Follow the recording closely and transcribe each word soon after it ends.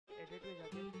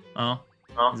Oh,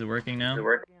 is it working now?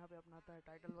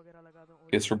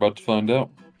 Guess we're about to find out.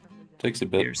 Takes a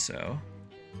bit. Here so.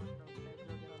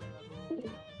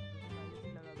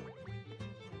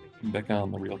 Back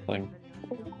on the real thing.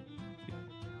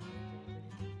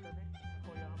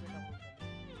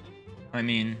 I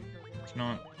mean, it's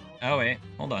not. Oh wait,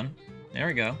 hold on. There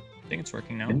we go. I think it's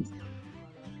working now.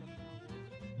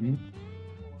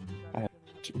 I have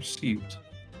received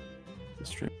the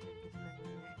stream.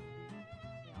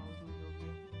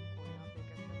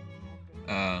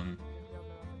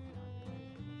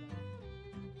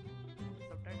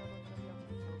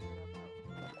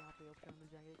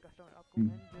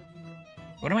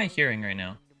 What am I hearing right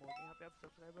now?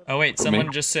 Oh wait,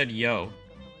 someone just said yo.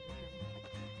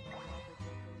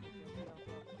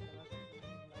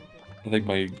 I think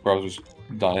my browser's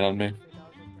dying on me.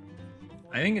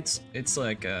 I think it's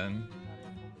like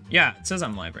yeah, it says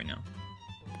I'm live right now.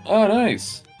 Oh,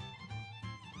 nice.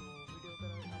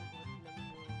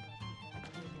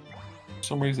 For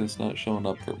some reason it's not showing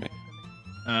up for me.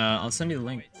 I'll send you the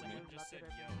link.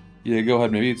 Yeah, go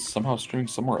ahead. Maybe it's somehow streaming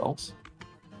somewhere else.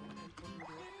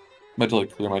 Might have to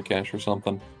like clear my cache or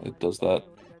something. It does that.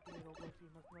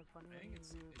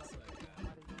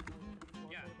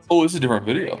 Oh, this is a different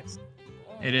video.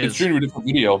 It is. It's streamed to a different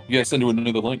video. You gotta send to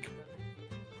another link.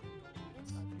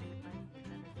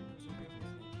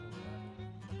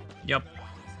 Yep.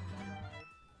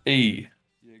 Hey.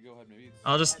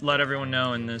 I'll just let everyone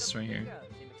know in this right here.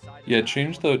 Yeah,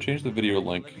 change the video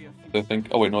link. I think.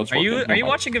 Oh wait, no, it's working. Are you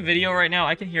watching a video right now?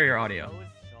 I can hear your audio.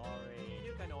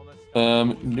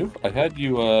 Nope. I had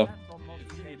you. I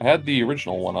had the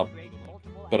original one up,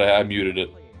 but I muted it,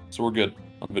 so we're good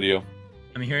on video.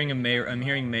 I'm hearing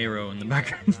Mayro in the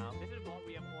background.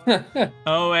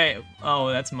 Oh wait. Oh,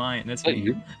 that's mine. That's me.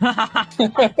 You?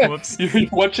 Whoops. You're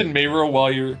watching Mayro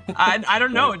while you're. I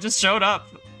don't know. It just showed up.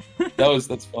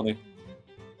 That's funny.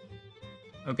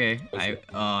 Okay.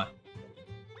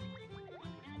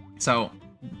 So,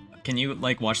 can you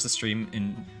like watch the stream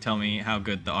and tell me how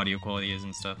good the audio quality is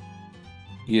and stuff?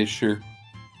 Yeah, sure.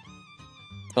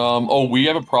 Oh, we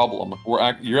have a problem.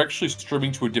 You're actually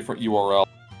streaming to a different URL.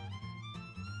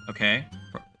 Okay.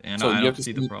 And So I you don't have to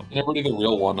see the problem. Everybody the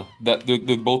real one. That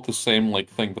they're both the same like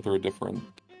thing, but they're different.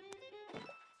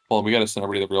 Well, we gotta send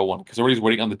everybody the real one because everybody's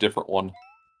waiting on the different one.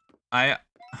 What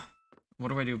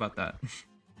do I do about that?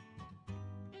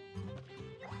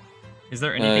 Is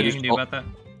there anything I can do about that?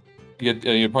 You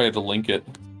probably have to link it.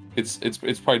 It's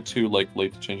probably too like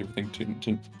late to change everything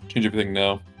to change everything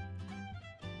now.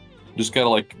 Just gotta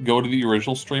like go to the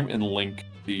original stream and link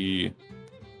the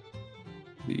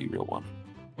real one.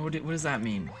 What does that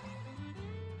mean?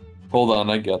 Hold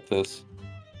on, I got this.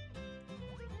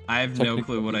 I have no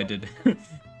clue what I did.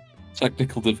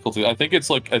 Technical difficulty. I think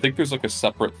there's like a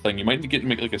separate thing. You might need to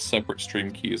make like a separate stream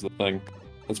key is the thing.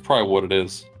 That's probably what it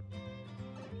is.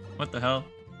 What the hell?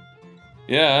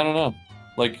 Yeah, I don't know.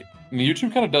 Like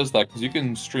YouTube kind of does that because you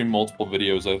can stream multiple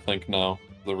videos. I think now.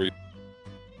 How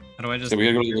do I just? So we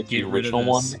gotta go to like, the original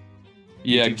one.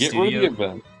 Yeah, YouTube get Studio? rid of the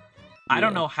event. I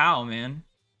don't know how, man.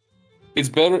 It's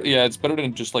better. Yeah, it's better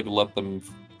than just like let them.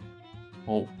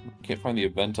 Well, can't find the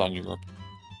event on your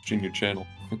channel.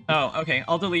 Oh, okay.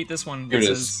 I'll delete this one. Here it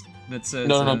is. That says.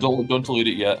 No, don't delete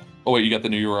it yet. Oh wait, you got the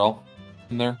new URL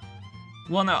in there.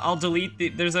 Well, no, I'll delete the.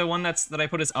 There's a one that I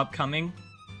put as upcoming,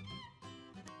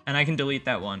 and I can delete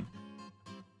that one.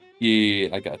 Yeah,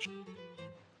 I got you.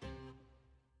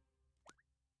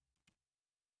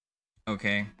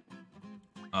 Okay.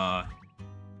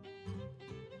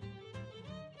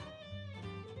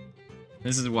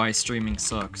 This is why streaming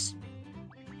sucks.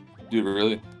 Dude,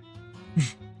 really?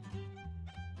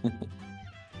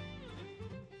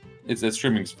 It's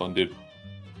streaming's fun, dude.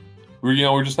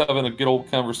 We're just having a good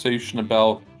old conversation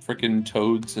about freaking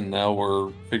toads, and now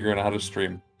we're figuring out how to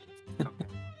stream.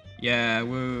 Yeah,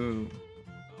 woo.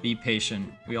 Be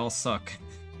patient. We all suck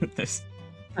at this.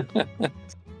 This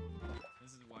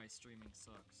is why streaming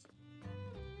sucks.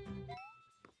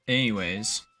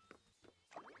 Anyways.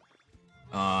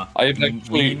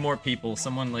 We need more people.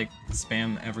 Someone, like,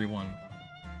 spam everyone.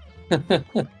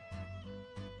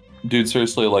 Dude,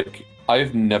 seriously, like,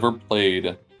 I've never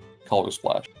played Color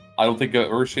Splash. I don't think I've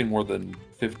ever seen more than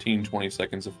 15-20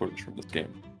 seconds of footage from this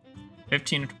game.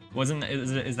 15?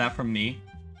 Is that from me?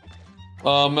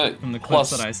 From the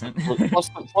clips that I sent? plus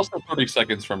the 30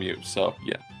 seconds from you, so,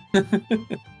 yeah.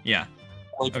 Yeah.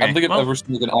 Like, Okay, I don't think I've ever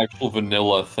seen like, an actual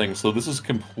vanilla thing, so this is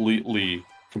completely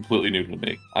new to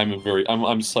me. I'm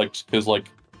psyched, because, like,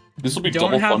 this will be double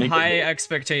funny. Don't have high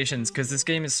expectations, because this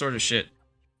game is sort of shit.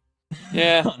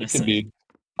 Yeah, Honestly. it can be.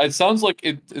 It sounds like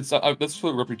it's that's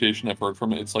the reputation I've heard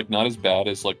from it. It's like not as bad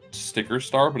as like Sticker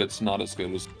Star, but it's not as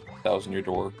good as Thousand Year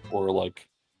Door or like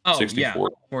Oh yeah, 64.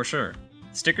 for sure.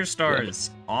 Sticker Star Yeah.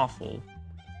 is awful.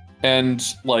 And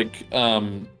like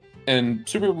and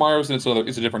Super Mario's in it's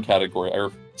a different category.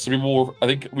 Some people I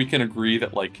think we can agree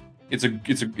that like it's a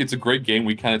great game.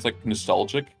 We kind of it's like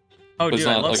nostalgic, Oh but it's dude,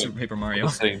 I not love like Super Paper the Mario.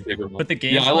 same bigger But the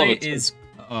Yeah, I love gameplay it too. is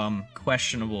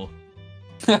questionable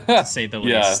to say the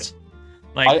Yeah. least.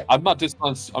 Like I'm not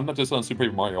dissing on Super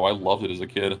Paper Mario. I loved it as a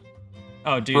kid.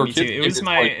 oh dude, For a me too. kid's It game, was it's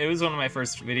like it was one of my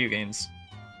first video games.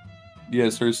 yeah,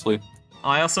 seriously.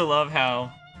 I also love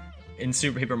how in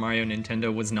Super Paper Mario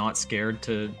Nintendo was not scared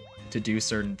to do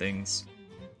certain things.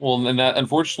 Well, and that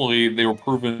unfortunately they were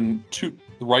proven too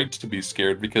right to be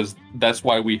scared because that's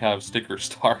why we have Sticker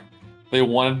Star. They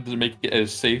wanted to make it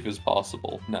as safe as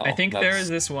possible. No, I think that's there was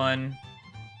this one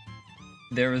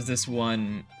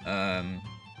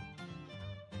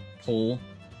poll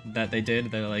that they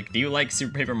did. They're like, "Do you like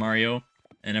Super Paper Mario?"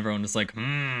 And everyone was like,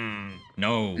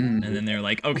 no." And then they're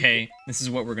like, "Okay, this is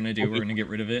what we're gonna do. We're gonna get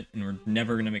rid of it, and we're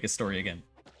never gonna make a story again."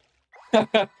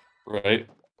 right.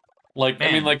 Like I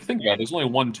mean, Man, like think about it. There's only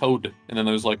one Toad, and then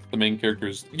there's like the main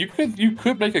characters. You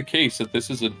could make a case that this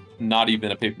is a not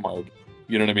even a Paper Mario game.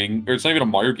 You know what I mean? Or it's not even a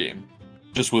Mario game,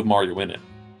 just with Mario in it.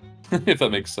 If that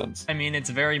makes sense. I mean, it's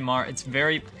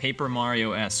very Paper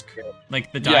Mario-esque.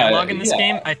 Like the dialogue in this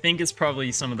game, I think is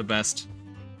probably some of the best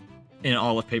in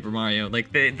all of Paper Mario. Like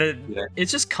Yeah.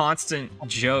 it's just constant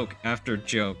joke after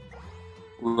joke.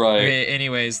 Right. Okay,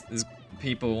 anyways,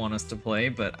 people want us to play,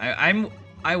 but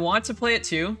I want to play it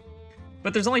too,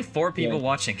 but there's only 4 people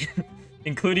watching,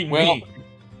 including me.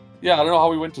 Yeah, I don't know how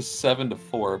we went to 7 to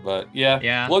 4, but yeah.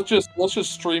 Yeah. Let's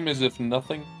just stream as if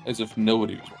nobody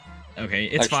was watching. Okay,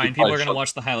 it's Actually, fine. People are probably gonna should.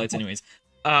 watch the highlights anyways.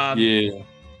 Yeah.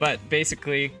 But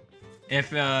basically,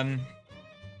 if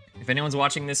anyone's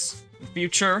watching this in the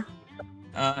future,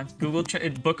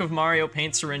 Book of Mario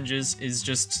Paint Syringes is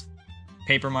just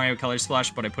Paper Mario Color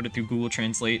Splash, but I put it through Google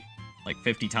Translate like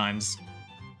 50 times,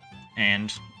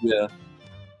 and Yeah.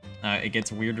 it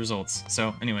gets weird results.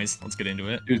 So, anyways, let's get into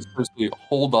it. Dude, seriously,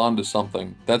 hold on to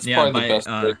something. That's Yeah, probably the best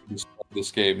way to describe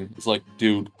this game. It's like,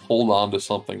 dude, hold on to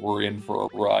something. We're in for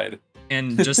a ride.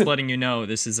 And just letting you know,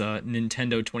 this is a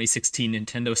Nintendo 2016,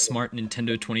 Nintendo Smart,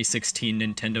 Nintendo 2016,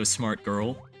 Nintendo Smart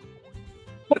Girl.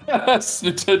 Yes,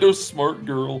 Nintendo Smart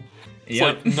Girl. It's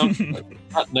Yep.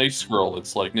 like not nice girl.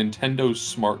 It's like Nintendo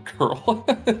Smart Girl.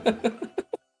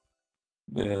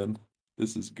 Man,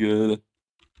 this is good.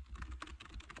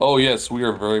 Oh yes, we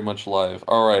are very much live.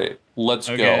 All right, let's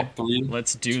Okay, go. 3,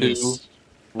 let's do 2, this.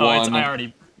 1. Oh, I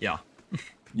already, yeah.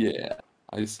 Yeah,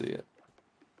 I see it.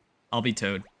 I'll be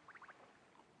Toad.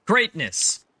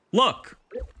 Greatness! Look!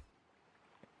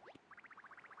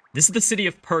 This is the city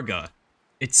of Perga.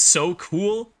 It's so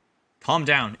cool. Calm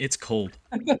down, it's cold.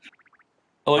 I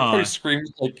like how he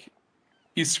screams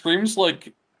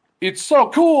like it's so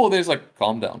cool, and then he's like,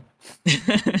 calm down.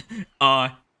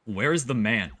 Where's the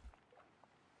man?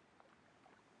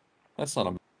 That's not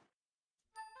a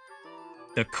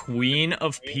The Queen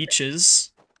of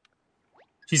Peaches.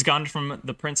 She's gone from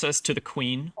the princess to the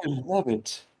queen. I love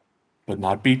it. But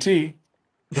not BT.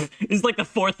 It's like the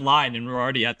 4th line and we're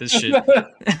already at this shit.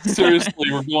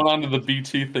 Seriously, we're going on to the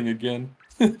BT thing again.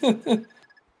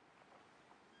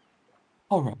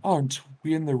 Alright, aren't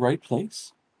we in the right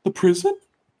place? The prison?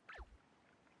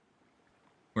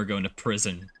 We're going to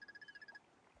prison.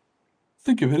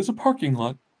 Think of it as a parking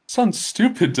lot. Sounds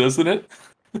stupid, doesn't it?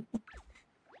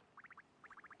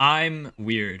 I'm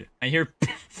weird. I hear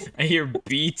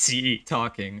BT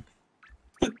talking.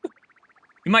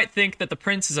 You might think that the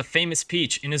prince is a famous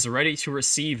peach and is ready to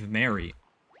receive Mary.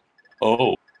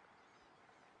 Oh.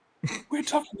 We're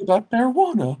talking about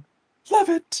marijuana. Love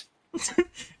it.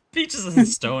 Peach is a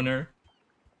stoner.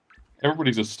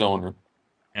 Everybody's a stoner.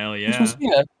 Hell Which yeah. was,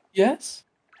 yeah. Yes?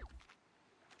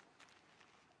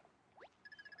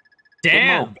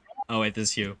 Damn! Oh wait, this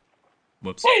is you.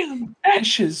 Whoops. Damn,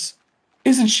 Ashes!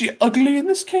 Isn't she ugly in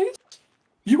this case?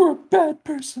 You are a bad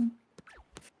person.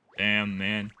 Damn,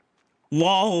 man.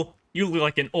 LOL! You look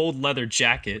like an old leather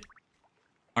jacket.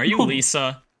 Are you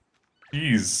Lisa?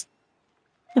 Jeez.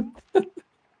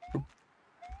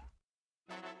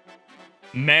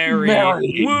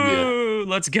 Mary! Woo!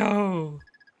 Let's go!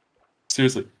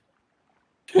 Seriously.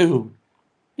 Cool.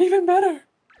 Even better.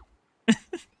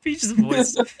 Peach's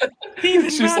voice. Even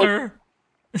She's better!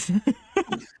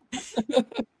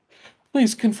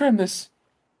 Please confirm this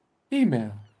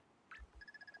email.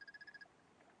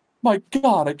 My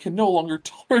god, I can no longer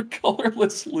tolerate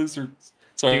colorless lizards.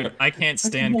 Sorry. Dude, I can't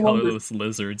stand no longer- colorless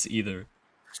lizards either.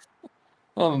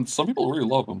 Some people really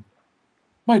love him.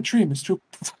 My dream is to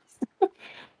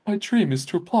my dream is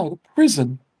to apply to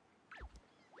prison.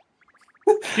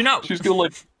 Do not She's gonna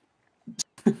like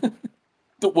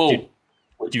do, whoa.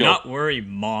 Wait, do go. not worry,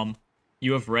 Mom.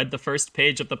 You have read the first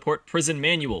page of the Port Prison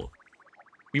Manual.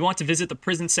 We want to visit the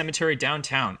prison cemetery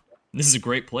downtown. This is a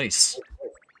great place.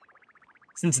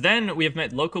 Since then, we have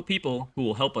met local people who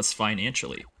will help us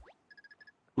financially.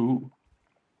 Ooh.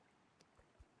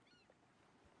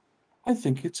 I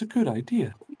think it's a good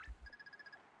idea.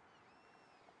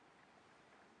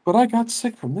 But I got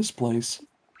sick from this place.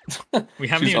 We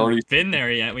haven't She's even already been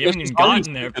there yet. We Yeah, haven't she's even already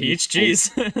gotten there, sick of this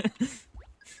Peach. Jeez.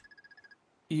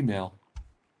 email.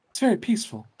 It's very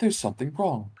peaceful. There's something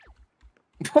wrong.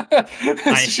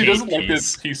 I She hate doesn't like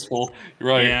peace. it peaceful.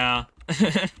 Right. Yeah.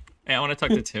 Hey, I want to talk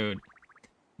to Toad.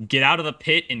 Get out of the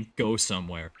pit and go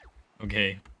somewhere.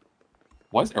 Okay.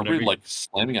 Why is everybody Whatever. like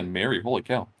slamming on Mary? Holy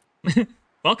cow.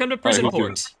 Welcome to All right, Prison who's doing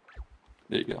Port. this?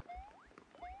 There you go.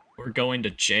 We're going to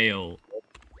jail.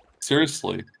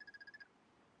 Seriously.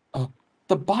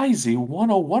 The Bizy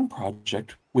 101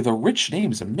 project with a rich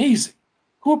name is amazing.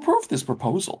 Who approved this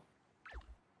proposal?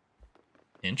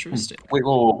 Interesting. Wait,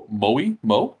 whoa, Moe?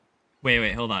 Mo?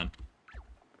 Wait, hold on.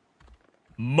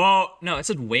 Mo. No, it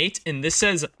said wait, and this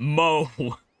says Mo.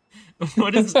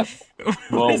 What is Mo.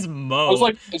 what is I Mo? was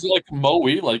like, is it like Moe,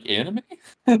 like anime?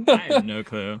 I have no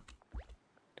clue.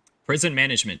 Prison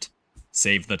management.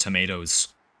 Save the tomatoes.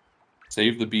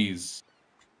 Save the bees.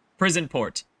 Prison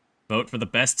port. Vote for the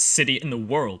best city in the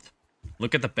world.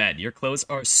 Look at the bed. Your clothes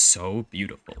are so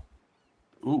beautiful.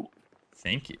 Ooh.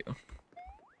 Thank you.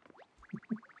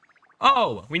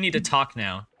 Oh, we need to talk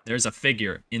now. There's a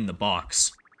figure in the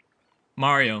box.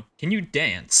 Mario, can you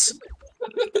dance?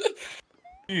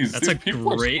 Jeez, That's these a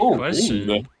people are great so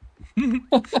question. rude.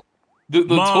 The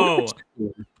Mo.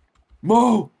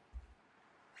 Mo.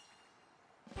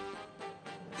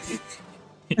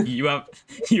 you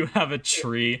have a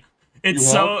tree. It's You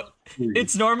so have trees.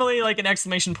 it's normally like an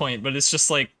exclamation point, but it's just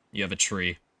like you have a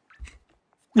tree.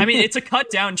 I mean, it's a cut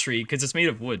down tree because it's made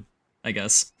of wood, I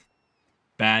guess.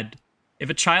 Bad. If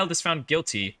a child is found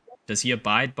guilty, does he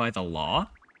abide by the law?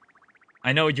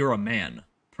 I know you're a man.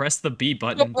 Press the B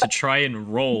button to try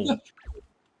and roll.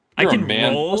 I You're a can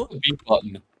man. roll. Press the B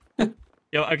button.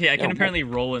 Yo, okay, I can Yeah, apparently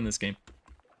roll in this game.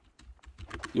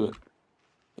 Do it.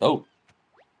 Oh.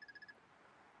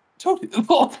 Totally.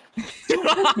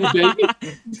 baby.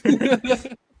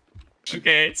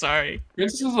 Okay, sorry.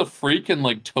 Princess is a freak and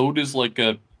like Toad is like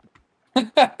a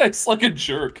it's like a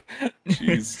jerk.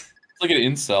 Jeez. It's like an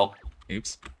incel.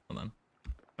 Oops. Hold on.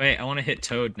 Wait, I want to hit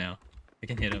Toad now. I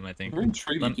can hit him, I think. You're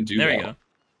intrigued you can do there that. we go.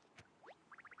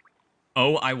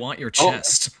 Oh, I want your Oh.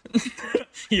 chest.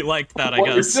 He liked that, I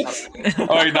What is guess. that?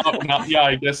 Alright, no, yeah,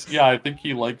 I guess, yeah, I think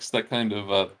he likes that kind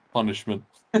of punishment.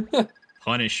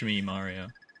 Punish me, Mario.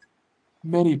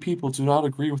 Many people do not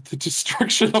agree with the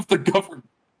destruction of the government.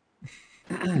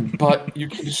 But you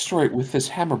can destroy it with this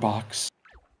hammer box.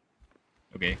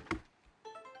 Okay.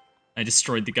 I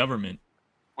destroyed the government.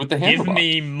 With the hammer Give box.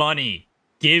 me money.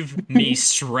 Give me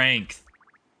strength.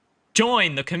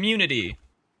 Join the community.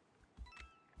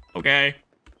 Okay.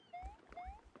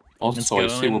 Also, I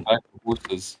Let's see go we're in. back to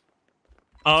horses.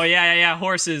 Oh, yeah.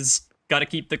 Horses. Gotta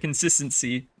keep the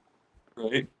consistency.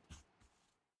 Right?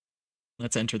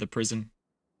 Let's enter the prison.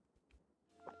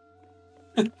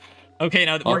 Okay,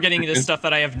 now we're getting into stuff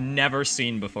that I have never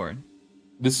seen before.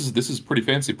 This is pretty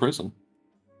fancy prison.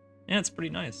 Yeah, it's pretty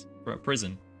nice for a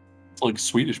prison. It's like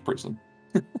Swedish prison.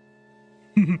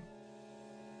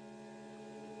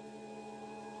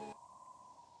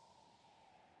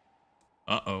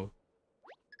 Uh-oh.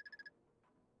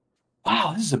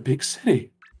 Wow, this is a big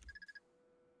city.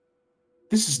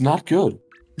 This is not good.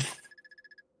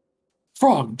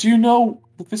 Frog, do you know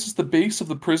that this is the base of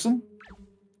the prison?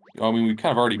 I mean, we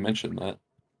kind of already mentioned that.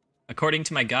 According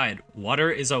to my guide,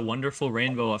 water is a wonderful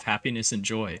rainbow of happiness and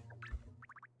joy.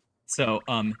 So,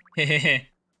 hehehe,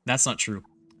 that's not true.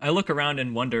 I look around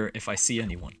and wonder if I see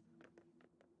anyone.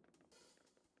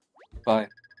 Bye.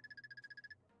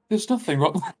 There's nothing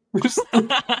wrong. There's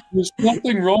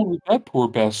nothing wrong with that poor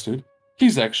bastard.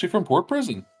 He's actually from Port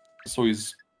Prison. So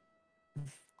he's...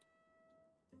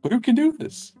 But who can do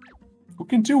this? Who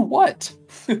can do what?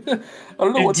 I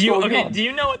don't know what's going on. Do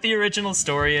you know what the original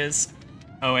story is?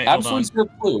 Oh, wait, hold on. Absolutely zero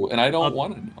clue, and I don't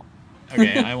want to know.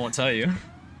 Okay, I won't tell you.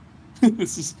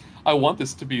 I want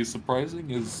this to be as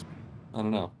surprising as... I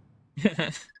don't know.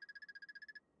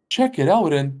 Check it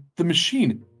out, and the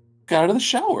machine got out of the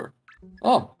shower.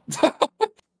 Oh.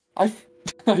 I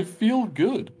feel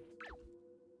good.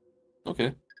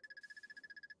 Okay.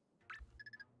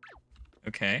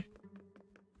 Okay.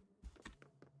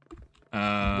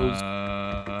 Those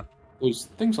Uh, those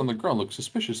things on the ground look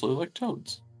suspiciously like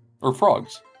toads. Or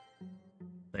frogs.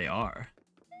 they are.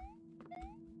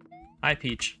 Hi,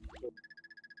 Peach.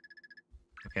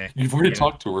 Okay. You've already Yeah.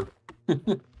 talked to her.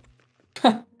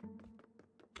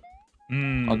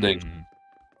 Oh, dang.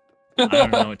 I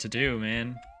don't know what to do,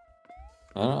 man.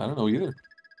 I don't know either.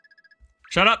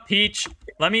 Shut up, Peach.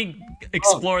 Let me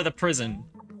explore the prison.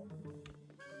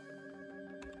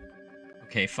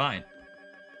 Okay, fine.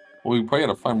 Well, we probably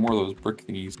gotta find more of those brick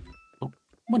thingies. Oh,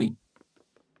 money.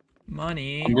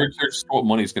 Money. I'm very curious what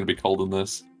money's gonna be called in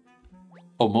this.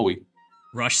 Oh, Moe.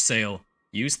 Rush sale.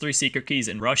 Use 3 secret keys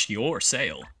and rush your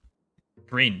sale.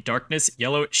 Green, darkness.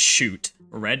 Yellow, shoot.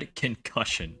 Red,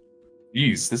 concussion.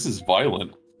 Jeez, this is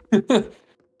violent.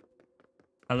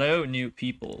 Hello, new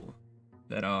people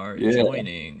that are Yeah.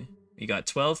 joining. We got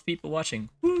 12 people watching.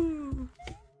 Woo!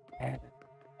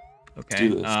 Okay.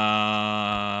 do this. Oh,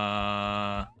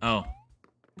 I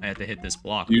have to hit this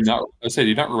block. Do you not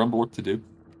remember what to do?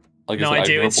 Like No, said, I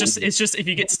do. have It's no just idea. it's just if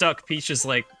you get stuck, Peach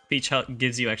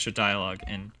gives you extra dialogue,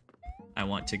 and I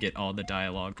want to get all the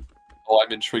dialogue. Oh,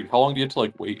 I'm intrigued. How long do you have to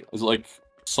like wait? Is it like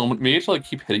maybe you have to like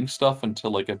keep hitting stuff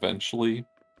until like eventually?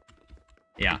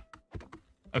 Yeah.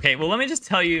 Okay, well, let me just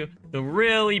tell you, the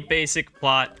really basic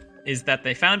plot is that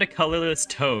they found a colorless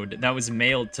toad that was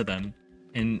mailed to them,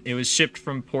 and it was shipped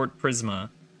from Port Prisma,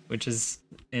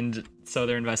 and so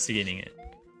they're investigating it.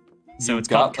 So it's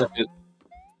called...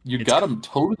 You got him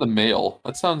toad in the mail.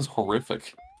 That sounds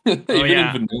horrific. Even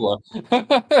yeah. in vanilla.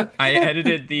 I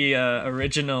edited the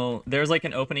original... There's like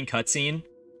an opening cutscene,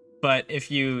 but if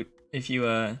you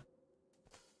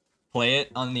play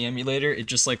it on the emulator, it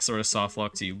just like sort of soft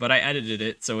locks you. But I edited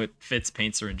it so it fits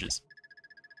paint syringes.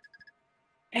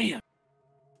 Damn.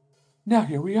 Now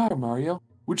here we are, Mario.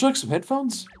 Would you like some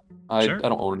headphones? Sure. I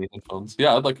don't own any headphones.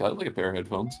 Yeah, I'd like a pair of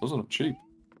headphones. Those aren't cheap.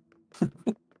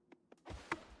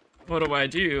 What do I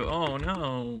do? Oh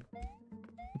no.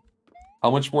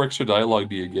 How much more extra dialogue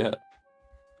do you get?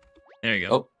 There you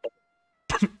go.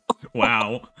 Oh.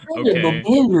 Wow. I am Okay. the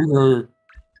murderer.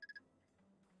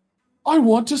 I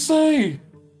want to say.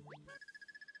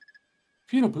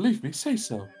 If you don't believe me, say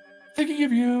so. Thinking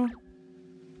of you.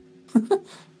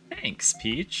 Thanks,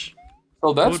 Peach.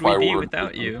 Oh, that's what would we why be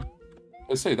without you?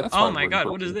 I say that's. Oh my god,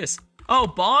 what is this? Oh,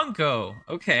 bongo.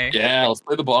 Okay. Yeah, let's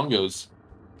play the bongos.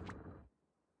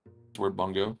 Word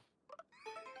bongo.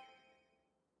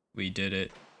 We did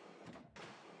it.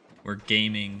 We're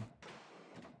gaming.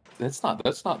 This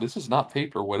is not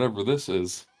paper, whatever this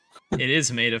is. It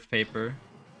is made of paper.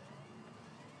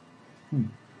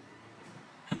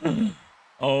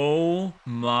 Oh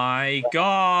my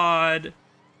god.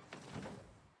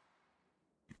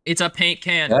 It's a paint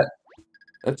can.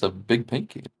 That's a big paint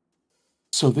can.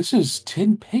 So this is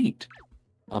tin paint.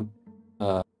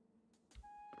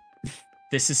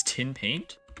 This is tin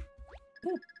paint?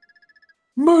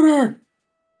 Murder!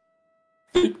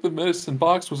 I think the medicine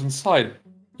box was inside.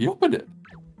 He opened it.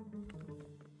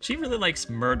 She really likes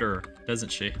murder,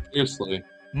 doesn't she? Seriously.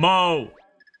 Mo!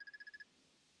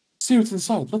 See what's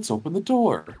inside. Let's open the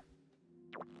door.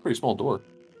 Pretty small door.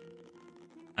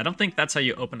 I don't think that's how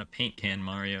you open a paint can,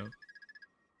 Mario.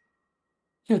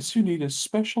 Yes, you need a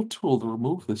special tool to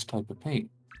remove this type of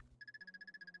paint.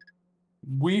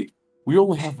 We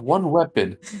only have one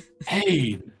weapon.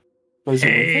 Pain. Does it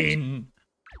worth it?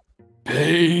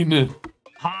 Pain.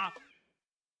 Ha!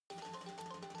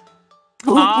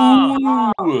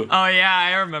 Oh. Oh yeah,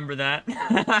 I remember that.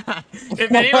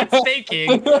 If anyone's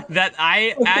thinking that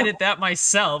I added that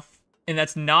myself and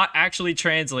that's not actually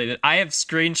translated, I have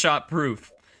screenshot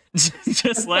proof.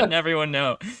 Just letting everyone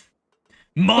know.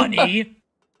 Money?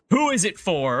 Who is it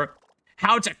for?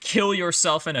 How to kill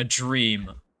yourself in a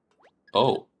dream.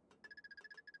 Oh.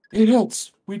 It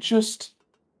helps. We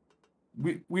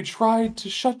tried to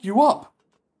shut you up.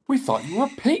 We thought you were a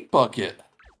paint bucket.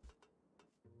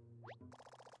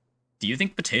 Do you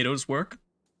think potatoes work?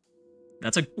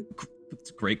 That's a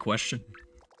great question.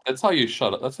 That's how you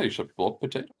shut up. That's how you shut people up,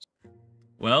 potatoes.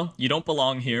 Well, you don't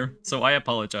belong here, so I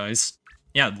apologize.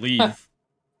 Yeah, leave.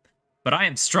 But I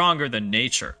am stronger than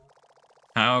nature.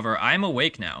 However, I'm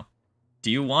awake now.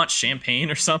 Do you want champagne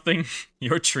or something?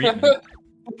 Your treatment.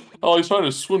 Oh, he's trying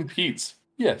to swim Pete's.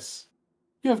 Yes.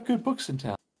 You have good books in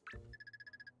town.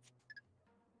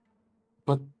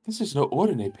 But this is no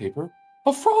ordinary paper.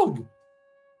 A frog!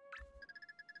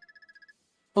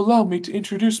 Allow me to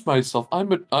introduce myself.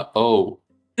 I'm oh.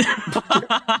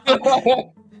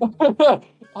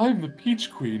 I'm the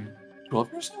Peach Queen.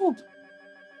 12 years old.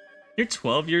 You're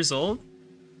 12 years old?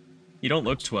 You don't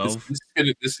look 12. This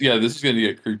is gonna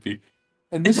get creepy.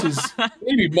 And this is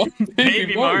Baby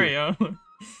Baby Mario.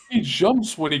 He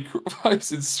jumps when he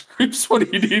cries and screams when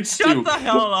he needs to. Shut the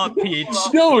hell up, Peach.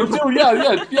 No, dude,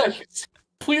 yeah. He's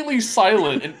completely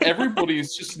silent, and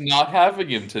everybody's just not having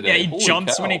him today. Yeah, he Holy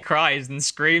jumps cow. when he cries and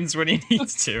screams when he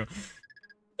needs to.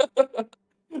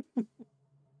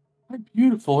 I'm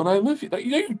beautiful, and I live here.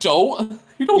 You don't.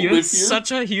 You don't You live have here.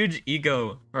 such a huge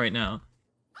ego right now.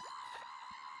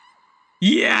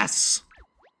 Yes!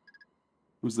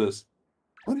 Who's this?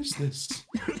 What is this?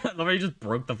 I love how you just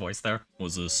broke the voice there.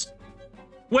 What's this?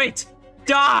 Wait!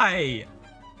 Die!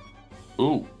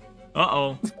 Ooh.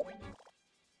 Uh-oh.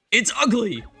 It's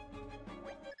ugly!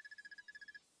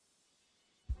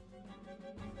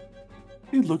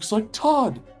 He looks like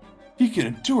Todd. He can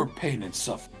endure pain and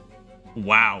suffering.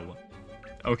 Wow.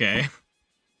 Okay.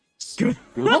 Good.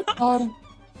 Good luck, Todd.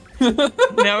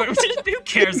 No, who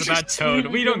cares about Toad?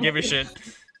 We don't give a shit.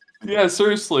 Yeah,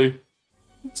 seriously.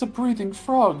 It's a breathing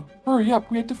frog. Hurry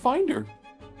up, we had to find her.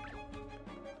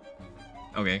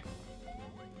 Okay.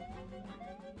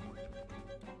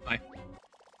 Bye.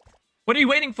 What are you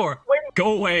waiting for?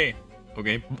 Go away.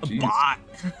 Okay. Jeez. Bye.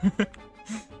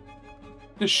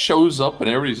 Just shows up and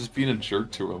everybody's just being a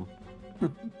jerk to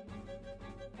him.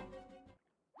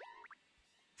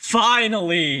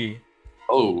 Finally!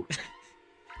 Oh.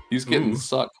 He's getting Ooh.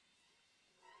 sucked.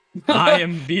 I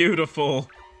am beautiful.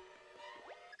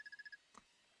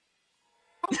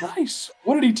 How nice.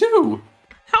 What did he do?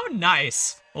 How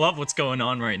nice. Love what's going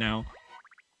on right now.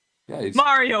 Yeah, he's...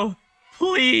 Mario,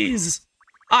 please.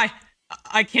 I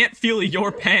can't feel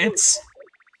your pants.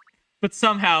 But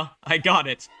somehow I got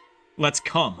it. Let's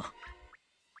come.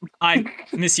 I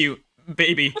miss you,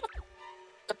 baby.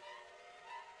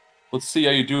 Let's see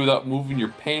how you do without moving your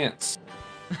pants.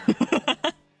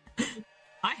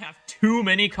 I have too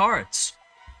many cards.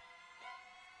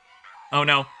 Oh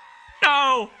no.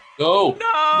 No! No!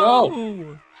 No!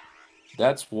 No!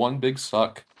 That's one big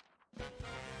suck.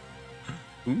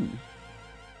 Ooh.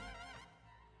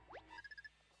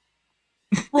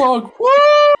 Frog!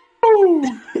 Woo!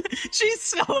 She's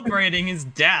celebrating his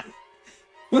death.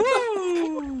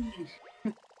 Woo!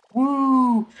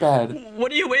 Woo! Bad.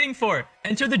 What are you waiting for?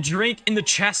 Enter the drink in the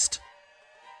chest.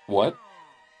 What?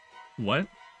 What?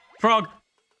 Frog.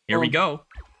 Here we go.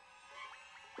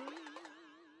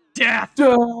 Death!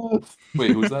 Death!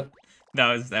 Wait, who's that?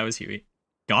 That was Huey.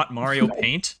 Got Mario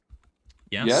paint?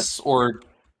 Yes. Yes or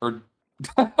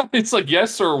it's like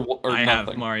yes or I nothing.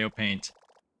 have Mario paint.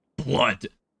 Blood.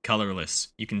 Colorless.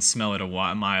 You can smell it a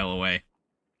mile away.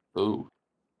 Ooh.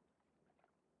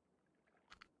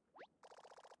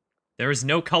 There is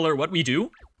no color. What we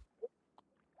do?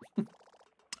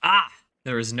 Ah!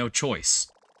 There is no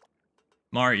choice.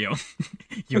 Mario,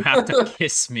 you have to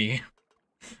kiss me.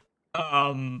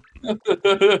 So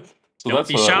Don't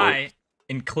be shy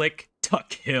and click to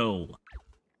kill.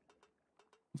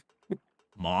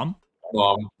 Mom?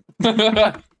 Mom.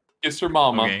 Kiss her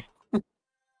mama. Okay.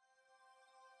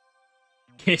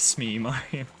 Kiss me,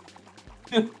 Mario.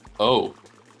 Oh.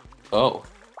 Oh.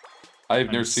 I've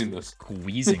I'm never seen this.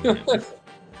 Squeezing him.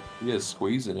 He is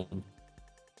squeezing him.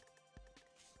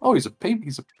 Oh, he's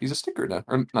a sticker now.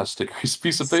 Or not a sticker, he's a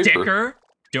piece of paper. Sticker?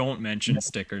 Don't mention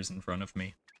stickers in front of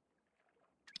me.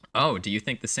 Oh, do you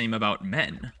think the same about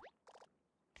men?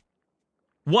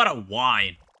 What a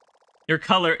whine! Your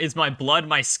color is my blood,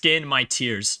 my skin, my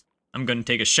tears. I'm gonna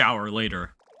take a shower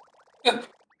later.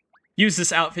 Use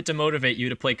this outfit to motivate you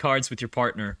to play cards with your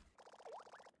partner.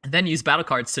 And then use battle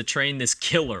cards to train this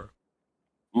killer.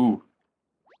 Ooh.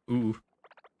 Ooh.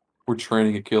 We're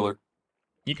training a killer.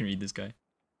 You can read this guy.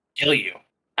 Kill you.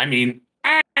 I mean,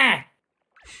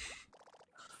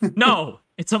 No!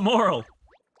 It's immoral!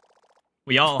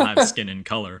 We all have skin and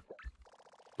color.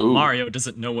 Ooh. Mario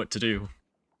doesn't know what to do.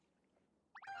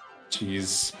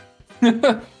 Jeez.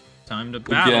 Time to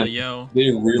battle, Again, yo.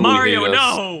 They really Mario, hate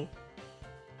us. no!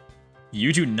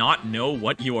 You do not know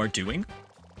what you are doing?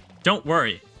 Don't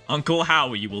worry, Uncle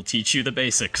Howie will teach you the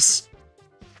basics.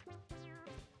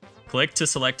 Click to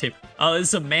select tape. Oh, this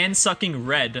is a man sucking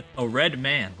red. A red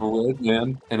man. A red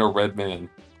man and a red man.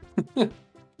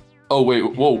 Oh, wait,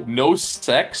 whoa, no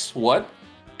sex? What?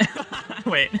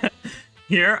 Wait,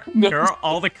 here are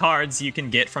all the cards you can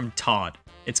get from Todd.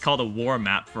 It's called a war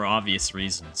map for obvious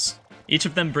reasons. Each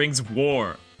of them brings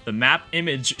war. The map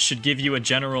image should give you a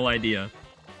general idea.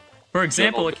 For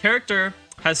example, a character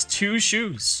has 2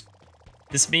 shoes.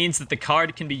 This means that the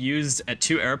card can be used at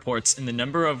 2 airports and the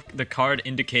number of the card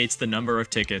indicates the number of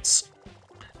tickets.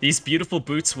 These beautiful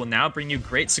boots will now bring you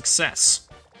great success.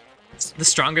 The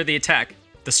stronger the attack,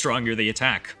 the stronger the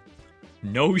attack.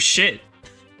 No shit.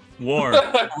 War.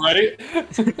 Right?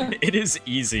 It is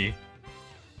easy.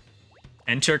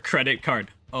 Enter credit card.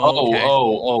 Okay.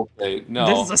 Okay.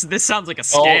 No. This sounds like a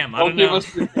Oh, scam. I don't give know.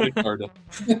 us your credit card.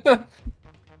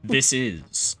 This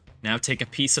is. Now take a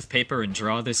piece of paper and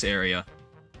draw this area.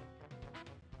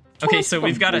 Okay, so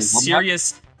we've got a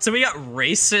serious... So we got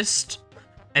racist.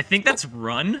 I think that's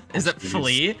run. Is that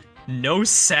flee? No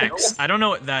sex. I don't know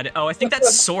what that is. Oh, I think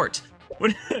that's sort.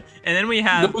 And then we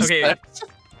have... Okay,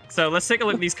 so let's take a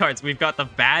look at these cards. We've got the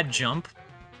bad jump,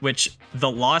 which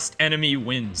the lost enemy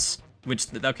wins. Which,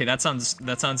 okay, that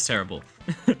sounds terrible.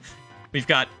 We've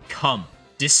got come.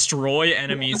 Destroy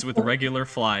enemies with regular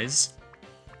flies.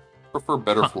 Prefer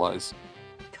better flies.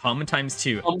 Come times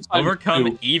 2. Come times Overcome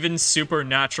 2. even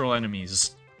supernatural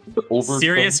enemies. Overcome.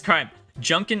 Serious crime.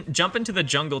 Jump into the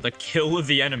jungle to kill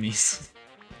the enemies.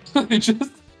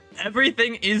 Just...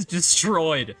 Everything is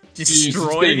destroyed.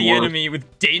 Destroy the enemy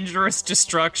with dangerous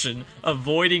destruction,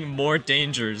 avoiding more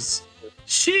dangers.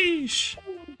 Sheesh.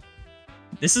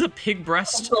 This is a pig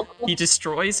breast. He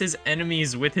destroys his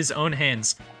enemies with his own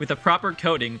hands. With a proper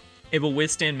coating, it will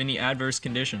withstand many adverse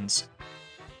conditions.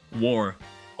 War.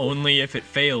 Only if it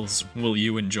fails will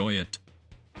you enjoy it.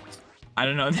 I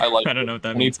don't know. I don't know what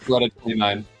that means.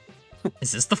 29.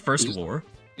 Is this the first war?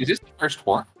 Is this the first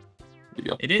war? There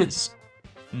you go. It is.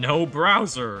 No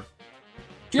browser.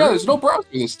 Yeah, there's no browser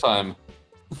this time.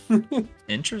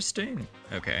 Interesting.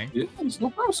 Okay. Yeah, there's no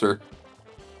browser.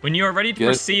 When you are ready to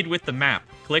proceed with the map,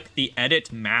 click the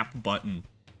Edit Map button.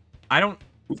 I don't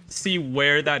see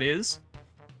where that is.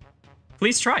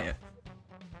 Please try it.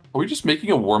 Are we just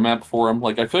making a war map for him?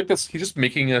 Like, I feel like he's just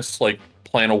making us, like,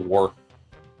 plan a war.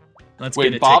 Let's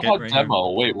Wait, get a Bob ticket right demo.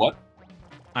 here. Wait, what?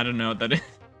 I don't know what that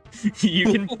is.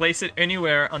 You can place it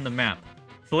anywhere on the map.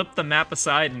 Flip the map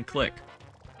aside and click.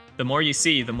 The more you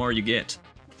see, the more you get.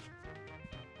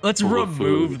 Let's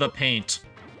remove the paint.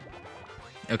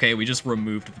 Okay, we just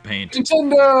removed the paint.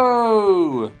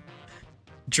 Nintendo!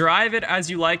 Drive it as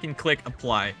you like and click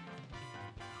apply.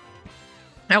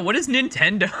 Now, what is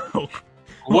Nintendo?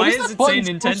 Why does it say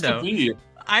Nintendo?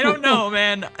 I don't know,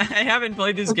 man. I haven't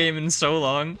played this game in so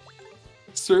long.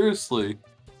 Seriously.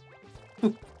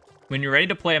 When you're ready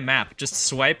to play a map, just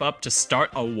swipe up to start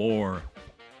a war.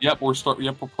 Yep, we're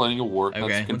planning a war. Okay,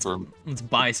 that's confirmed. Let's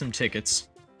buy some tickets.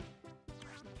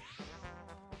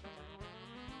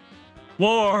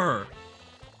 War!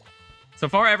 So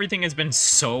far, everything has been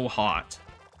so hot.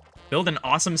 Build an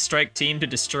awesome strike team to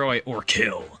destroy or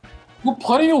kill. We're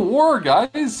planning a war,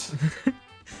 guys!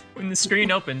 When the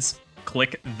screen opens,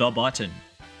 click the button.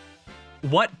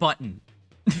 What button?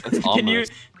 That's Can you...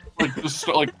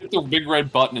 like, hit the big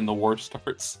red button and the war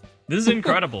starts. This is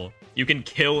incredible. You can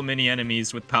kill many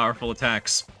enemies with powerful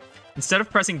attacks. Instead of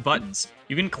pressing buttons,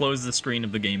 you can close the screen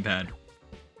of the gamepad.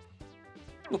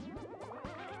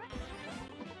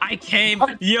 I came!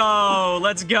 Yo,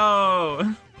 let's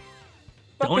go!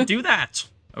 Don't do that!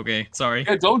 Okay, sorry.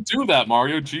 Yeah, don't do that,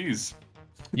 Mario, jeez.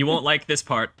 You won't like this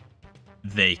part.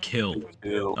 They kill.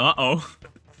 Uh-oh.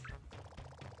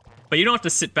 But you don't have to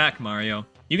sit back, Mario.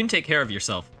 You can take care of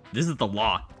yourself. This is the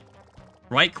law.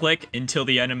 Right-click until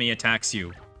the enemy attacks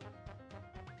you.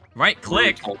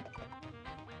 Right-click?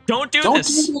 Don't do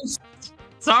this!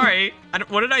 Sorry.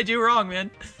 What did I do wrong, man?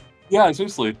 Yeah,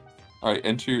 seriously. Alright,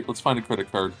 enter... Let's find a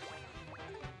credit card.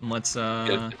 Let's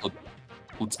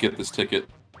get this ticket.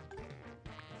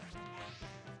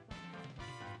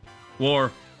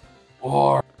 War.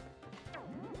 War.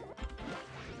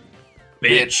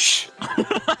 Bitch.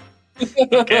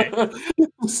 Okay.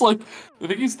 It's like, I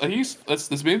think maybe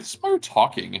this is why we're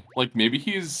talking. Like, maybe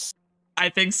he's... I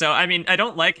think so. I mean, I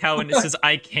don't like how when it says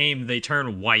I came, they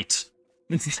turn white.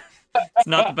 It's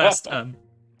not the best.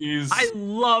 I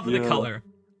love the color.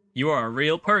 You are a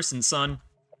real person, son.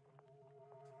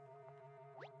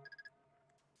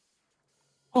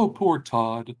 Oh, poor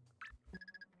Todd.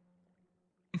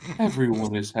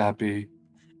 Everyone is happy.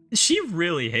 She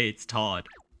really hates Todd.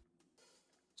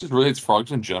 She really hates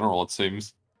frogs in general, it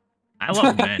seems. I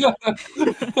love men.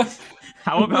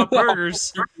 How about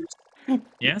burgers?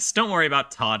 Yes, don't worry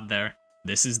about Todd there.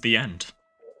 This is the end.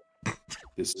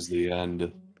 This is the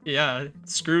end. Yeah,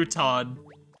 screw Todd.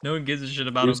 No one gives a shit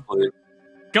about him.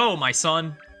 Go, my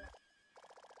son!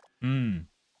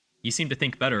 You seem to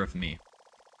think better of me.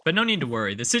 But no need to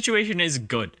worry, the situation is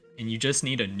good, and you just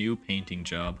need a new painting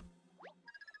job.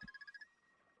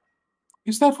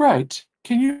 Is that right?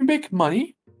 Can you make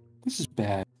money? This is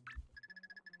bad.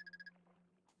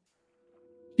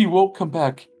 He won't come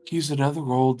back. He's another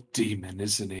old demon,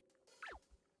 isn't he?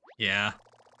 Yeah.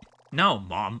 No,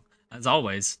 Mom. As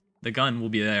always, the gun will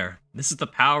be there. This is the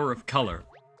power of color.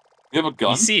 You have a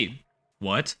gun? You see...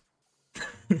 What?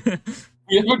 You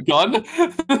have a gun?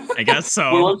 I guess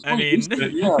so. Well, I mean...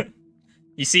 yeah.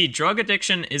 You see, drug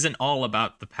addiction isn't all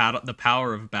about the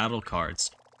power of battle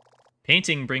cards.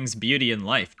 Painting brings beauty and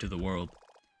life to the world.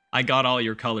 I got all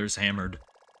your colors hammered.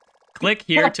 Click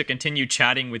here to continue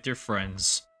chatting with your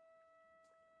friends.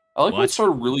 I like when it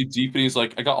started really deep and he's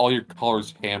like, I got all your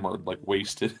colors hammered, like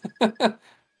wasted.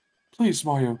 Please,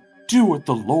 Mario, do what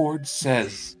the Lord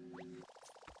says.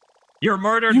 Your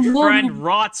murdered friend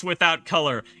rots without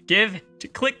color.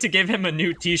 Click to give him a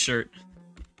new t-shirt.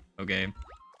 Okay.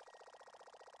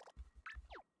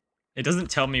 It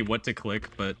doesn't tell me what to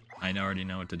click, but I already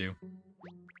know what to do.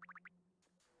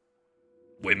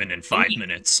 Women in 5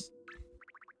 minutes.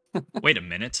 Wait a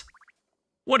minute.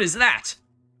 What is that?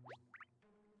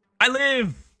 I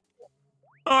live!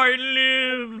 I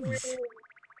live!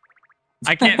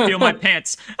 I can't feel my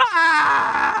pants.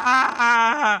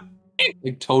 Ah!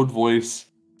 Like Toad voice.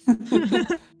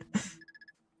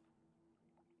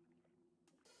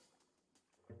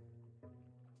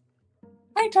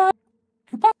 Hi, Todd.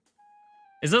 Goodbye.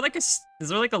 Is there like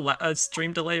a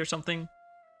stream delay or something?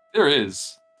 There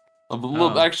is.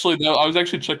 Actually, no. I was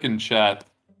actually checking chat.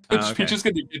 Okay. We're just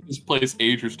gonna get this place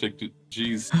age restricted.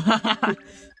 Jeez.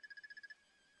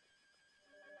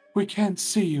 We can't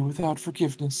see you without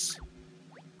forgiveness.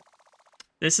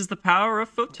 This is the power of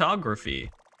photography.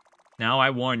 Now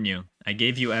I warn you, I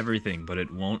gave you everything, but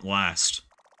it won't last.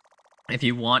 If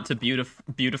you want to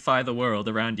beautify the world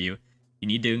around you, you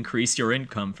need to increase your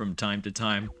income from time to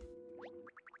time.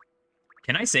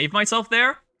 Can I save myself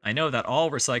there? I know that all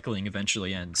recycling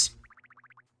eventually ends.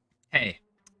 Hey,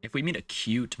 if we meet a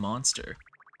cute monster,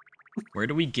 where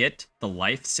do we get the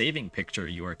life-saving picture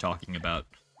you are talking about?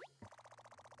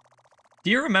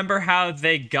 Do you remember how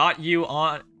they got you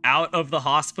out of the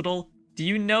hospital? Do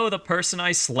you know the person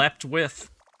I slept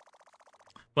with?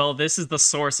 Well, this is the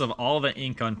source of all the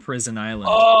ink on Prison Island.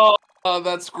 Oh,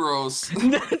 that's gross.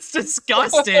 That's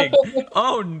disgusting.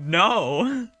 Oh,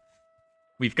 no.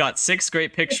 We've got 6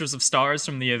 great pictures of stars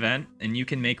from the event, and you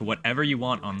can make whatever you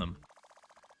want on them.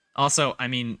 Also, I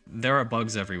mean, there are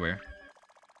bugs everywhere.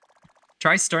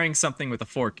 Try stirring something with a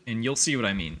fork, and you'll see what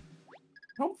I mean.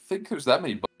 I don't think there's that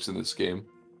many bugs in this game.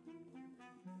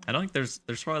 I don't think there's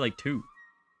probably like 2.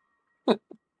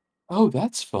 Oh,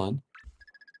 that's fun.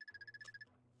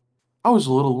 I was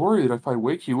a little worried that if I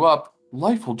wake you up,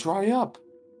 life will dry up.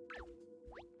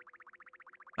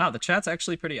 Wow, the chat's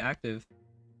actually pretty active.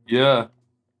 Yeah.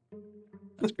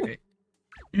 That's great.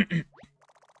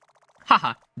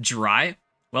 Haha, dry?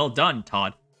 Well done,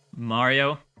 Todd.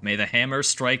 Mario, may the hammer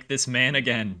strike this man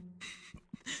again.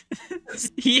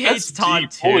 He hates Todd deep.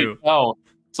 too. Holy cow.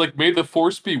 It's like, may the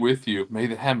force be with you. May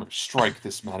the hammer strike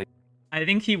this man. I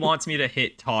think he wants me to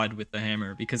hit Todd with the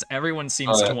hammer because everyone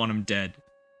seems to want him dead.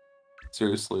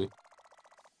 Seriously.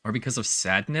 Or because of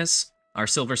sadness? Our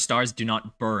silver stars do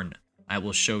not burn. I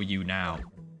will show you now.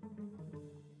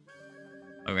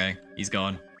 Okay, he's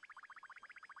gone.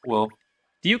 Well.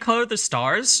 Do you color the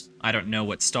stars? I don't know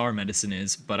what star medicine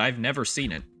is, but I've never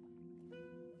seen it.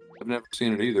 I've never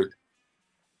seen it either.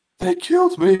 They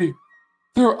killed me!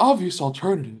 There are obvious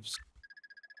alternatives.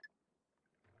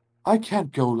 I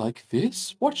can't go like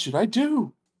this. What should I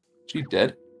do? She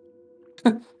dead?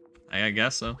 I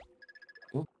guess so.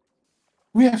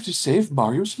 We have to save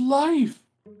Mario's life.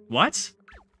 What?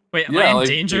 Wait, am I in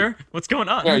danger? What's going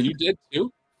on? Yeah, you did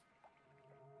too?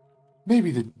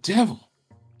 Maybe the devil.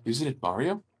 Isn't it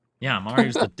Mario? Yeah,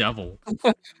 Mario's the devil.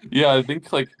 Yeah, I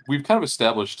think like we've kind of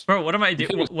established. Bro, what am I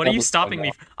doing? What are you stopping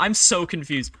me from? I'm so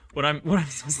confused. What I'm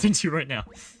supposed to do right now?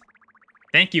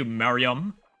 Thank you,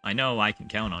 Mariam. I know I can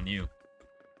count on you.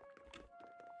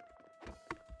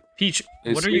 Peach,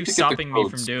 what are you stopping me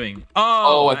from doing?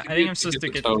 Oh, I think I'm supposed to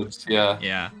get the toads. Yeah.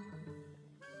 Yeah.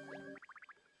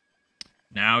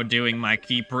 Now doing my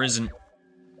key prison.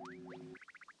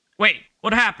 Wait,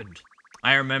 what happened?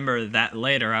 I remember that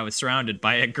later I was surrounded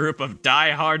by a group of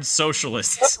die-hard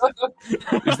socialists.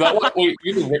 Is that what? Wait,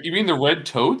 you mean the red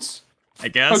toads? I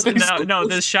guess. No,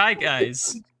 the shy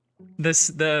guys. The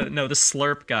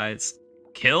slurp guys.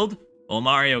 Killed? Well,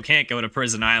 Mario can't go to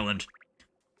Prison Island.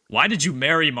 Why did you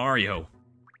marry Mario?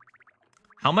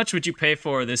 How much would you pay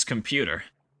for this computer?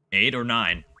 8 or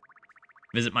 9?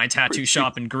 Visit my tattoo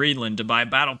shop in Greenland to buy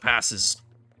battle passes.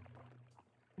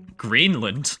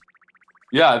 Greenland?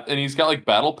 Yeah, and he's got like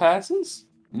battle passes?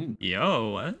 Mm.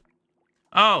 Yo, what?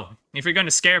 Oh, if you're going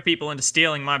to scare people into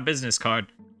stealing my business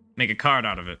card, make a card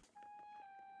out of it.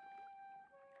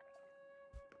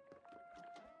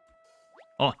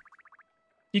 Oh,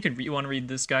 you want to read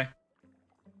this guy?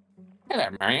 Hello,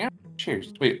 Mario.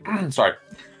 Cheers. Wait, sorry.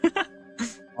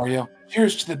 Mario,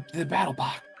 cheers to the battle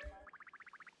box.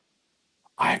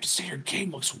 I have to say your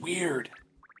game looks weird.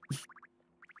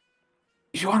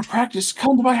 If you want to practice,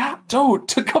 come to my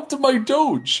come to my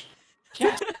doge.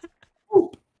 Yes.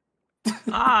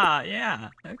 Ah, yeah.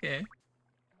 Okay.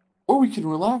 Or we can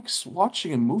relax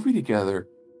watching a movie together.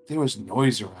 There was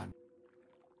noise around.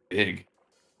 Big.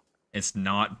 It's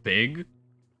not big.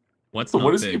 What's So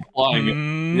what not is he big?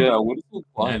 implying? Yeah, what is he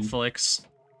implying? Netflix.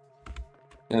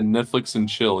 And Netflix and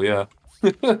chill, yeah.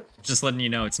 Just letting you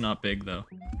know it's not big though.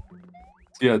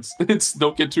 Yeah, it's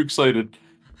don't get too excited.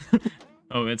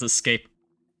 Oh, it's escape.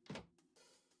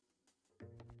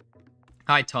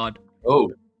 Hi, Todd.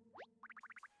 Oh.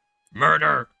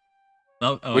 Murder!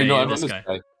 Oh, Wait, hey, no, you're I'm this on this guy.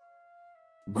 guy.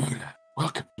 Murder.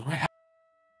 Welcome to my house.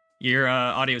 Your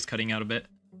audio's cutting out a bit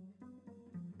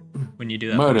when you do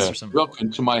that voice Murder. or something.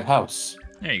 Welcome to my house.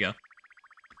 There you go.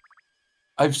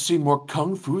 I've seen more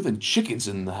kung fu than chickens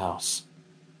in the house.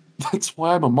 That's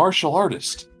why I'm a martial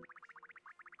artist.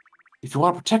 If you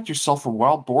want to protect yourself from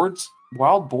wild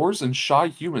boars and shy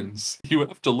humans, you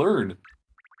have to learn.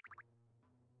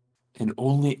 And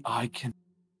only I can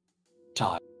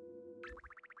die.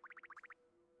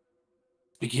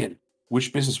 Begin.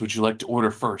 Which business would you like to order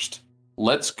first?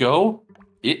 Let's go.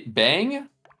 It bang?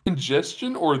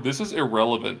 Congestion? Or this is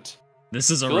irrelevant? This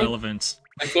is irrelevant.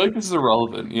 I feel like this is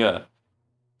irrelevant, yeah.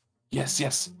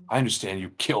 Yes, I understand you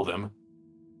killed him.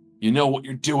 You know what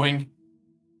you're doing?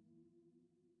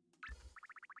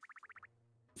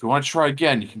 If you want to try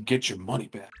again, you can get your money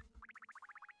back.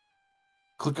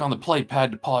 Click on the play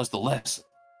pad to pause the lesson.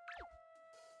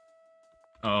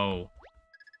 Oh.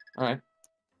 Alright.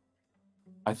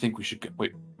 I think we should go.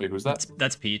 Wait, was that?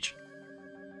 That's Peach.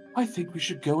 I think we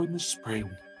should go in the spring.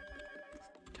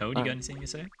 Toad, you got anything to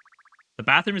say? The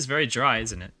bathroom is very dry,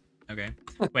 isn't it? Okay.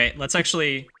 Wait, let's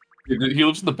actually... He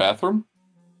lives in the bathroom?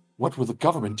 What will the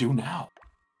government do now?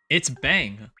 It's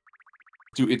Bang.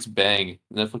 Dude, it's Bang.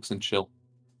 Netflix and chill.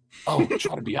 Oh,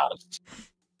 try to be honest.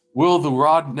 Will the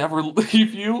rod never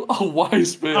leave you? A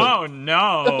wise man. Oh,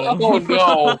 no. Oh,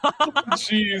 no.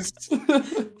 Jeez.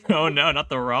 Oh, no, not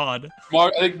the rod.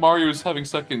 I think Mario is having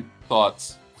second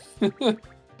thoughts.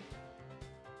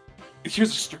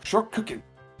 Here's a short cooking.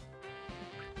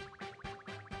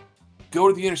 Go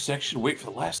to the intersection, wait for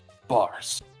the last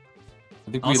bars.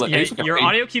 I think Also, we your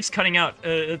audio keeps cutting out.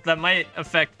 That might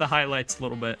affect the highlights a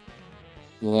little bit.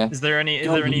 Yeah. Is there any?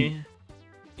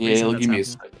 Yeah, it'll give me a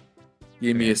second.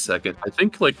 Give me a second. I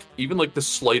think even the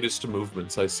slightest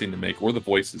movements I seem to make, or the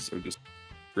voices are just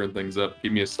screwing things up.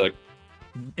 Give me a sec.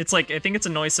 It's I think it's a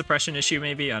noise suppression issue,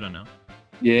 maybe. I don't know.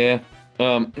 Yeah.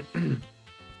 Go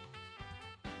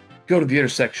to the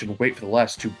intersection, wait for the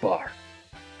last two bar.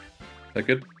 That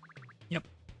good? Yep.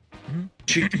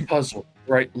 Cheat the puzzle.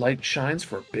 Bright light shines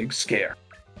for a big scare.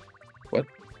 What?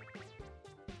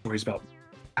 Stories about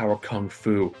power kung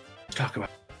fu. Let's talk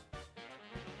about.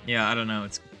 Yeah, I don't know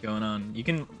what's going on. You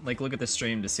can look at the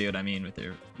stream to see what I mean with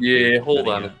your. Yeah, hold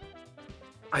on.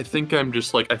 I think I'm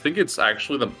just I think it's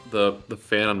actually the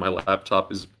fan on my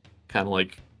laptop is kind of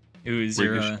Ooh, is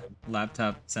your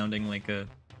laptop sounding like a?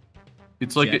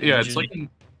 It's it's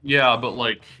yeah, but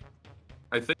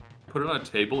I think put it on a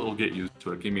table, it'll get used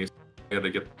to it. Give me I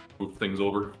gotta move things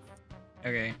over.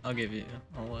 Okay, I'll give you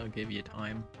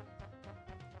time.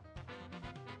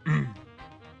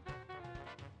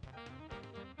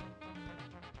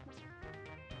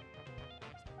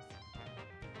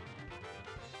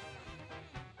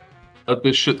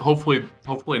 This should hopefully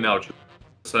now it should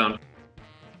sound.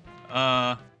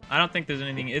 I don't think there's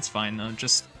anything. It's fine though.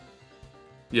 Just.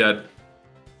 Yeah.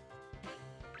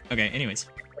 Okay. Anyways.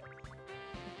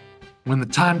 When the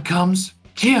time comes,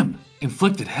 Kim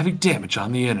inflicted heavy damage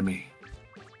on the enemy.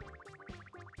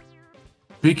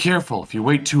 Be careful. If you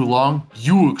wait too long,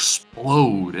 you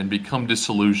explode and become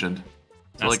disillusioned.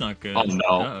 That's not good. Oh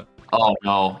no. Oh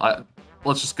no.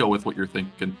 Let's just go with what you're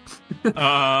thinking.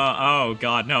 Oh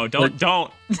god, no, don't.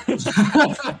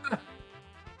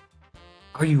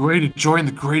 Are you ready to join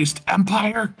the greatest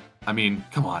empire? I mean,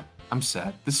 come on. I'm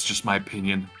sad. This is just my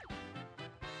opinion.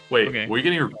 Wait, okay. Were you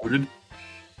getting recruited?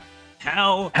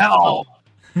 Hell!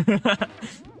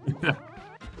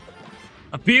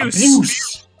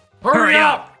 Abuse! Hurry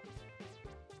up!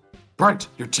 Brent,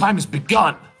 your time has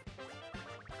begun.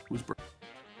 Who's Brent?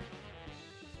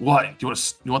 What? You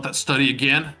want that study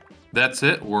again? That's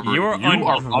it? Or you are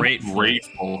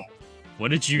ungrateful. What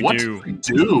did you do? What did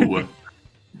you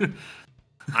do?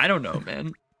 I don't know,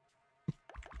 man.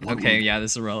 Okay, yeah,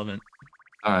 this is irrelevant.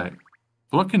 Alright.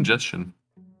 What congestion?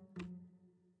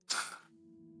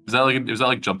 Is that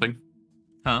like jumping?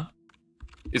 Huh?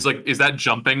 Is that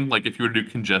jumping, if you were to do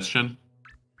congestion?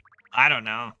 I don't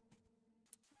know.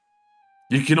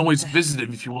 You can always visit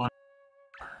it if you want.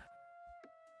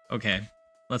 Okay.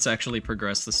 Let's actually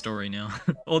progress the story now.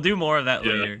 We'll do more of that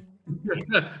Yeah. later.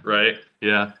 Right?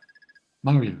 Yeah.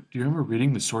 Mario, do you remember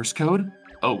reading the source code?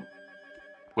 Oh,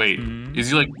 wait. Hmm. Is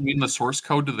he like reading the source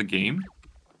code to the game?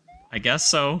 I guess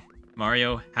so.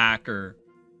 Mario hacker.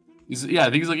 Yeah, I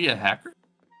think he's like a hacker.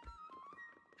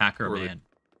 Hacker Or, man.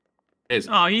 Is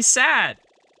Oh, he's sad.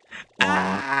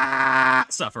 Ah,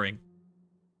 suffering.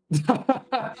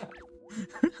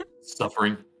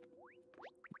 suffering.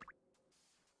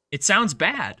 It sounds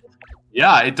bad.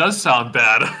 Yeah, it does sound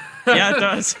bad. Yeah, it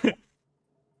does.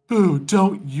 Boo!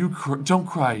 Don't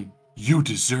cry. You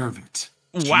deserve it.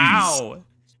 Wow.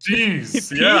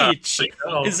 Jeez. Yeah. Peach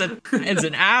is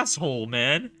an asshole,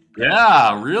 man.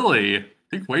 Yeah, really. I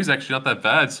think Way's actually not that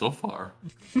bad so far.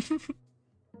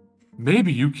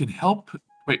 Maybe you can help.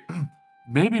 Wait.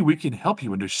 Maybe we can help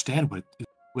you understand what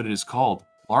it is called.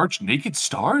 Large naked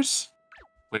stars?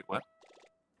 Wait, what?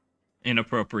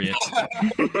 Inappropriate.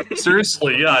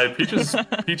 Seriously, yeah. Peaches.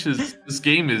 This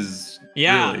game is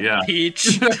Yeah, really, yeah.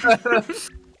 Peach. This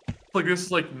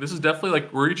is definitely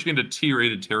like we're reaching into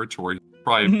T-rated territory.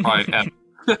 Probably M.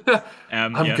 Yeah.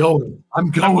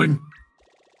 I'm going.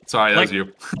 Sorry, that was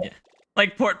you.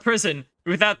 Like Port Prison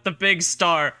without the big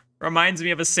star reminds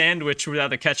me of a sandwich without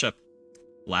the ketchup.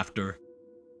 Laughter.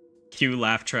 Cue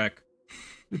laugh track.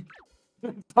 He's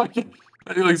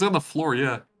on the floor,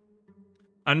 yeah.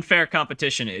 Unfair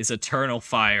competition is eternal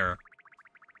fire.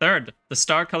 Third, the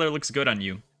star color looks good on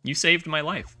you. You saved my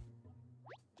life.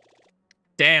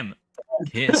 Damn.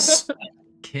 Kiss.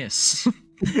 Kiss.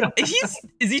 Is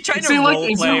he trying to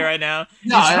roleplay right now?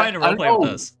 No, he's trying to roleplay with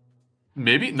us.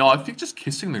 Maybe no. I think just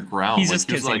kissing the ground. He's just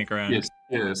kissing the ground.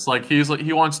 Yes. Like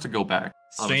he wants to go back.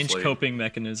 Strange honestly. coping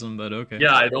mechanism, but okay.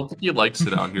 Yeah, I don't think he likes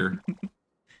it out here.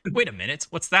 Wait a minute.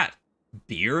 What's that?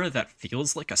 Beer that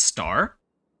feels like a star?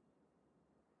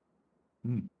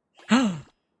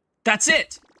 That's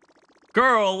it!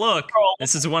 Girl, look!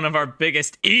 This is one of our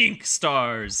biggest ink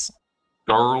stars!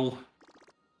 Girl.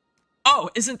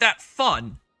 Oh, isn't that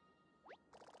fun?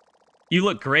 You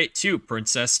look great too,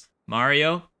 princess.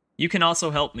 Mario, you can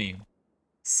also help me.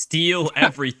 Steal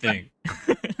everything.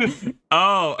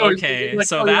 Oh, okay. Like,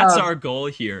 so that's our goal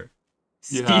here.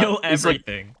 Steal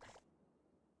everything.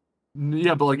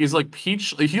 Yeah, but like he's like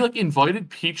Peach. He like invited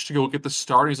Peach to go get the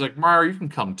star. And he's like, Mario, you can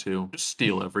come too. Just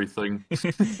steal everything.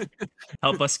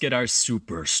 Help us get our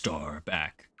superstar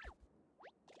back.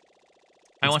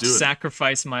 I want to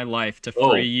sacrifice my life to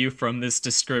free you from this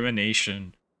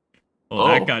discrimination.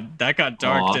 Well, that got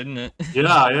dark, didn't it?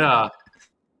 Yeah.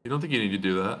 You don't think you need to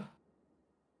do that?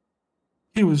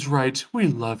 He was right. We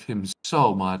love him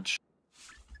so much.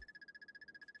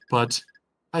 But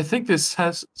I think this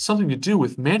has something to do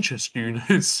with Manchester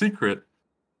United's secret.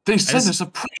 They sent us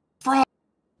a fraud.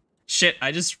 Shit,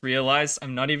 I just realized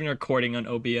I'm not even recording on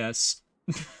OBS.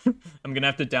 I'm gonna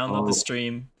have to download the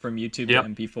stream from YouTube to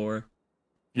MP4.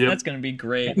 Yeah, that's gonna be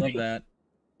great. Love that.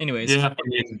 Anyways. Yeah, I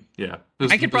mean, yeah.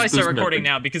 I could probably start recording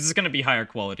now because it's gonna be higher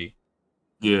quality.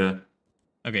 Yeah.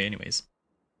 Okay, anyways.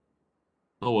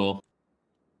 Oh well.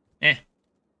 Eh.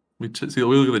 We look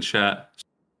at the chat.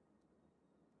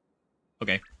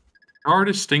 Okay. Our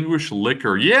distinguished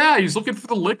liquor. Yeah, he's looking for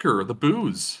the liquor, the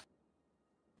booze.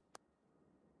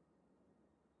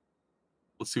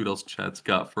 Let's see what else chat's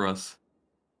got for us.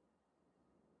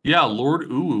 Yeah, Lord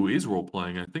Uwu is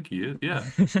role-playing. I think he is, yeah.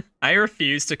 I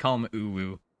refuse to call him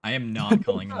Uwu. I am not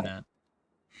calling him that.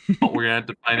 But we're gonna have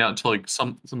to find out until like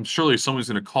surely someone's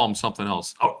gonna call him something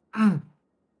else. Oh.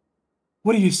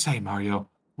 What do you say, Mario?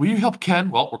 Will you help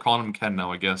Ken? Well, we're calling him Ken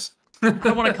now, I guess.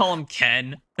 I want to call him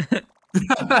Ken.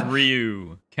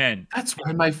 Ryu. Ken. That's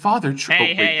why my father...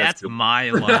 Hey, that's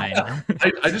my line.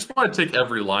 I just want to take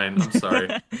every line. I'm sorry.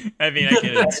 I mean, I get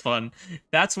it. It's fun.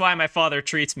 That's why my father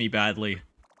treats me badly.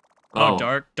 Oh,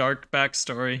 dark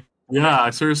backstory.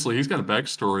 Yeah, seriously, he's got a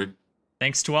backstory.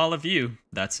 Thanks to all of you.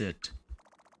 That's it.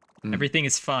 Everything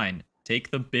is fine.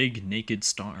 Take the big naked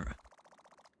star.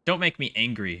 Don't make me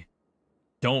angry.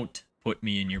 Don't put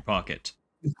me in your pocket.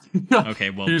 Okay,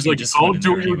 well, he's like, just don't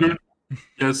do what you do.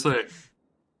 Yeah, say.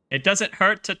 It doesn't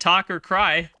hurt to talk or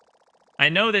cry. I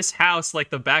know this house like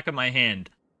the back of my hand.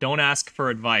 Don't ask for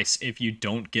advice if you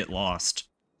don't get lost.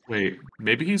 Wait,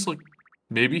 maybe he just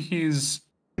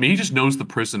knows the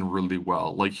prison really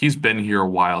well. Like, he's been here a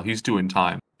while. He's doing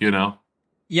time, you know?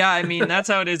 Yeah, I mean, that's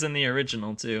how it is in the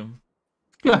original, too.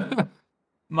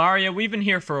 Mario, we've been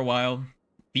here for a while.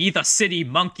 Be the city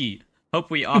monkey.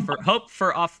 Hope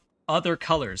for other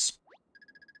colors.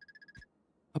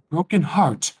 A broken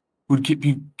heart would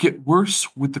get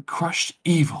worse with the crushed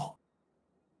evil.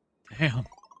 Damn.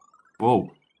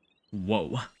 Whoa.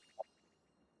 Whoa.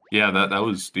 Yeah, that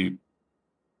was deep.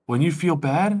 When you feel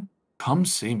bad, come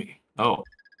see me. Oh,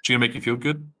 she gonna make you feel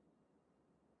good?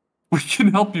 We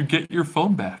can help you get your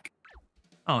phone back.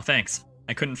 Oh, thanks.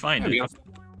 I couldn't find it. We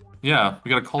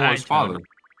gotta call Hi, his father. Toad.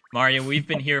 Mario, we've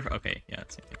been here for... Okay, yeah,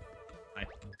 same thing. Hi.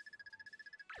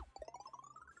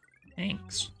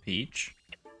 Thanks, Peach.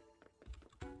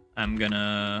 I'm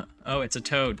gonna... Oh, it's a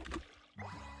Toad.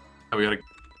 Oh, we gotta...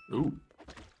 Ooh.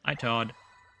 Hi, Todd.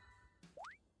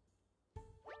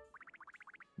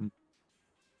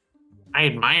 I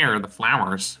admire the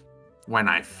flowers when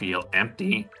I feel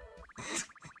empty.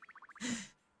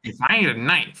 If I had a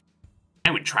knife,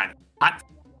 I would try to cut.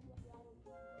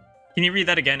 Can you read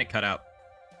that again? It cut out.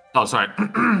 Oh, sorry.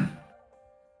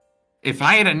 If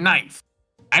I had a knife,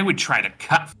 I would try to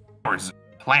cut flowers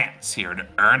and plants here to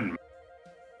earn.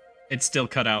 It's still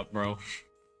cut out, bro.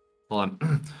 Hold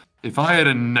on. If I had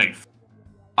a knife,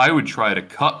 I would try to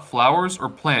cut flowers or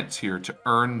plants here to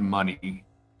earn money.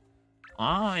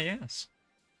 Ah, yes.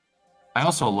 I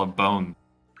also love bone.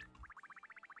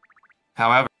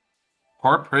 However,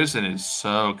 Port Prison is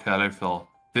so colorful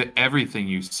that everything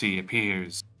you see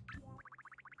appears.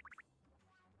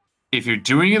 If you're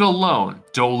doing it alone,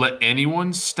 don't let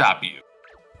anyone stop you.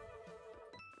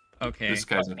 Okay. This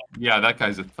guy's that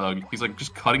guy's a thug. He's like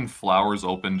just cutting flowers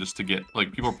open just to get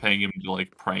like people are paying him to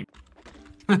like prank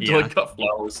to like cut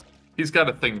flowers. He's got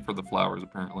a thing for the flowers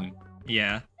apparently.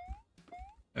 Yeah.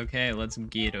 Okay, let's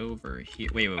get over here.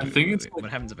 Wait. Like,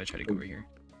 what happens if I try to go over here?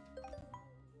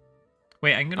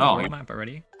 Wait, I can go to the world map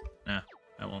already? Nah,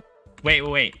 I won't.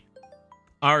 Wait.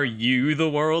 Are you the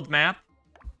world map?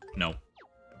 No.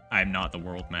 I'm not the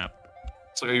world map.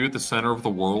 So are you at the center of the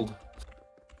world?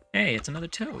 Hey, it's another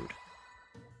Toad.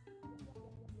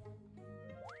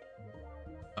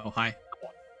 Oh, hi.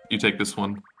 You take this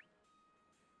one.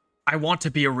 I want to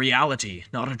be a reality,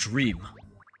 not a dream.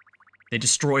 They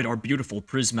destroyed our beautiful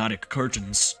prismatic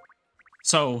curtains.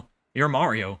 So, you're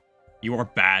Mario. You are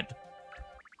bad.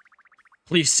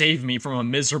 Please save me from a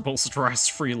miserable,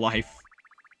 stress-free life.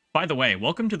 By the way,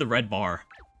 welcome to the red bar.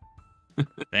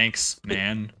 Thanks,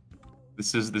 man.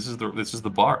 This is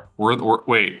the bar.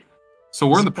 Wait. So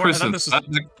we're in the prison.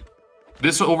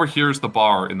 This over here is the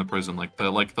bar in the prison, like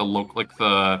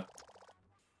the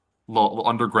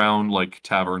underground like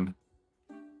tavern.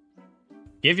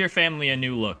 Give your family a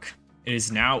new look. It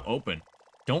is now open.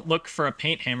 Don't look for a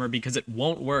paint hammer because it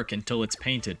won't work until it's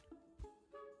painted.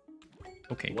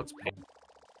 Okay. What's paint?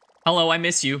 Hello, I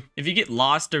miss you. If you get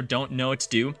lost or don't know what to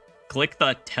do, click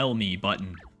the Tell Me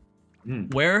button.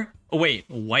 Where? Oh, wait,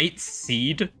 white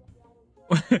seed?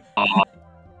 We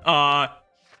got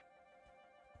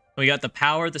the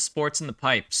power, the sports, and the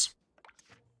pipes.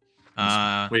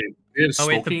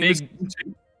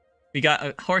 We got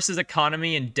a horse's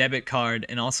economy and debit card,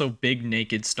 and also big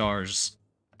naked stars.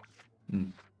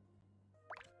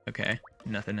 Okay,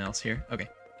 nothing else here. Okay.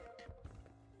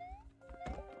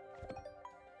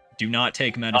 Do not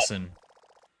take medicine.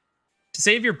 To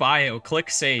save your bio,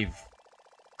 click save.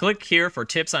 Click here for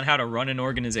tips on how to run an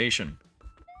organization.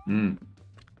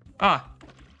 Ah,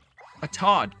 a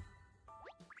Todd.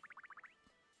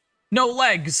 No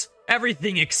legs!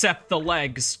 Everything except the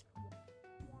legs.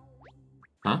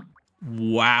 Huh?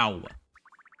 Wow.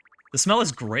 The smell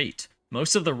is great.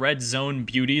 Most of the red zone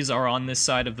beauties are on this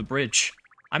side of the bridge.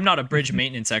 I'm not a bridge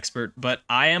maintenance expert, but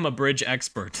I am a bridge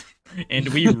expert. And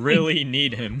we really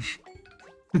need him.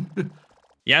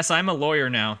 Yes, I'm a lawyer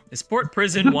now. Is Port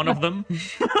Prison one of them?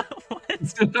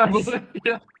 What?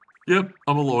 Yeah. Yep,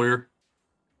 I'm a lawyer.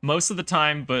 Most of the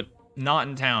time, but not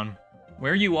in town.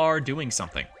 Where you are doing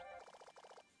something.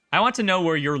 I want to know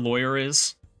where your lawyer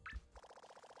is.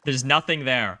 There's nothing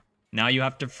there. Now you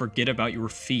have to forget about your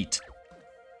feet.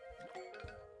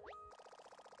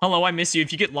 Hello, I miss you.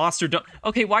 If you get lost or don't...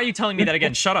 Okay, why are you telling me that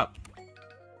again? Shut up.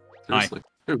 Seriously.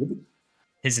 Hi.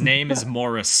 His name is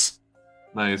Morris.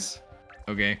 Nice.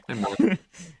 Okay. Hey, Morris.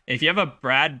 If you have a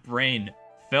bad brain,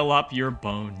 fill up your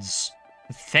bones.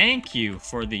 Thank you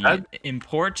for the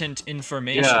important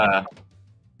information. Yeah.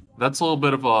 That's a little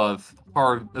bit of a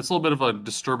hard... That's a little bit of a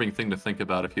disturbing thing to think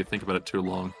about if you think about it too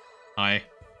long. Hi.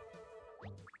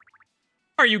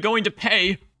 Are you going to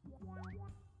pay?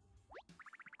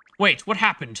 Wait, what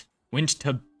happened? Went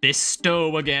to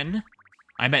Bisto again?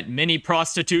 I met many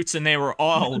prostitutes and they were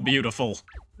all beautiful.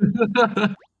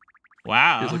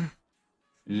 Wow. Like,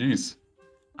 jeez.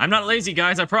 I'm not lazy,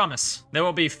 guys, I promise. There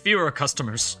will be fewer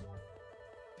customers.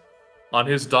 On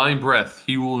his dying breath,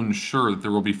 he will ensure that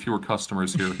there will be fewer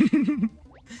customers here.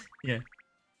 Yeah.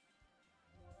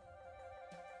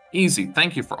 Easy.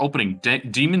 Thank you for opening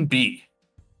Demon B.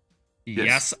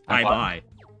 Yes, I buy.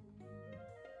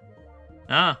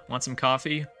 Ah, want some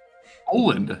coffee?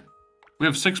 Poland. We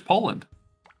have 6 Poland.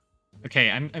 Okay,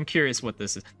 I'm curious what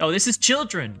this is. Oh, this is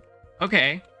children.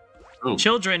 Okay. Oh.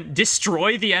 Children,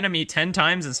 destroy the enemy 10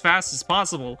 times as fast as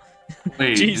possible.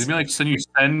 Wait, Jeez. does it mean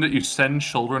like you send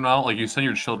children out, like you send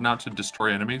your children out to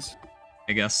destroy enemies?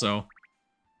 I guess so.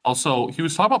 Also, he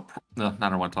was talking about no, I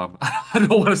don't want to talk about I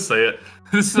don't want to say it.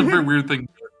 This is a very weird thing.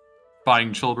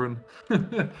 Buying children.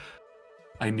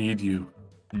 I need you.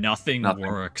 Nothing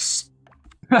works.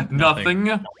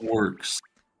 Nothing works.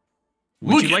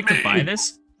 Would you like to buy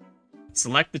this?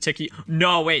 Select the ticket.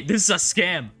 No, wait, this is a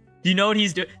scam. Do you know what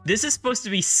he's doing? This is supposed to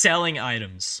be selling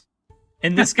items.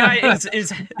 And this guy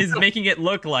is making it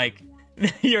look like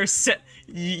you're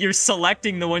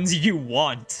selecting the ones you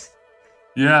want.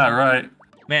 Yeah, right.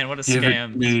 Man, what a Give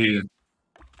scam. It me.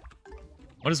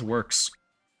 What is works?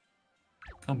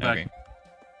 Come back. Okay.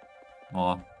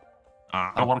 Aw.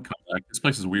 I don't want to come back. This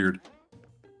place is weird.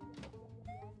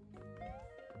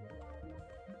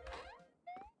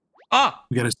 Ah!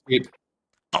 We gotta escape.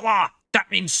 Allah!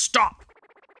 That means stop!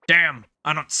 Damn,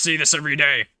 I don't see this every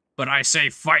day, but I say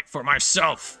fight for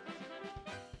myself.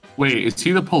 Wait, is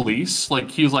he the police?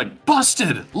 Like, he's like,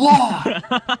 busted! Law!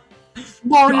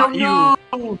 Mario,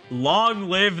 no! Long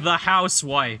live the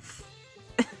housewife.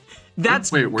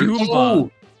 That's Wait, where? Goomba.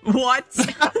 Oh! What?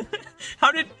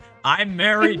 How did... I'm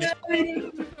married.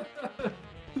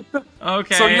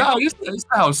 Okay. So yeah, it's the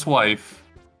housewife.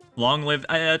 Long live...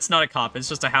 it's not a cop, it's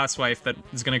just a housewife that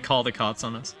is gonna call the cops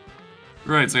on us.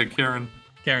 Right, it's like Karen.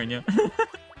 Karen, yeah.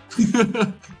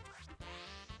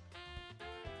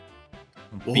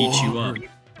 Beat you up.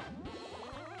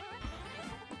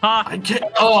 Ha! I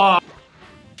can't... Oh!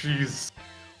 Jeez.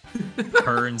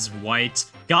 Turns white.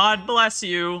 God bless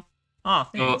you. Oh,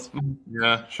 thanks.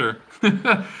 Yeah, sure.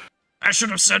 I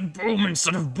should have said boom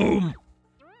instead of boom.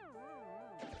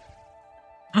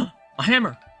 A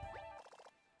hammer.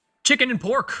 Chicken and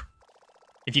pork.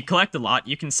 If you collect a lot,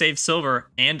 you can save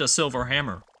silver and a silver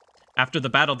hammer. After the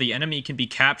battle, the enemy can be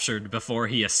captured before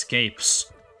he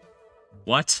escapes.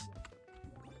 What?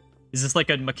 Is this like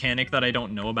a mechanic that I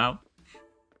don't know about?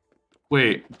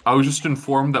 Wait, I was just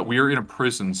informed that we are in a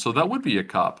prison, so that would be a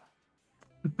cop.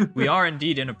 We are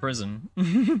indeed in a prison.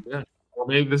 Yeah. Well,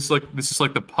 maybe this is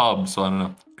like the pub, so I don't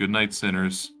know. Good night,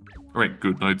 sinners. All right,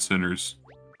 good night, sinners.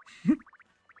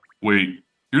 Wait,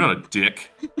 you're not a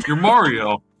dick. You're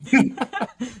Mario.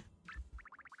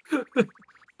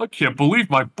 I can't believe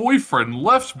my boyfriend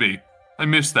left me. I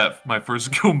missed that, my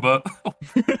first Goomba.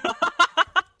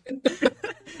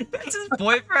 That's his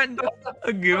boyfriend,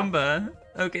 a Goomba.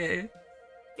 Okay.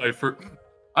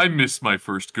 I missed my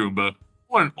first Goomba.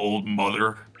 What an old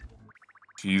mother.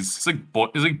 Jeez, it's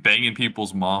like banging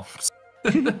people's moms.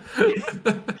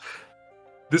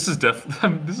 This is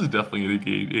definitely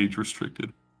age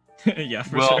restricted. Yeah,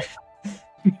 for sure.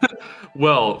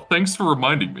 Well, thanks for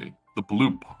reminding me. The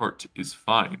blue part is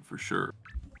fine for sure.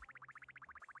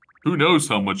 Who knows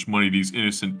how much money these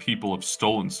innocent people have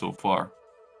stolen so far?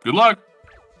 Good luck.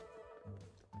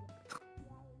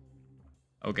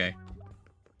 Okay.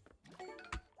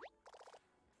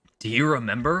 Do you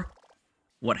remember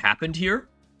what happened here?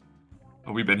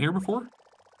 Have we been here before?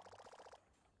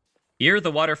 Here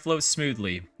the water flows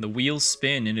smoothly, the wheels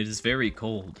spin, and it is very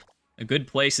cold. A good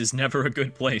place is never a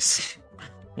good place.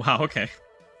 Wow, okay.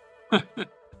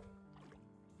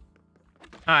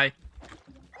 Hi.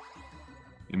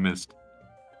 You missed.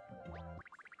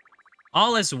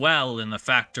 All is well in the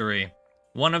factory.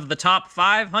 One of the top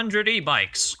 500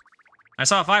 e-bikes. I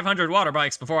saw 500 water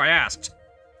bikes before I asked.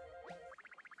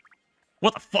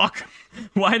 What the fuck?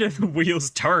 Why did the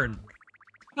wheels turn?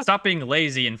 Stop being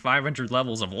lazy in 500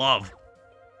 levels of love.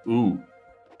 Ooh.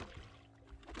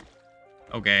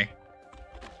 Okay.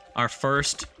 Our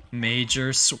first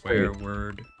major swear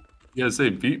word. Yeah, say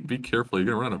be careful.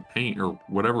 You're gonna run out of paint or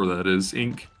whatever that is,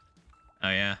 ink. Oh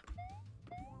yeah.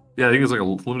 Yeah, I think there's like a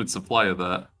limited supply of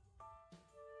that.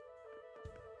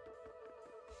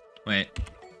 Wait.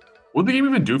 What did the game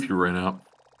even do if you ran out?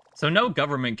 So no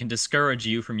government can discourage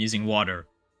you from using water.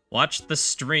 Watch the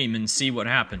stream and see what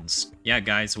happens. Yeah,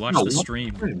 guys, watch the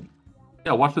stream.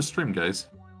 Yeah, watch the stream, guys.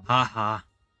 Haha.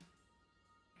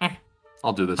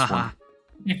 I'll do this one.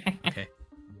 Okay.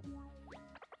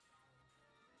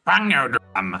 Bango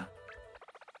drum.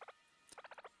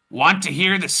 Want to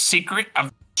hear the secret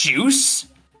of juice?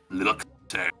 Look,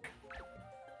 sir.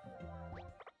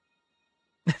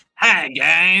 Hi,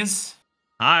 guys.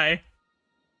 Hi.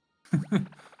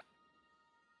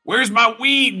 Where's my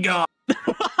weed gone?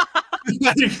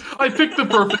 I picked the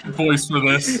perfect voice for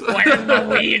this. Where's the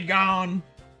weed gone?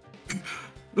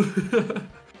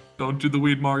 Don't do the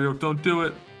weed, Mario. Don't do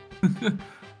it.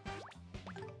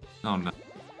 Oh no.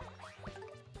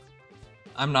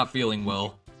 I'm not feeling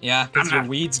well. Yeah, because your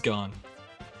weed's gone.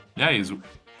 Yeah, he's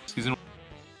in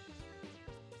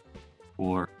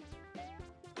war.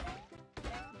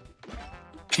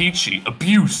 Peachy,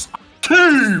 abuse,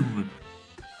 team!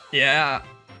 Yeah.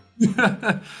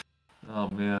 Oh,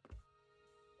 man.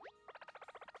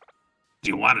 Do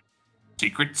you want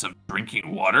secrets of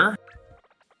drinking water?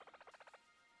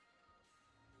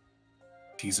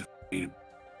 He's afraid of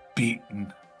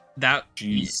beaten. That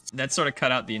Jeez. that sort of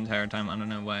cut out the entire time. I don't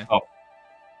know why. Oh.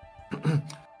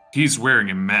 He's wearing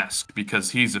a mask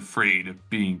because he's afraid of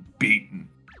being beaten.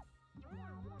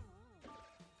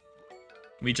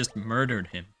 We just murdered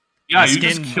him. Yeah, My you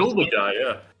just skin- killed the guy,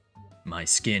 yeah. My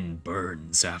skin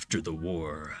burns after the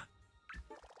war.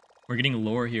 We're getting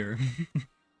lore here.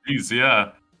 Jeez,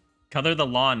 yeah. Color the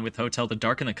lawn with hotel to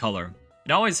darken the color.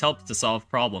 It always helps to solve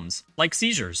problems, like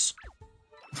seizures.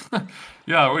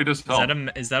 Yeah, it really does help.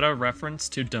 Is that a reference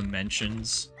to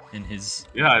dimensions in his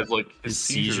Yeah, it's like his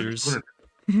seizures?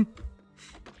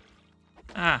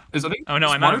 Ah. Is, I think, Oh no,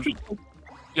 is I'm out Mario of... just,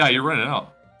 yeah, you're running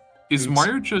out. Is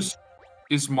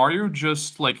Oops. Mario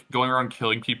just like going around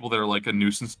killing people that are like a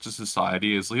nuisance to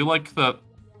society? Is he like the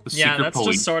Yeah, secret that's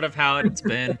police? just sort of how it's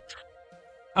been.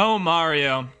 Oh,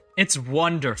 Mario, it's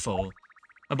wonderful.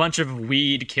 A bunch of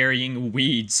weed-carrying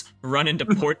weeds run into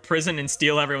port prison and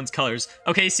steal everyone's colors.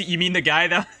 Okay, so you mean the guy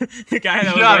that the guy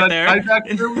that was right there? Yeah,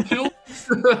 that guy we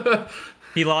killed.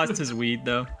 He lost his weed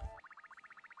though.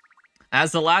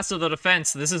 As the last of the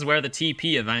defense, this is where the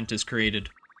TP event is created.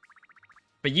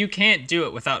 But you can't do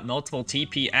it without multiple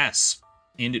TPS,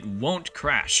 and it won't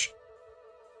crash.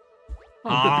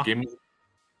 Oh, good, the game.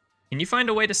 Can you find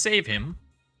a way to save him?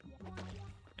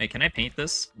 Hey, can I paint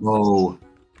this? Whoa.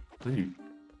 Hey.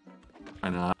 Why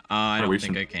not? I don't we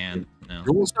think should- I can. No. You're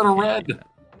almost got a red.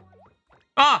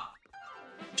 Ah!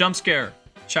 Jump scare.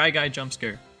 Shy guy jump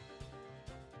scare.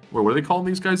 Wait, what are they calling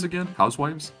these guys again?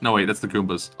 Housewives? No, wait, that's the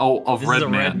Goombas. Oh, of This Red is a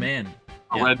Man. red man.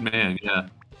 A Yeah. red man, yeah.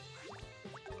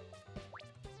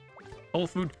 Whole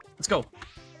food. Let's go.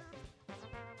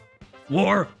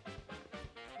 War.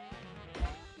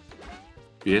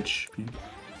 Bitch.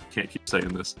 Can't keep saying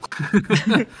this.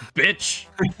 Bitch.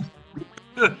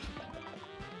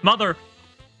 Mother.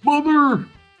 Mother!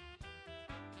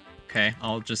 Okay,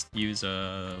 I'll just use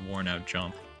a worn out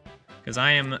jump. Because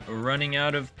I am running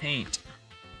out of paint.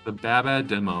 The Baba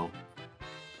demo.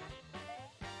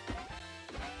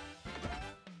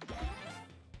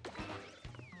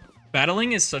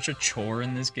 Battling is such a chore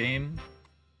in this game.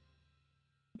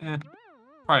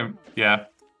 Probably, yeah.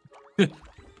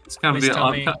 It's kind of Please the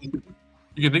tell me.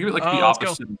 You can think of it like Oh, the let's go.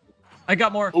 opposite. I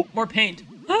got more Oh. more paint.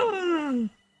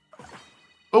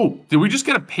 Oh, did we just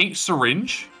get a paint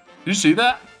syringe? Did you see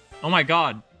that? Oh my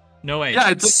god. No way. Yeah,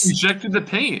 it's like injected the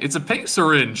paint. It's a paint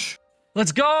syringe.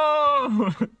 Let's go!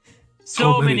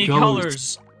 So many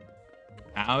colors.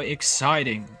 How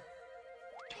exciting.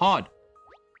 Todd.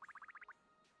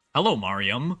 Hello,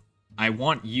 Mariam. I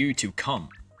want you to come.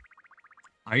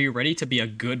 Are you ready to be a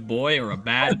good boy or a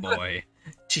bad boy?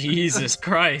 Jesus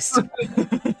Christ.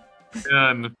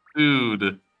 And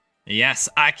dude, Yes,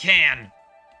 I can.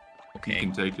 you Okay.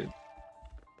 can take it.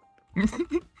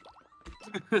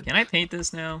 Can I paint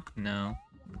this now? No.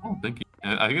 I don't think.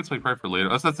 I think it's like right for later.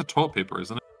 That's the toilet paper,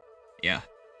 isn't it? Yeah.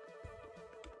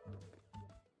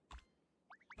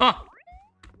 Oh!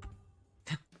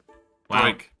 Wow.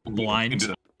 Like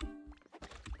blind.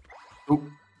 Oh.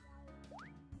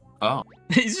 Oh.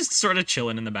 He's just sort of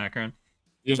chilling in the background.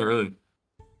 Yeah, really.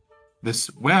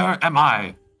 Where am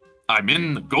I? I'm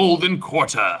in the Golden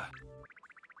Quarter.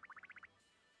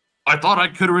 I thought I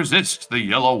could resist the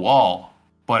yellow wall,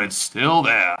 but it's still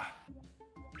there.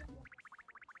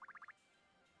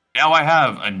 Now I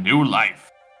have a new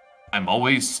life. I'm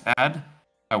always sad.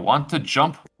 I want to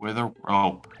jump with a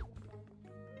rope.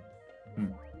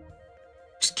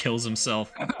 Just kills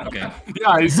himself. Okay.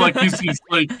 Yeah, he's like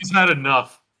he's had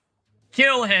enough.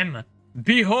 Kill him!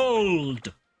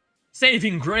 Behold!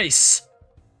 Saving grace!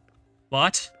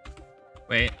 What?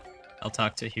 Wait, I'll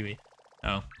talk to Huey.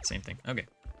 Oh, same thing. Okay.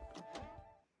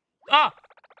 Ah!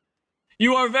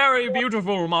 You are very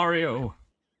beautiful, Mario!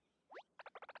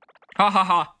 Ha ha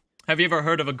ha! Have you ever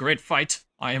heard of a great fight?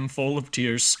 I am full of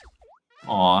tears.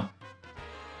 Aw.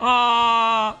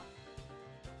 Ah!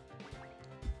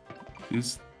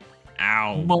 He's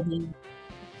Ow. mother.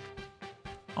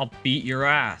 I'll beat your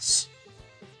ass.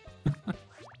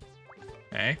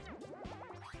 Okay.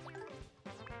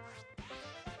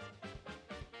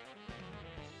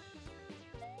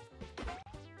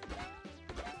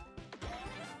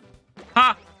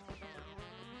 Ha!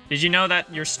 Did you know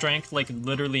that your strength, like,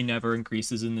 literally never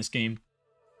increases in this game?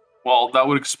 Well, that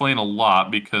would explain a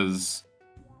lot because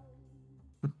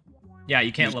Yeah,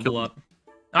 you can't just level killed- up.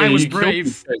 I Yeah, was you killed brave.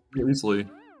 these guys really easily.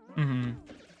 Mm-hmm.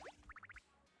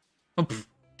 Oh,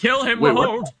 kill him, Wait, what?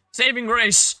 behold! Saving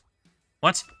grace!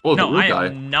 What? Oh, the No, real I guy.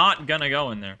 am not gonna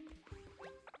go in there.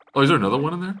 Oh, is there another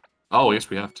one in there? Oh, I guess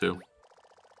we have to.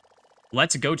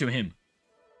 Let's go to him.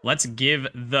 Let's give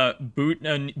the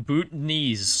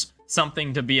Bhutanese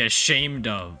something to be ashamed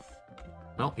of.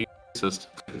 Well, he's racist.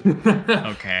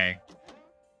 Okay.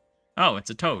 Oh, it's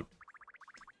a toad.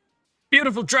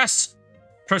 Beautiful dress!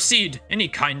 Proceed, any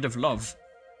kind of love.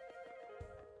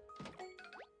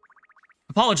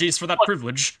 Apologies for that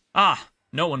privilege. Ah,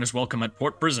 no one is welcome at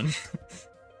Port Prison.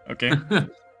 Okay.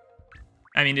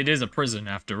 I mean, it is a prison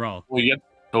after all. Well, yeah.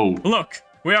 Oh, Look,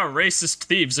 we are racist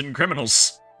thieves and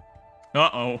criminals.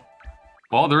 Uh-oh.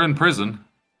 well, they're in prison.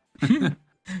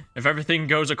 If everything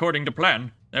goes according to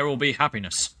plan, there will be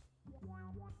happiness.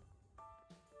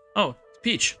 Oh, it's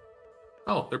Peach.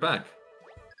 Oh, they're back.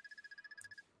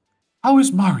 How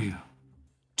is Mario?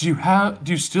 Do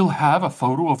you still have a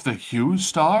photo of the Hue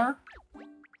star?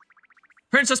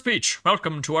 Princess Peach,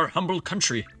 welcome to our humble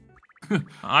country.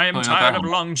 I am Oh, not tired that of a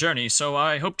one. long journey, so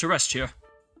I hope to rest here.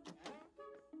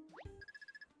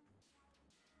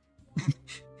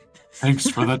 Thanks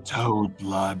for the toad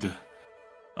blood.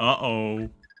 Uh-oh.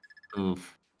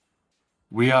 Oof.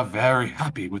 We are very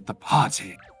happy with the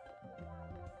party.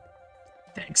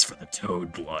 Thanks for the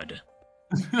toad blood.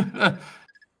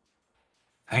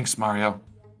 Thanks, Mario.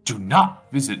 Do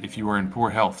not visit if you are in poor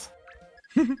health.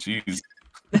 Jeez.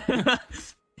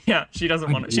 Yeah, she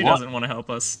doesn't want to help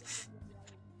us.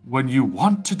 When you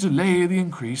want to delay the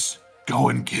increase, go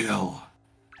and kill.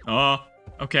 Oh,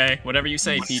 okay, whatever you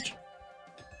say, Peach.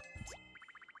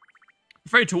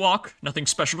 Afraid to walk, nothing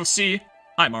special to see.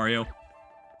 Hi, Mario.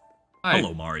 Hi.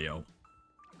 Hello, Mario.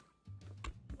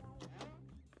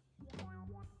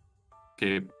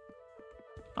 Okay.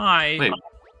 Hi. Wait,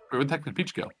 where the heck did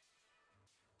Peach go?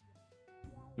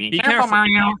 Be careful.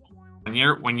 Mario.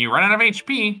 When you run out of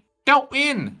HP, don't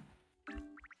win.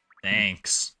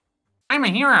 Thanks. I'm a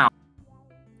hero.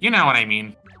 You know what I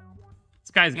mean.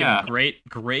 This guy's giving Yeah.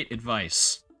 great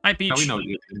advice. Hi, Peach. Now we know what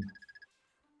you did.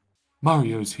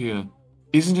 Mario's here.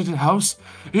 Isn't it a house?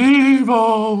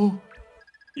 Evil!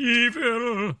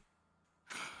 Evil.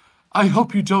 I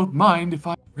hope you don't mind if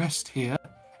I rest here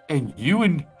and you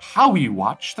and Howie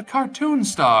watch the cartoon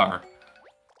star.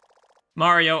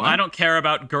 Mario, What? I don't care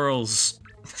about girls.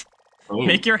 Oh.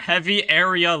 Make your heavy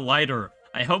area lighter.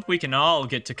 I hope we can all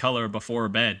get to color before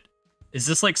bed. Is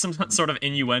this like some sort of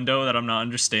innuendo that I'm not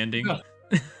understanding?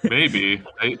 Yeah. Maybe.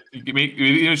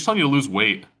 It's telling you to lose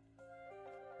weight.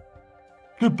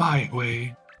 Goodbye,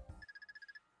 Wei.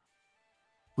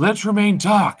 Let's remain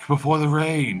dark before the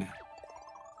rain.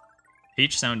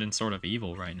 Peach sounding sort of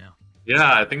evil right now.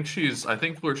 Yeah, I think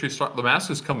where the mask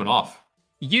is coming off.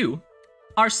 You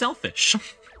are selfish.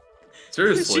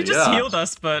 Seriously, She just yeah. healed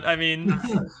us, but I mean,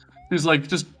 He's like,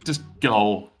 just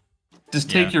go. Just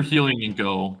take Yeah. your healing and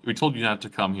go. We told you not to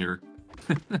come here.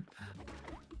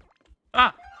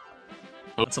 ah,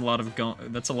 Oh. that's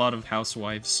a lot of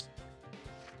housewives.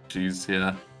 Jeez,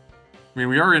 yeah. I mean,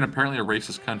 we are in apparently a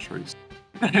racist country.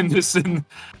 in this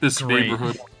Great.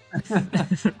 neighborhood.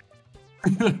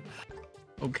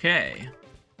 Okay.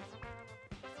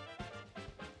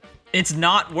 It's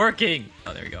not working.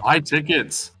 Oh, there you go. Buy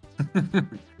tickets.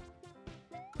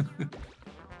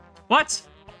 What?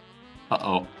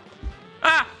 Uh-oh.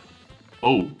 Ah!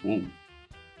 Oh, whoa.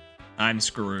 I'm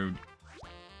screwed.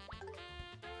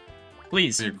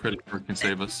 Please. Your credit card can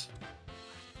save us.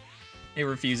 It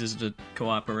refuses to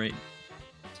cooperate.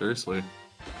 Seriously.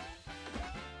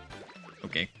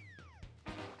 Okay.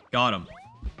 Got him.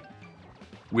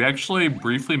 We actually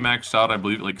briefly maxed out, I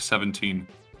believe, like 17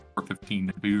 or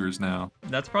 15 viewers now.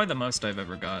 That's probably the most I've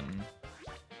ever gotten.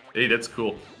 Hey, that's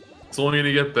cool. It's only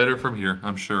going to get better from here,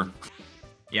 I'm sure.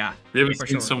 Yeah. We haven't for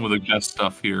seen sure. some of the guest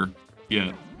stuff here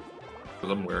yet.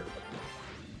 Somewhere.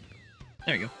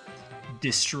 There you go.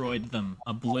 Destroyed them.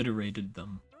 Obliterated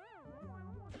them.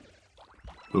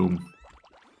 Boom.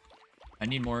 I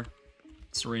need more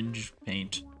syringe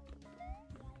paint.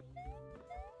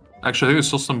 Actually, I think there's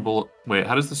still some bullet. Wait,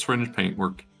 how does the syringe paint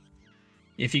work?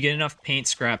 If you get enough paint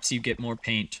scraps, you get more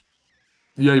paint.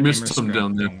 Yeah, you missed Gamer some scrap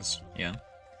down there. things. Yeah.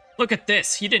 Look at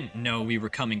this. He didn't know we were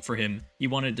coming for him. He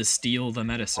wanted to steal the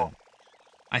medicine.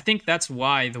 I think that's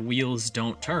why the wheels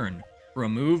don't turn.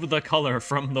 Remove the color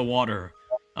from the water.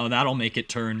 Oh, that'll make it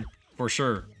turn, for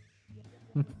sure.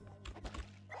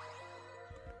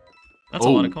 That's a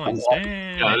lot of coins.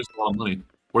 Damn. Yeah, there's a lot of money.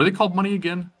 What are they called money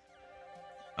again?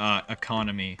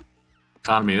 Economy.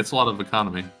 Economy. It's a lot of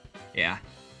economy. Yeah.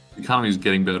 The economy is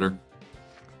getting better.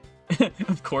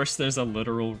 Of course, there's a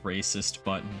literal racist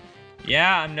button.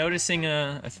 Yeah, I'm noticing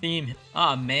a theme.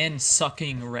 Ah, man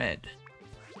sucking red.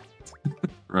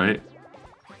 Right?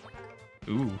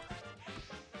 Ooh.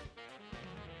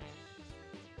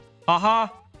 Haha.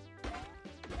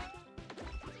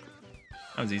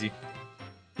 That was easy.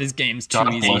 This game's too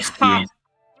God easy. bless Ha!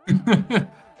 you.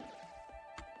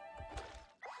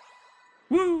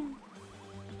 Woo!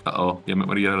 Uh-oh. Yeah,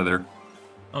 what do you get out of there?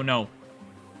 Oh no.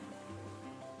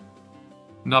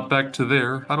 Not back to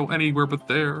there. How do anywhere but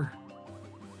there?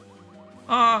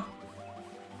 Ah.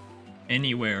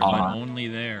 Anywhere, but Ah. only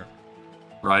there.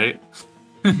 Right?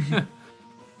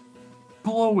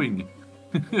 Blowing.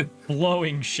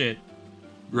 Blowing shit.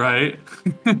 Right?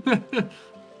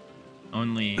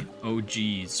 Only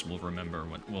OGs will remember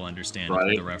what will understand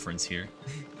Right. the reference here.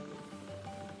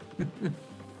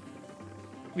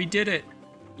 We did it.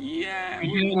 Yeah. We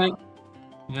did it.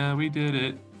 Yeah, we did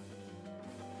it.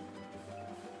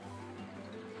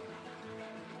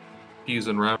 Keys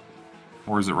unraveled.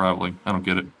 Or is it raveling? I don't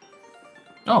get it.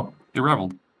 Oh, it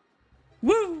raveled.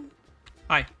 Woo!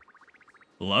 Hi.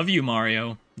 Love you,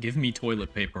 Mario. Give me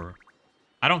toilet paper.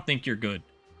 I don't think you're good.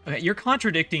 Okay, you're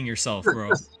contradicting yourself,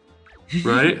 bro.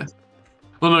 Right?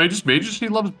 Well, no, he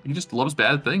just loves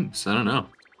bad things. I don't know.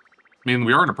 I mean,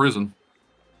 we are in a prison.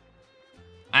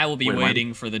 I will be Wait,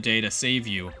 waiting for the day to save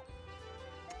you.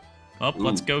 Well,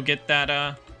 let's Ooh. go get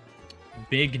that,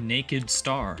 big naked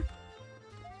star.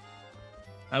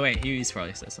 Oh wait, he's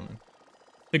probably said something.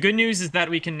 The good news is that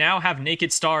we can now have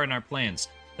naked star in our plans.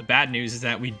 The bad news is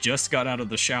that we just got out of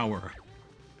the shower.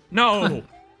 No!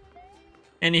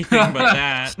 Anything but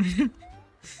that.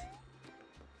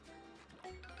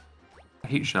 I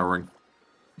hate showering.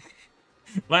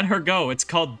 Let her go. It's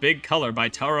called Big Color by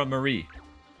Tara Marie.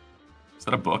 Is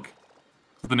that a book?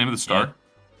 Is that the name of the star? Yeah.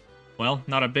 Well,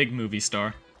 not a big movie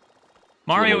star.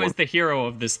 Mario is the hero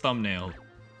of this thumbnail.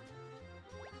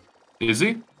 Is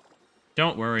he?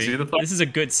 Don't worry. See the This is a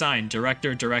good sign.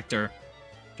 Director.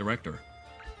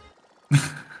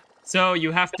 So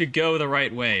you have to go the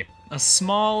right way. A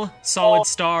small, solid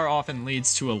star often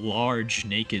leads to a large,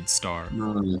 naked star.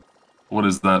 What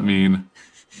does that mean?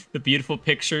 The beautiful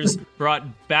pictures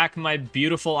brought back my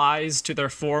beautiful eyes to their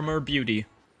former beauty.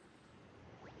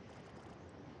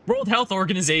 World Health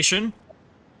Organization,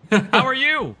 how are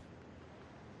you?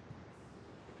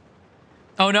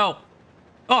 Oh no.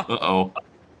 Oh, Uh-oh.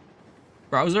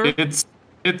 browser? It's...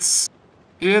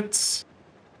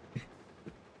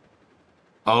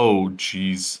 Oh,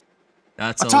 jeez.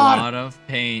 That's a Todd! lot of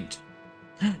paint.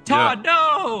 Todd,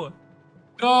 no!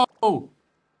 No!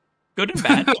 Good and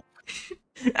bad.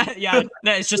 Yeah,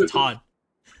 no, it's just Todd.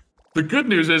 The good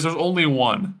news is there's only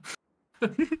one.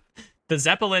 The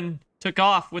Zeppelin took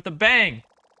off with a bang.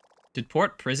 Did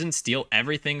Port Prison steal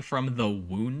everything from the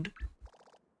wound?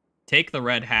 Take the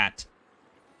red hat.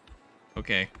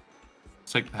 Okay.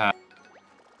 Take the hat.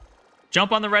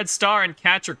 Jump on the red star and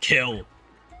catch or kill.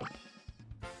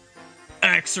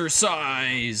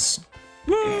 Exercise.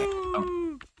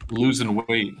 Woo! Losing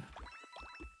weight.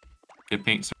 Get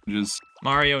paint syringes.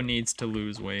 Mario needs to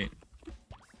lose weight.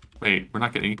 Wait, we're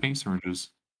not getting any paint syringes.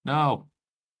 No.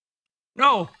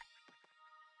 No!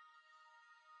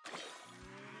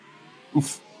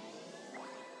 Oof.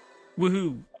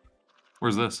 Woohoo!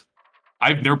 Where's this?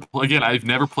 I've never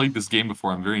played this game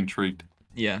before. I'm very intrigued.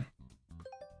 Yeah.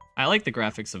 I like the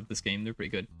graphics of this game. They're pretty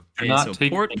good. Do Okay, not so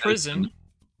take Port any Prison.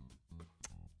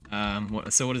 What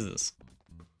is this?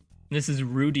 This is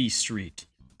Rudy Street.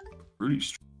 Rudy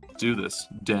Street. Do this,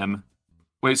 Dem.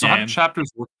 Wait, so how do Dem. chapters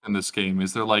work in this game?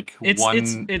 Is there like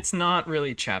one? It's not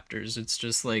really chapters. It's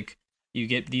just like you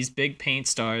get these big paint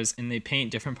stars, and they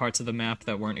paint different parts of the map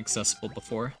that weren't accessible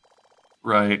before.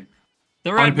 Right.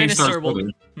 The How many red paint stars minister are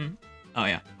will. there? Oh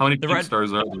yeah. How many The paint red-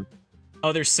 stars are there?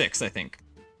 Oh, there's 6, I think.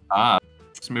 Ah.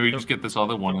 So maybe we The- just get this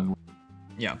other one and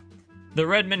Yeah. The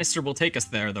red minister will take us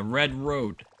there. The red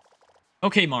road.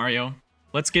 Okay, Mario.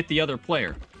 Let's get the other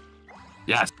player.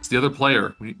 yes, it's the other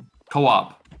player.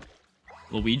 Co-op.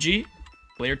 Luigi.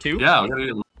 Player 2. Yeah, we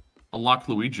gotta unlock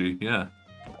Luigi. Yeah.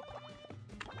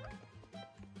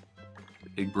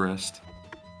 Big breast.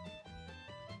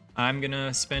 I'm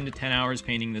gonna spend 10 hours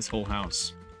painting this whole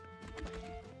house.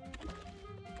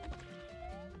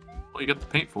 Well, you get the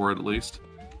paint for it at least.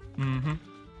 Mm-hmm.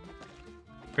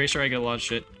 Pretty sure I get a lot of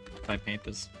shit if I paint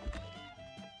this.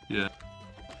 Yeah.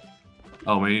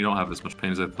 Oh man, you don't have as much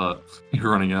paint as I thought.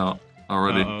 You're running out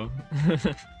already. Uh-oh.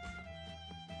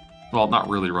 Well, not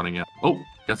really running out. Oh,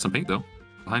 got some paint though.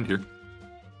 Behind here.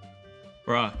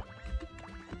 Bruh.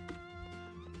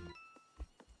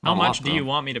 Not How a much lot, do you though.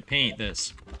 want me to paint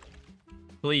this?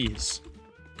 Please.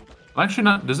 Actually,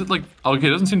 not. Does it like? Okay,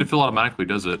 it doesn't seem to fill automatically,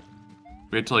 does it?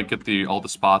 We had to like get all the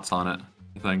spots on it.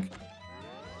 I think.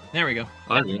 There we go.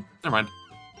 Oh, there we go. Never mind.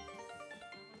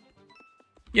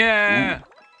 Yeah. Ooh.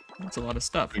 That's a lot of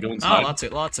stuff. We go inside.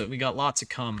 Oh, we got lots of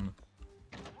cum.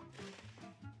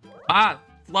 Ah,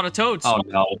 a lot of toads. Oh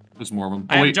no, there's more of them.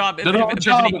 I have a job. I have a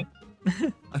job.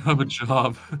 I have a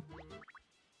job.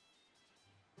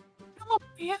 Hello,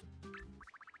 yeah.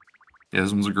 Yeah,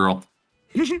 this one's a girl.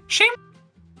 Shame.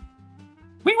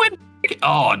 We went.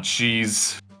 Oh,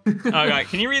 jeez. Oh god,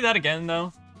 can you read that again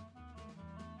though?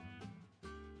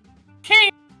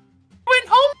 Okay. Went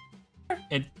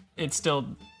home. It's still.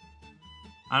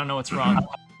 I don't know what's wrong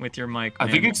with your mic. I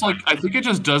think it's like I think it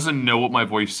just doesn't know what my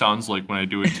voice sounds like when I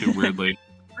do it too weirdly.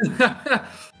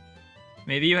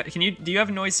 Maybe you do you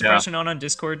have noise suppression on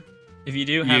Discord? If you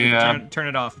do, turn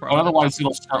it off. Probably. Otherwise,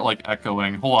 it'll start like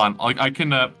echoing. Hold on, like I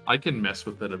can mess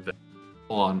with it a bit.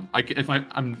 Hold on,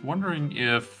 I'm wondering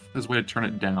if there's a way to turn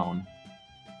it down.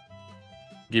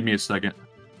 Give me a second.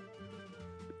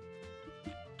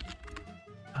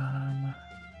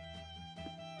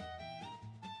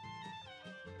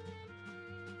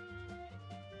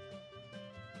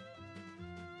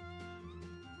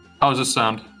 How does this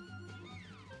sound?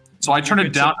 So I turn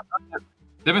it down.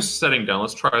 They have a setting down.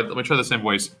 Let me try the same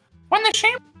voice. When the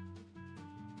shame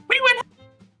we went.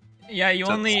 Yeah, you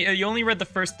only read the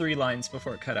first 3 lines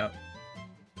before it cut out.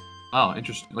 Oh,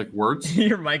 interesting. Like words?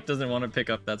 Your mic doesn't want to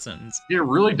pick up that sentence. It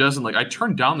really doesn't. Like I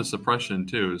turned down the suppression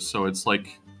too, so it's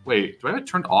like, wait, do I have it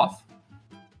turned off?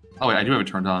 Oh wait, I do have it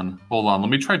turned on. Hold on,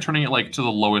 let me try turning it like to the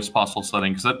lowest possible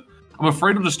setting, because I'm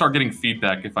afraid it'll just start getting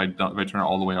feedback if I turn it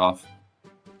all the way off.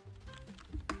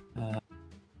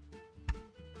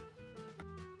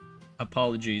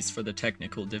 Apologies for the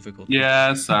technical difficulty.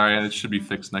 Yeah, sorry, it should be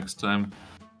fixed next time.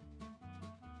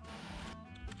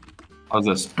 How's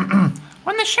this?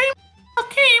 When the shame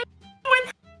came,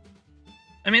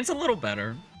 I mean, it's a little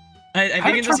better. I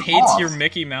think it just hates your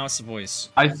Mickey Mouse voice.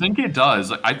 I think it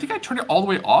does. I think I turned it all the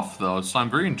way off though, so I'm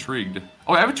very intrigued.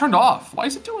 Oh, I have it turned off. Why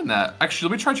is it doing that? Actually,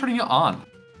 let me try turning it on.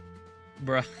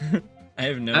 Bruh, I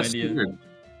have no idea. Weird.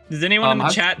 Does anyone in the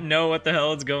chat know what the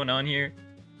hell is going on here?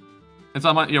 It's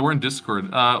on my we're in Discord.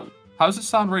 How does it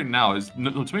sound right now? Tell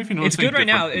me if you know. It's good right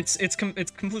now. It's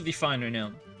completely fine right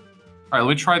now. All right, let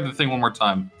me try the thing one more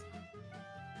time.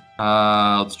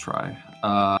 Let's try.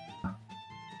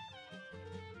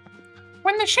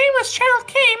 When the shameless child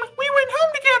came, we went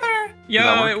home together.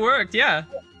 Yo, it worked. Yeah.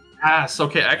 Yes.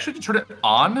 Okay. I actually turned it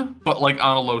on, but like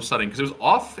on a low setting, because it was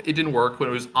off. It didn't work when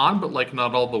it was on, but like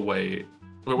not all the way.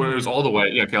 But when it was all the way,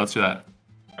 yeah. Okay, let's do that.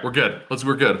 We're good.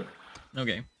 We're good.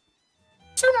 Okay.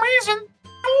 For some reason, the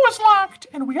door was locked,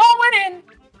 and we all went in.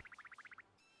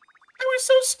 I was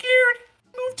so scared.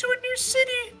 Moved to a new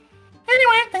city.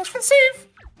 Anyway, thanks for the save.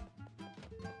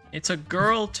 It's a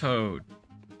girl toad.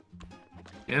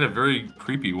 And a very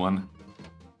creepy one.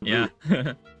 Yeah.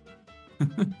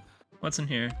 What's in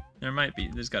here?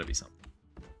 There's gotta be something.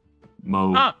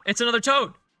 Mo. Ah, it's another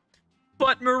toad.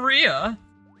 But Maria,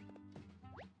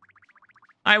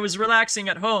 I was relaxing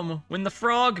at home when the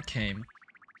frog came.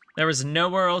 There was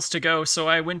nowhere else to go, so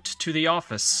I went to the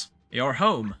office. Your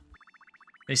home.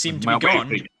 They seem to be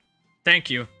gone. Thank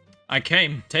you. I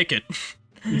came. Take it.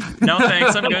 No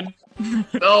thanks, I'm good.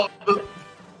 No.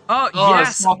 Oh,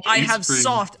 yes! I have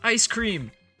soft ice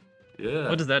cream! Yeah.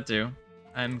 What does that do?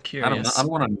 I'm curious. I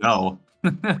don't want to know.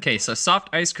 Okay, so soft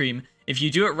ice cream. If you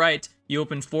do it right, you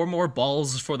open 4 more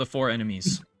balls for the 4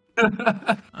 enemies.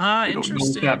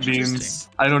 Interesting.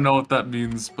 I don't know what that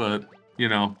means, but, you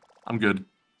know, I'm good.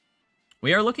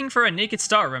 We are looking for a naked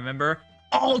star, remember?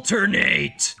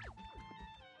 Alternate!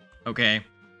 Okay.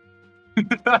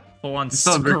 Full on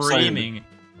screaming.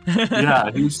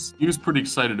 Yeah, he was pretty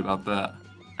excited about that.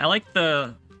 I like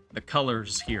the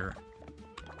colors here.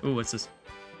 Ooh, what's this?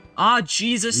 Ah,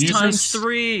 Jesus times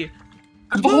 3!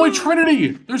 There's the Holy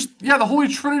Trinity! The Holy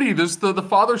Trinity! There's the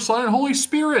Father, Son, and Holy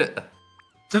Spirit!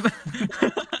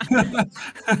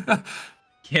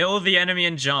 Kill the enemy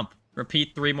and jump.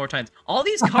 Repeat 3 more times. All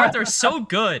these cards are so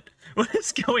good! What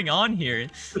is going on here?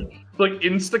 Like,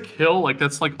 insta-kill, like,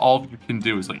 that's like all you can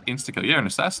do is like insta-kill. Yeah, an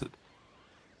assassin.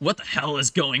 What the hell is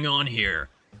going on here?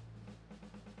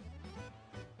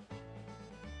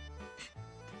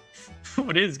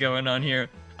 What is going on here?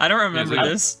 I don't remember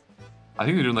this. I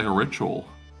think they're doing like a ritual.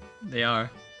 They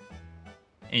are.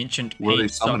 Ancient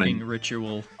paint-sucking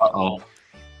ritual. Uh-oh.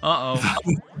 Uh-oh.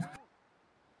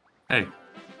 Hey.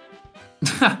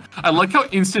 I like how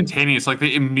instantaneous, like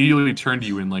they immediately turn to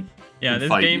you and like. Yeah,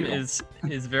 this game is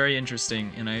very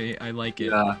interesting, and I like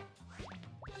it. Yeah.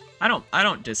 I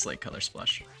don't dislike Color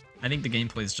Splash. I think the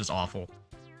gameplay is just awful.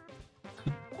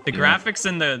 The Yeah. graphics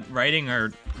and the writing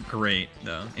are great,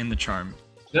 though, in the charm.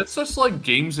 That's just like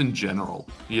games in general,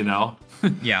 you know?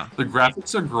 Yeah. The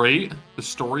graphics are great, the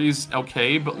story's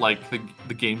okay, but like the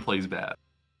gameplay's bad.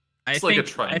 I It's like a think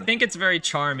trend. I think it's very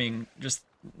charming, just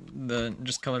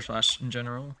Color Splash in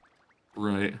general.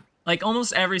 Right. Like,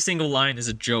 almost every single line is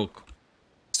a joke.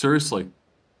 Seriously.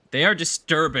 They are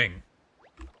disturbing.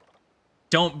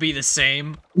 Don't be the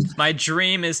same. My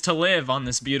dream is to live on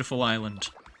this beautiful island.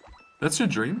 That's your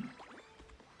dream?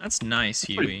 That's nice,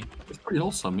 Huey. It's pretty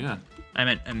wholesome, yeah.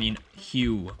 I mean,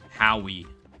 Hugh, Howie.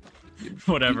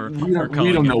 Whatever. We we're don't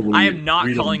calling him. know. I am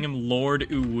not calling him Lord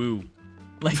Uwu.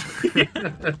 Like,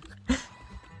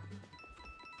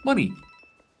 Money.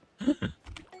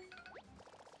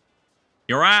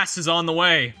 your ass is on the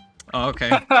way. Oh,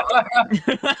 okay.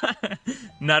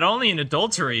 Not only in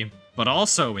adultery, but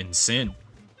also in sin.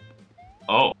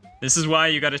 Oh. This is why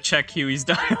you gotta check Huey's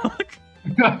dialogue.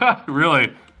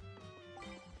 Really?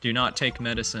 Do not take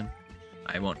medicine.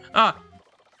 I won't. Ah!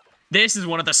 This is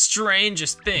one of the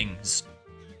strangest things.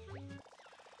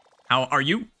 How are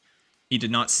you? He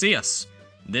did not see us.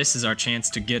 This is our chance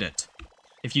to get it.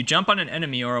 If you jump on an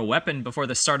enemy or a weapon before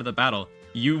the start of the battle,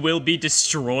 you will be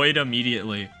destroyed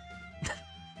immediately.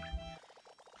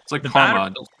 It's like The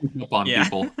karma. Don't sneak up on Yeah.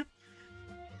 people.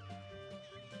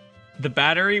 The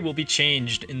battery will be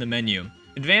changed in the menu.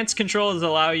 Advanced controls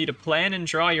allow you to plan and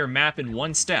draw your map in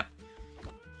one step.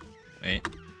 Wait.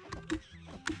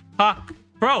 Ha!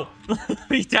 Bro!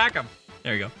 We attack him!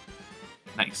 There you go.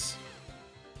 Nice.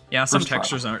 Yeah, some First try.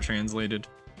 textures aren't translated.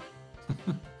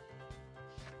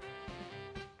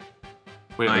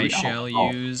 Wait, are I we shall out?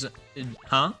 Oh. use...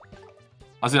 Huh?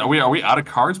 I was like, are we out of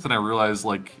cards? Then I realized,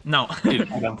 like, No. it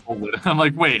had unfolded. I'm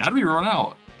like, wait, how do we run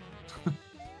out?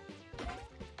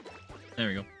 There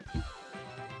we go.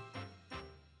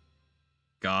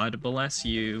 God bless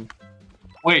you.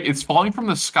 Wait, it's falling from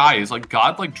the sky. Is like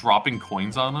God like dropping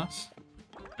coins on us?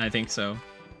 I think so.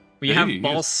 We Maybe,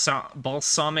 have yes.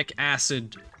 balsamic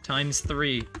acid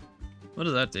 ×3. What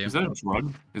does that do? Is that a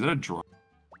drug? Is that a drug?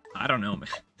 I don't know, man.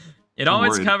 It I'm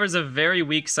always worried. covers a very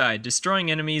weak side,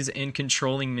 destroying enemies and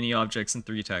controlling mini objects in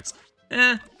 3 attacks.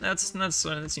 That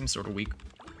seems sort of weak.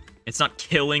 It's not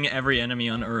killing every enemy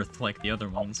on Earth like the other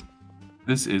ones.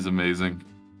 This is amazing.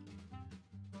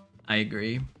 I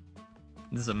agree.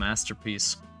 This is a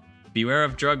masterpiece. Beware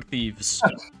of drug thieves.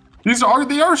 They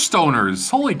are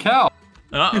stoners. Holy cow!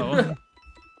 Uh-oh.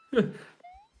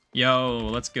 Yo,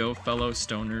 let's go, fellow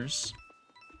stoners.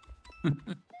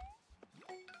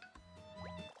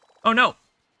 Oh no!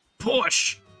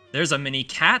 Push! There's a mini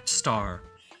cat star.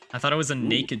 I thought it was a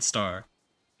naked star.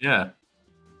 Yeah.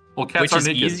 Well, cats Which are is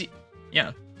naked. easy.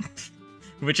 Yeah.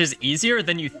 Which is easier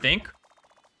than you think.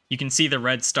 You can see the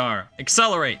red star.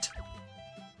 Accelerate!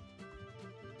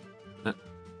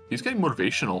 He's getting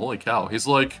motivational. Holy cow! He's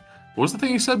like, what was the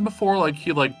thing he said before? Like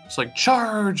it's like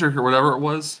charge or whatever it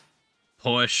was.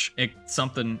 Push.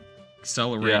 Something.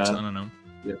 Accelerate. Yeah. I don't know.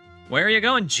 Yeah. Where are you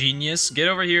going, genius? Get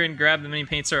over here and grab the mini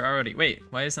paints are already. Wait,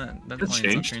 why isn't that That's line's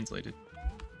not changed. translated?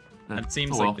 Yeah, That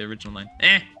seems oh well. like the original line.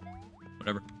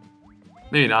 Whatever.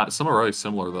 Maybe not. Some are really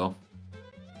similar though.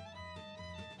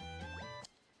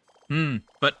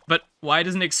 But why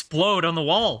doesn't it explode on the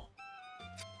wall?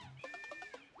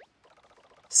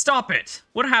 Stop it!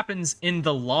 What happens in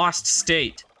the lost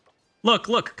state?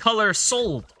 Look, color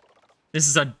sold. This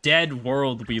is a dead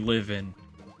world we live in.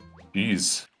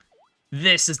 Jeez.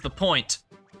 This is the point.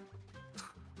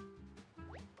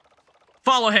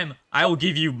 Follow him. I will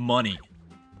give you money.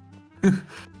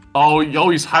 Oh,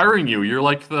 he's hiring you. You're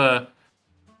the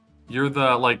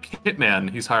like hitman.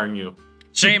 He's hiring you.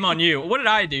 Shame on you. What did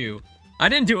I do? I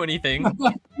didn't do anything.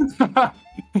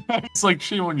 It's like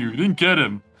shame on you. You didn't get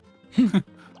him.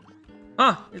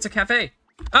 Ah, it's a cafe.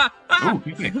 Ah! Oh,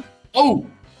 okay. Oh.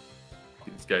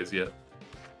 These guys, yeah.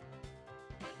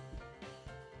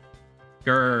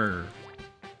 Grr.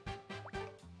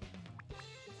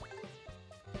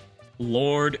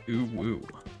 Lord Uwu.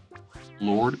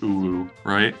 Lord Ulu,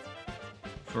 right?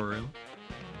 For real.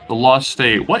 The Lost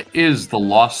State. What is the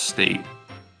Lost State?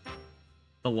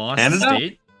 The Lost Canada?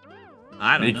 State?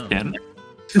 I don't Hey, know. Canada?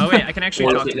 Oh wait, I can actually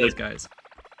Or is talk it to these like- guys.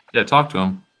 Yeah, talk to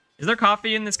him. Is there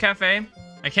coffee in this cafe?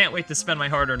 I can't wait to spend my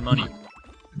hard-earned money.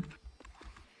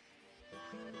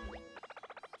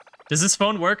 Does this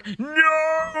phone work?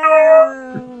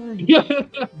 No!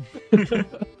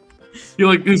 He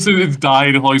like it's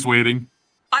died while he's waiting.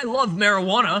 I love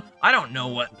marijuana. I don't know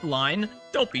what line.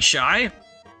 Don't be shy.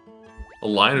 A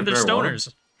line of They're marijuana?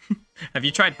 stoners. Have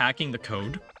you tried hacking the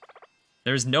code?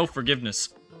 There's no forgiveness.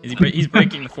 He's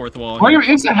breaking the fourth wall. William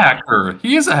is a hacker.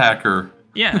 He is a hacker.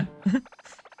 Yeah.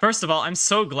 First of all, I'm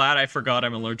so glad I forgot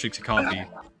I'm allergic to coffee.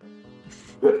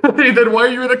 Hey, then why are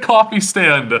you in a coffee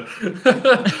stand?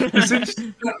 Is it just...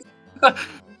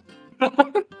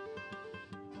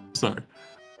 Sorry.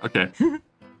 Okay.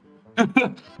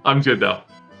 I'm good now.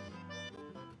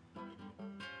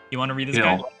 You want to read this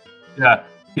guy? Yeah.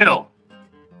 Hill.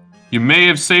 You may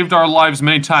have saved our lives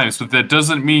many times, but that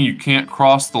doesn't mean you can't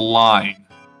cross the line.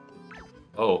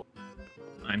 Oh.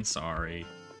 I'm sorry.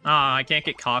 Ah, I can't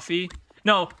get coffee?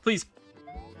 No, please.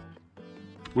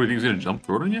 What, do you think he's gonna jump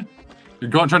through it on you? You're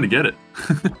going trying to get it.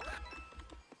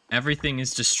 Everything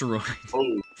is destroyed.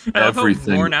 Oh, I love how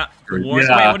everything. worn out. Wait,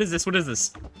 what is this? What is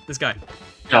this? This guy.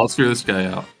 Yeah, let's figure this guy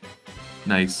out.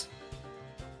 Nice.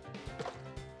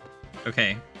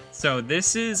 Okay, so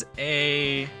this is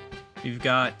a... We've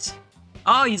got...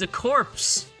 Oh, he's a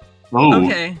corpse! Oh.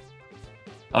 Okay.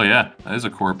 Oh yeah, that is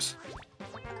a corpse.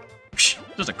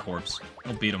 Just a corpse.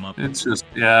 I'll beat him up. It's just,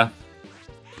 yeah.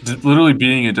 Literally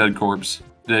beating a dead corpse.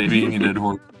 Beating a dead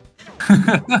horse.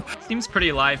 Seems pretty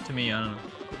alive to me, I don't know.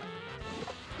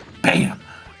 Bam!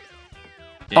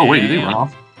 Damn. Oh wait, did he run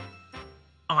off?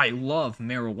 I love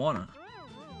marijuana.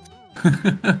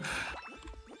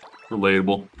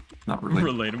 Relatable. Not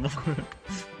relatable. Relatable.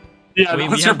 Yeah, Wait,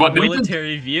 we have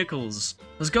military vehicles.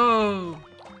 Let's go!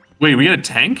 Wait, we got a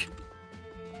tank?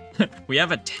 We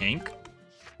have a tank?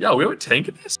 Yeah, we have a tank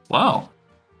in this? Wow.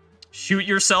 Shoot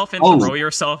yourself and throw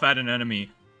yourself at an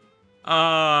enemy.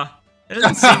 It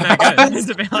doesn't seem that good,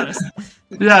 to be honest.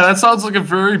 Yeah, that sounds like a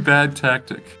very bad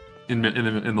tactic in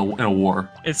a war.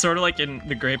 It's sort of like in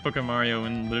the Great Book of Mario,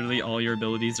 when literally all your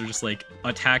abilities are just like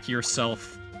attack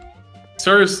yourself.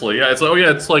 Seriously, yeah, it's like, oh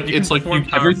yeah, it's like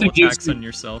everything gives on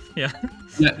yourself. Yeah.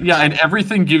 Yeah, and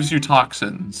everything gives you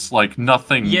toxins. Like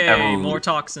nothing. Yay, ever, more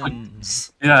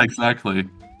toxins. Like, yeah, exactly.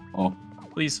 Oh.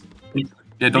 Please.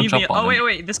 Yeah, don't jump on him. Oh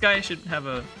wait, this guy should have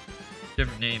a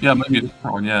different name. Yeah, maybe a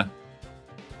different one. Yeah.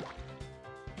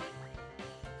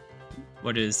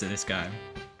 What is this guy?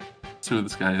 Let's see who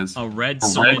this guy is. A red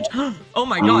syringe. Oh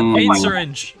my god, paint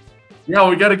syringe. Yeah,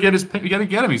 we gotta get we gotta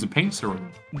get him. He's a paint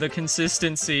syringe. The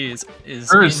consistency is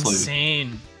Seriously.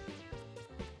 insane.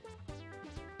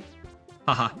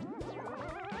 Haha.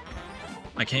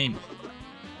 I came.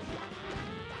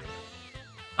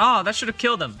 Oh, that should have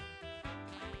killed him.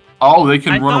 Oh, they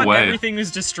can run away. Everything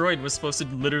was destroyed was supposed to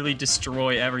literally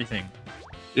destroy everything.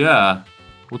 Yeah.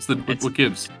 What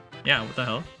gives? Yeah, what the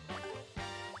hell?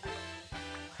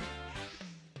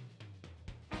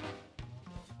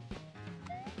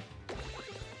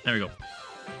 There we go.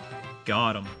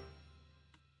 Got him.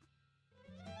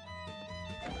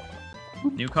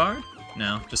 New card?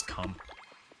 No, just come.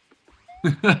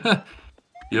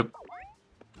 Yep.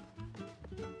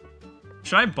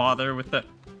 Should I bother with the...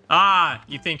 Ah,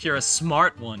 you think you're a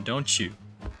smart one, don't you?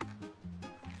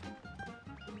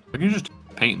 I can just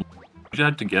paint. You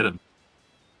had to get him.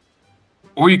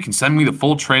 Or you can send me the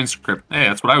full transcript. Hey,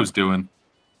 that's what I was doing.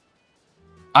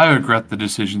 I regret the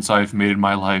decisions I've made in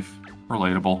my life.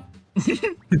 Relatable.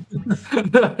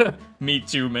 Me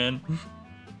too, man.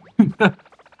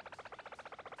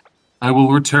 I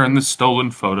will return the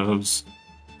stolen photos.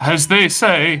 As they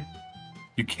say,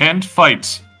 you can't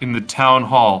fight in the town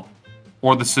hall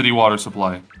or the city water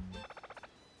supply.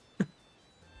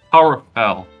 Power of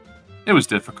hell. It was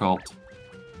difficult.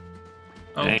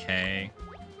 Okay.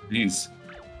 Jeez.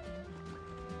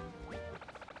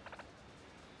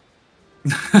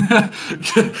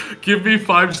 Give me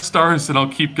 5 stars and I'll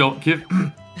keep going.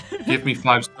 Give me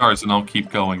 5 stars and I'll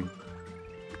keep going.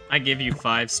 I give you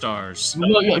 5 stars.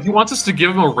 No, he wants us to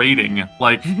give him a rating.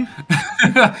 Like,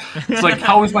 it's like,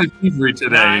 how was my thievery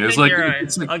today? Nah, it's like, right.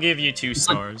 it's like, I'll give you 2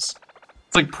 stars.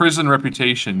 It's like prison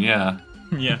reputation, yeah.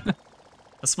 Yeah.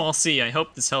 A small C. I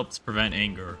hope this helps prevent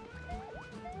anger.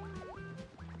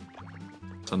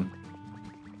 Listen.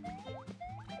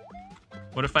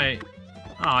 What if I...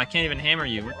 Oh, I can't even hammer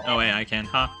you. Oh, wait, I can,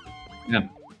 huh? Yeah.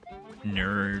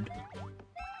 Nerd.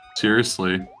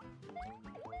 Seriously.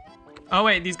 Oh,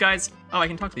 wait, these guys... Oh, I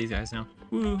can talk to these guys now.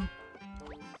 Woo.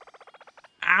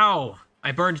 Ow!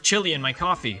 I burned chili in my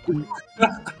coffee.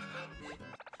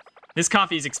 This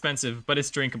coffee is expensive, but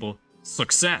it's drinkable.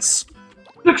 Success!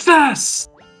 Success!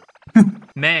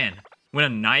 Man, when a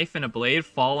knife and a blade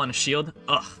fall on a shield,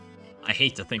 ugh, I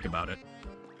hate to think about it.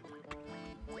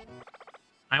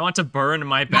 I want to burn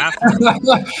my bathroom.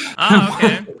 Ah,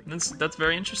 okay. That's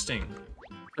very interesting.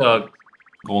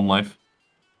 Golden Life.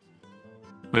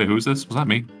 Wait, who's this? Was that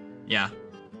me? Yeah.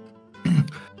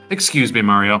 Excuse me,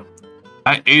 Mario.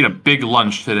 I ate a big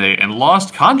lunch today and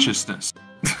lost consciousness.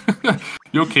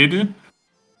 You okay, dude?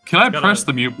 Can I press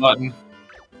the mute button?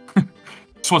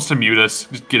 Just wants to mute us.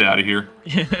 Just get out of here.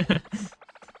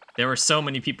 There were so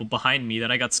many people behind me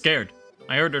that I got scared.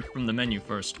 I ordered from the menu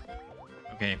first.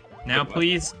 Okay, now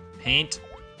please paint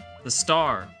the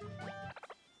star.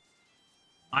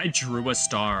 I drew a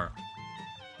star.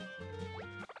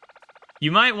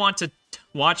 You might want to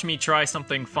watch me try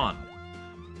something fun.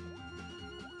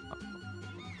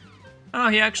 Oh,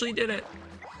 he actually did it.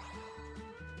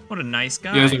 What a nice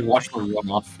guy. Yeah, like, watch him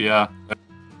run off. Yeah,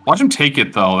 watch him take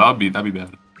it though. That'd be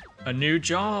bad. A new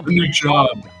job. A new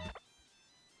job.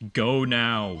 Go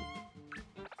now.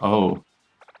 Oh.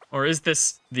 Or is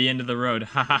this the end of the road?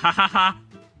 Ha ha ha ha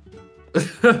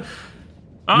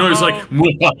ha. No, he's like.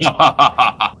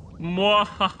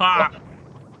 Mwahaha.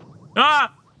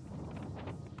 Ah!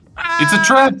 It's a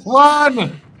trap.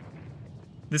 Run!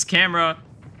 This camera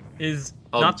is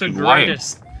Oh, not the dude, why?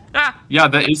 greatest. Ah! Yeah,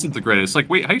 that isn't the greatest. Like,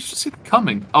 wait, how did you see it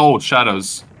coming? Oh,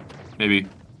 shadows. Maybe.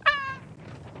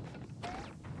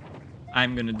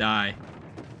 I'm gonna die.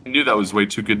 I knew that was way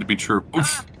too good to be true.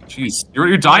 Oof. Jeez,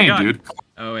 you're dying, God. dude.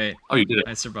 Oh wait, Oh, you did it.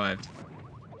 I survived.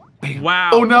 Damn.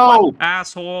 Wow. Oh no!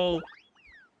 Asshole.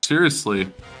 Seriously,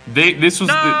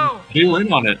 No! they were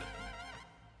in on it.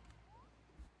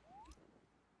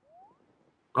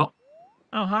 Well,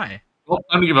 Oh hi.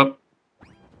 time to give up.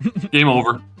 Game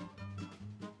over.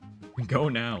 Go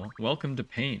now. Welcome to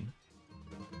pain.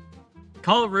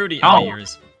 Call Rudy. Ow. Oh,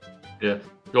 yours. Yeah,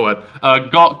 go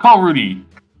ahead. Call Rudy.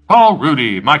 Call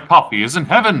Rudy. My coffee is in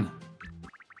heaven.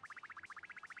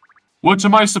 What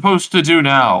am I supposed to do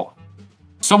now?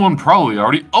 Someone probably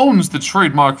already owns the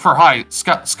trademark for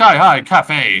Sky High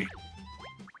Cafe.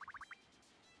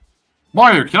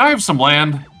 Mario, can I have some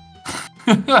land?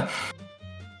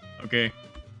 Okay.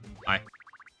 Bye.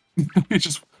 he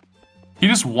just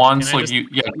wants Can I like just- you.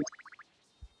 Yeah.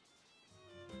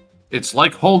 It's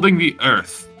like holding the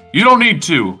earth. You don't need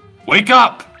to. Wake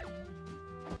up.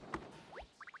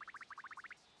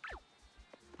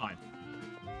 Fine.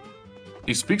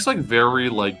 He speaks like very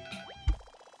like.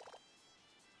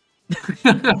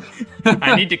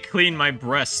 I need to clean my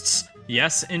breasts.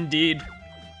 Yes, indeed.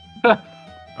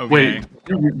 Okay. Wait,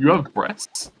 you have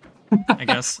breasts? I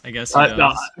guess he No,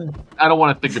 does. I don't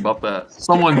want to think about that.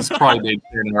 Someone's probably made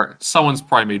fan art. Someone's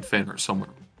probably made fan art somewhere.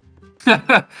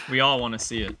 We all want to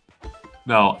see it.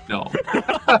 No.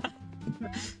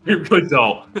 You really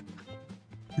don't.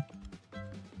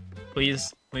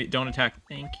 Please, wait, don't attack.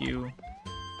 Thank you.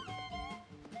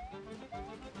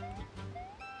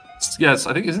 Yes,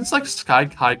 I think isn't this like Sky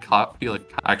High Coffee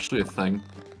like actually a thing?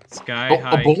 Sky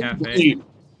High Cafe.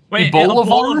 Wait, Ebola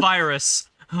Ebola virus.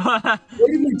 What have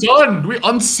we done? We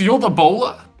unsealed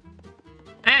Ebola?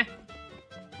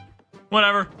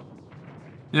 Whatever.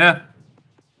 Yeah.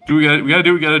 We gotta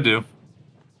do what we gotta do.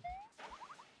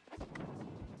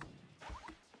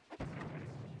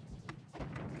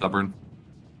 Stubborn.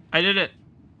 I did it.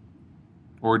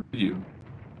 Or did you?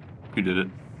 You did it.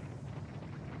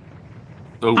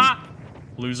 Oh, Ha!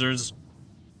 Losers.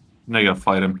 now you gotta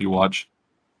fight him. You watch.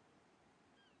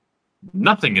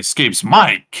 Nothing escapes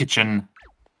my kitchen.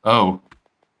 Oh.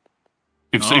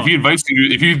 If he invites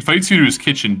you to his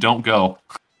kitchen, don't go.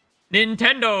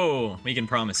 Nintendo! We can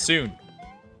promise soon.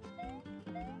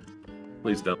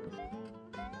 Please don't.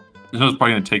 Nintendo's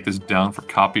probably gonna take this down for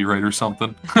copyright or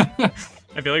something.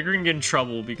 I feel like we're gonna get in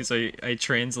trouble because I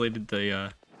translated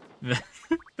the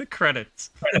the credits.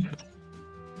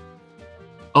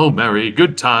 Oh, Mary,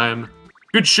 good time.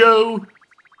 Good show.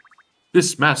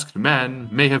 This masked man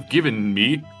may have given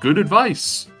me good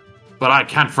advice, but I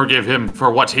can't forgive him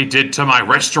for what he did to my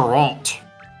restaurant.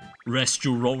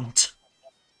 Restaurant.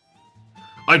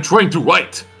 I'm trying to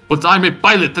write, but I'm a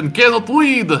pilot and cannot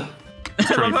read. He's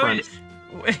turning French.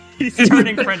 He's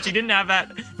turning French. He didn't have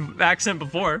that accent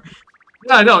before.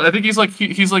 Yeah, I know. I think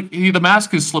the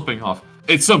mask is slipping off.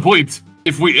 At some point,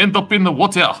 if we end up in the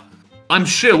water, I'm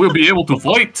sure we'll be able to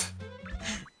fight.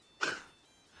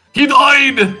 He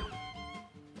died.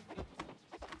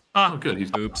 Ah, Oh, good.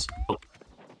 He's oops.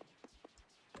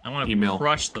 I want to Email.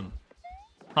 crush them.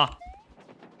 Huh.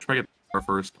 Try to get the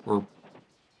first. Or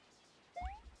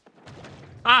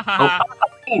Ah, ha, ha.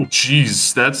 oh,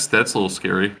 jeez, that's a little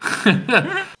scary.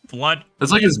 Blood.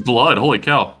 That's like his blood. Holy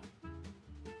cow.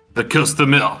 The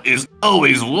customer is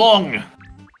always wrong.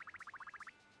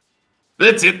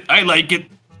 That's it. I like it.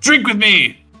 Drink with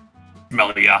me,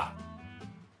 Melia.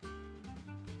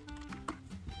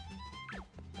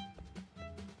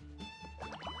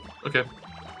 Okay.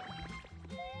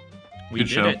 We Good did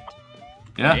show. it.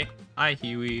 Yeah. Hey, hi,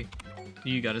 Huey. What do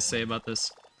you got to say about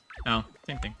this? Oh,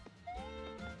 same thing.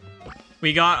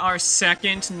 We got our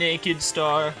second naked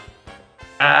star.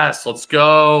 Yes, let's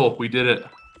go. We did it.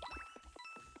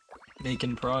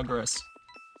 Making progress.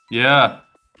 Yeah.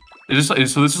 So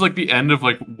this is like the end of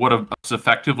like what was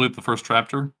effectively the first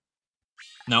chapter.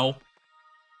 No.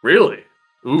 Really?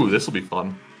 Ooh, this will be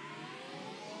fun.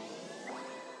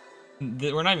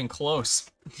 We're not even close.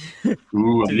 Ooh,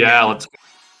 To the yeah, end. let's.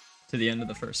 To the end of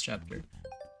the first chapter.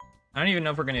 I don't even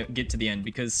know if we're gonna get to the end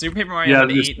because Super Paper Mario Yeah, had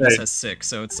just 8, this say. has 6,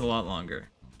 so it's a lot longer.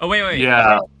 Oh wait.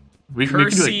 Yeah, we can do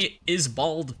Kersey like is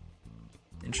bald.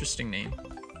 Interesting name.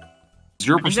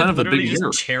 0% of the literally big just year.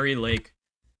 Cherry Lake.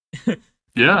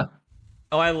 Yeah.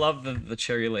 Oh, I love the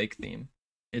Cherry Lake theme.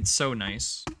 It's so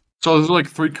nice. So there's like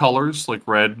 3 colors, like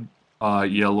red,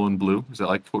 yellow, and blue. Is that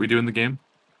like what we do in the game?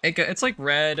 It's like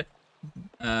red,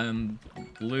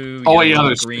 blue, Oh, yellow, yeah,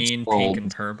 there's green, 6 pink, worlds.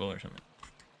 and purple or something.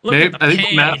 Look Maybe- at the I think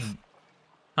pain. math-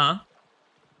 Huh?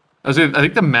 I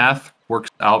think the math works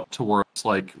out to where it's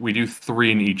like we do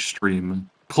 3 in each stream,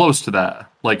 close to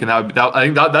that. Like, and I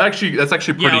think that's actually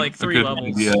pretty Yeah, like 3 good levels.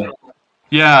 idea.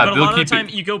 Yeah, But a they'll lot of the keep time,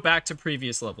 it. you go back to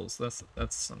previous levels. That's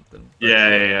something.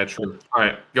 Yeah, true. All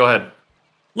right, go ahead.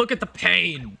 Look at the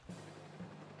pain.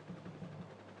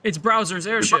 It's Browser's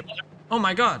airship. Oh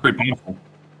my god. Pretty painful.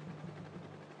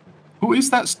 Who is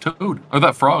that toad or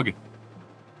that frog? It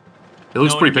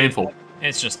looks No pretty one painful.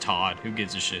 It's just Todd. Who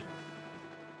gives a shit?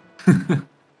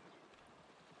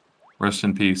 Rest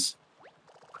in peace.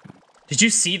 Did you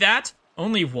see that?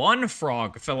 Only one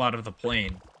frog fell out of the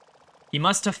plane. He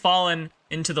must have fallen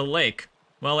into the lake.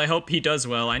 Well, I hope he does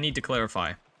well. I need to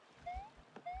clarify.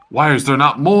 Why is there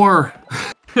not more?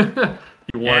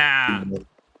 Yeah.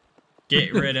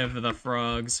 Get rid of the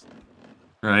frogs.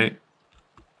 Right?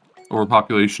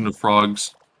 Overpopulation of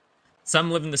frogs.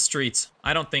 Some live in the streets.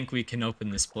 I don't think we can open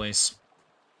this place.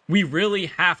 We really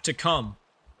have to come.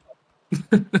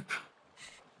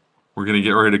 We're gonna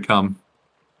get ready to come.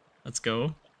 Let's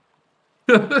go.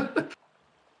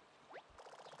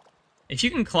 If you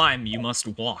can climb, you must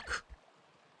walk.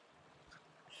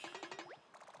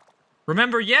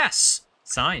 Remember, yes!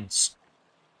 Signs.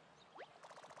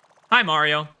 Hi,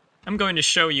 Mario. I'm going to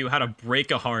show you how to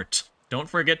break a heart. Don't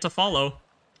forget to follow.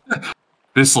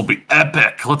 This'll be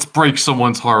epic. Let's break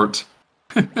someone's heart.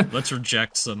 Let's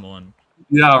reject someone.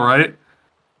 Yeah, right?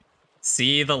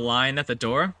 See the line at the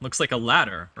door? Looks like a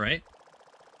ladder, right?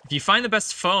 If you find the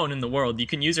best phone in the world, you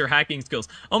can use your hacking skills.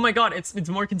 Oh my god, it's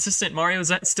more consistent.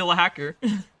 Mario's still a hacker.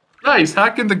 Yeah, he's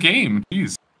hacking the game.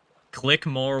 Jeez. Click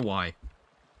more Y.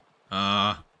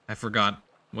 I forgot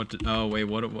what to, oh wait,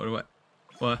 what?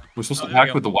 We're supposed to there we hack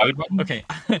go. with the Y button? Okay.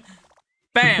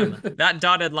 Bam! That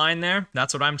dotted line there,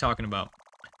 that's what I'm talking about.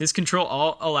 This control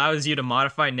all allows you to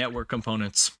modify network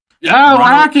components. Yeah, we're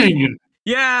Run- hacking!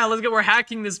 Yeah, let's go. We're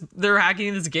hacking this. They're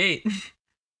hacking this gate.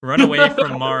 Run away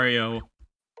from Mario.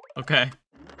 Okay.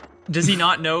 Does he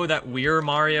not know that we're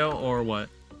Mario or what?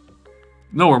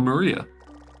 No, we're Maria.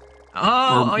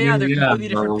 Oh, Or yeah, they're Marianne completely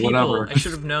different or people. whatever. I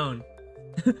should have known.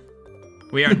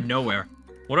 We are nowhere.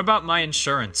 What about my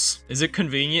insurance? Is it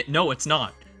convenient? No, it's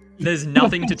not. There's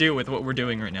nothing to do with what we're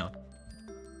doing right now.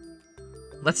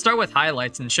 Let's start with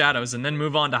highlights and shadows and then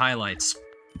move on to highlights.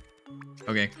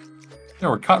 Okay. Yeah,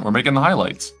 we're cutting. We're making the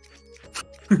highlights.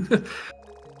 This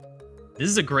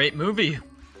is a great movie.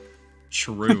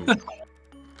 True.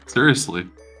 Seriously.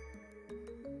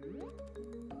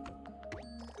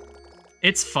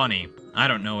 It's funny. I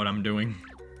don't know what I'm doing.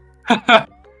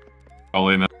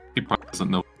 Probably not. He probably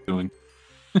doesn't know what he's doing.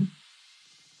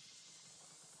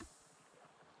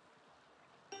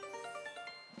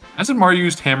 Hasn't Mario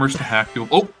used hammers to hack you?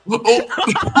 Oh!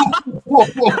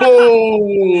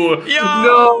 Oh!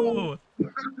 Yo!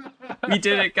 We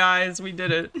did it, guys. We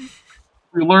did it.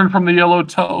 We learned from the yellow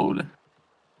toad.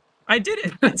 I did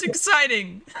it. It's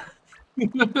exciting.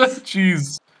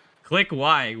 Jeez. Click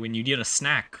Y when you get a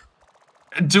snack.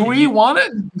 Do we want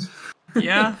it?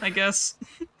 Yeah, I guess.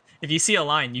 If you see a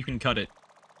line, you can cut it.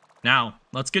 Now,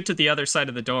 let's get to the other side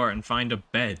of the door and find a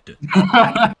bed.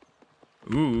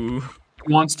 Ooh.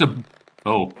 He wants to.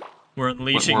 Oh. We're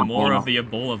unleashing We're more blown of the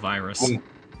Ebola virus.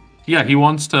 Yeah, he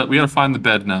wants to. We gotta find the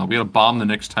bed now. We gotta bomb the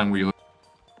next time we.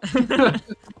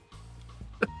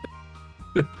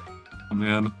 Oh,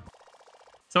 man.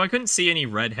 So I couldn't see any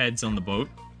redheads on the boat.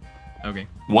 Okay.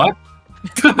 What?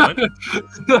 What?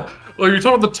 Well, you're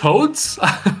talking about the toads?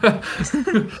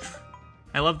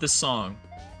 I love this song.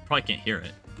 Probably can't hear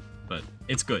it, but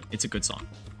it's good. It's a good song.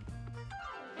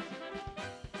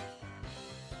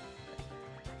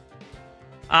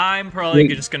 I'm probably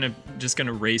Wait. just gonna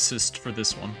racist for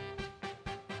this one.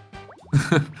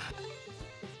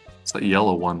 It's that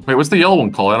yellow one. Wait, what's the yellow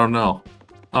one called? I don't know.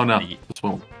 Oh no, this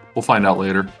one. We'll find out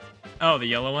later. Oh, the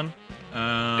yellow one?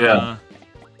 Yeah.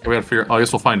 We gotta figure. Oh, I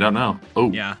guess we'll find out now.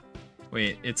 Oh. Yeah.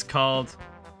 Wait, it's called...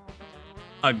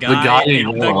 A guy, in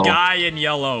the yellow. guy in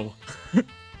yellow.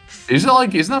 Isn't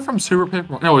that from Super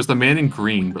Paper? No, it's the man in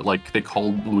green, but like they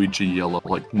called Luigi yellow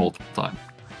like multiple times.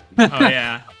 Oh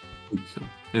yeah.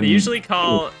 And-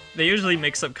 They usually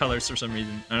mix up colors for some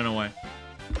reason. I don't know why.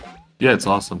 Yeah, it's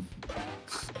awesome.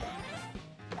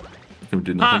 It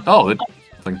did nothing. Huh. Oh, it did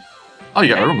nothing. Oh,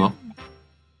 you got rid of him though.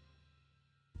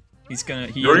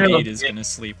 He You're indeed gonna- is gonna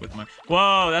sleep with my.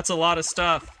 Whoa, that's a lot of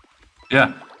stuff.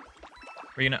 Yeah.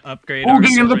 We're gonna upgrade Oh, our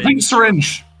getting into the pink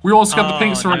syringe. We almost got the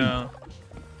pink syringe. No.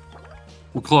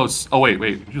 We're close. Oh wait,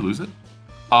 did you lose it?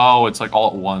 Oh, it's like all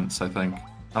at once. I think.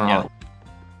 I don't Yeah. know.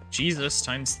 Jesus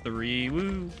times 3.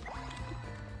 Woo.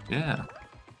 Yeah.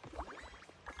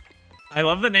 I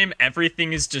love the name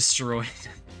Everything is Destroyed.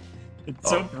 It's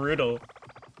so brutal.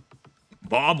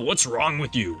 Bob, what's wrong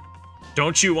with you?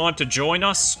 Don't you want to join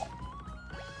us?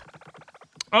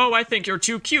 Oh, I think you're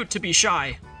too cute to be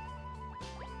shy.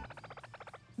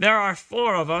 There are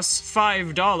 4 of us,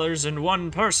 $5 and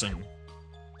 1 person.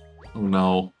 Oh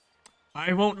no.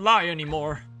 I won't lie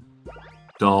anymore.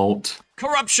 Don't.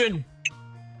 Corruption!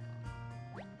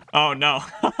 Oh no.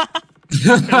 I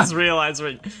just realized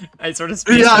I sort of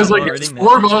spaced Yeah, I was out like, while it's reading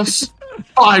 4 of us,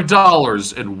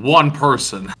 $5 and 1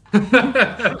 person.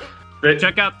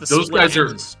 Check out the Those guys are-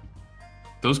 splits.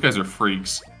 Those guys are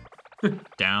freaks.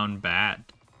 Down bad.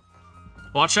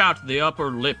 Watch out, the upper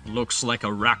lip looks like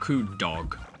a raccoon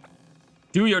dog.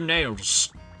 Do your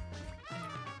nails.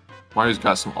 Mario's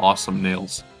got some awesome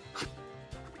nails.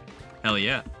 Hell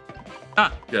yeah.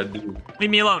 Ah, Yeah, dude. leave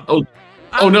me alone. Oh.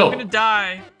 Oh, no. I'm gonna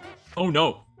die. Oh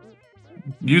no.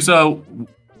 Use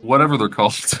whatever they're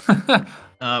called.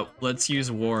 Let's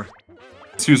use war.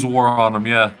 Let's use war on them.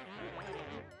 Yeah.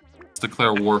 Let's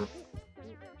declare war.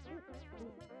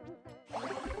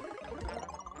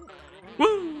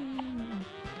 Woo!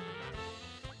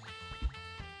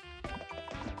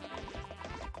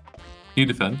 Can you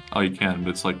defend? Oh, you can, but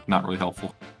it's like not really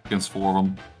helpful against 4 of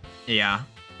them. Yeah.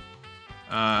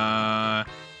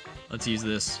 Let's use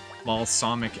this.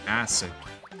 Balsamic acid.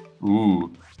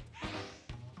 Ooh.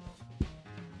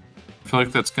 I feel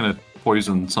like that's gonna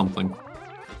poison something.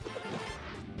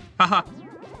 Haha.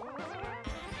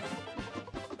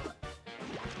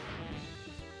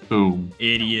 Boom.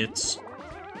 Idiots.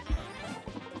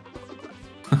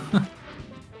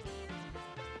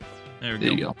 There we There go.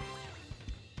 you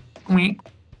go. Me.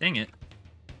 Dang it.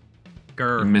 I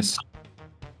Grr. missed.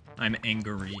 I'm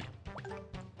angry.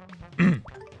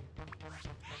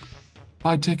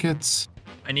 Buy tickets.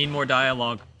 I need more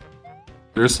dialogue.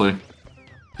 Seriously.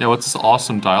 Yeah, what's this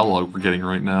awesome dialogue we're getting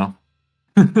right now?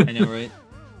 I know, right?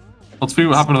 Let's see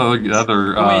what happened to the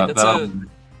other. Oh, wait, that's that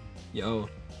Yo,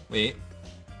 wait.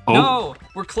 Oh, No,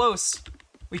 we're close.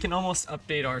 We can almost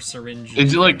update our syringe.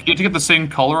 is it like you have to get the same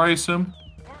color? I assume.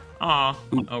 Aw.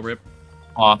 Oh, rip.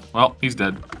 Aw, well, he's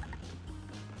dead.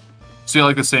 So you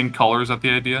like the same color? Is that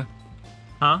the idea?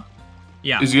 Huh?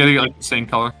 Yeah. Is you gotta get like the same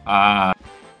color? Ah,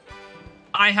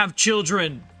 I have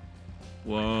children.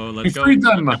 Whoa, we let's go. freed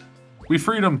them. We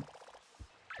freed them.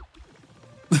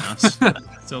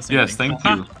 Still same Yes, thing.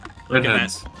 thank you. Look at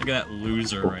Redheads. that. Look at that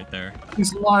loser right there.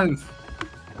 He's alive.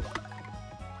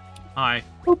 Hi.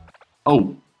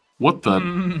 Oh, what the?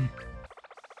 Mm.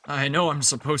 I know I'm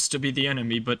supposed to be the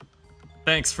enemy, but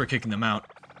thanks for kicking them out.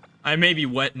 I may be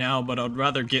wet now, but I'd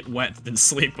rather get wet than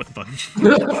sleep with them.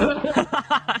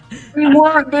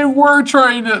 They were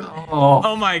trying to. Oh.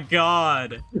 Oh my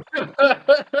god.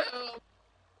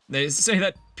 They say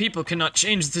that people cannot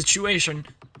change the situation.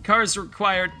 Cars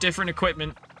require different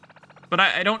equipment, but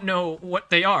I don't know what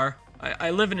they are.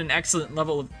 I live in an excellent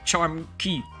level of charm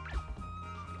key.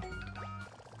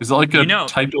 Is it like a You know-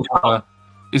 type of?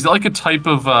 Is it like a type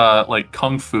of like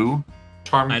kung fu?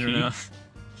 Charm I key?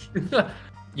 don't know.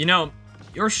 You know,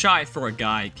 you're shy for a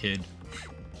guy, kid.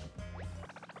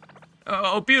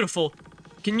 Oh, beautiful.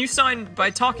 Can you sign by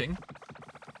talking?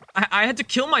 I had to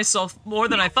kill myself more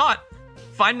than I thought.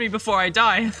 Find me before I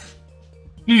die.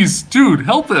 Jeez, dude,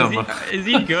 help him. Is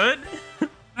he good?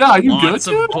 Yeah, you good, Lots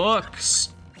of dude?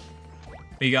 books.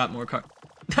 We got more cards.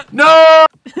 No!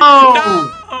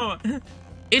 No!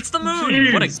 It's the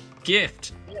moon! What a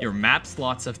gift. Your map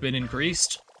slots have been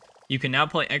increased. You can now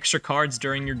play extra cards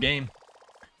during your game.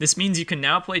 This means you can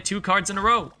now play 2 cards in a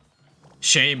row.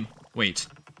 Shame. Wait,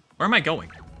 where am I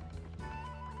going?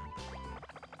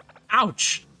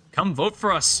 Ouch! Come vote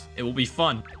for us. It will be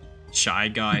fun. Shy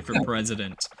guy for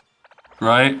president.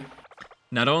 Right?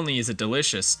 Not only is it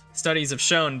delicious, studies have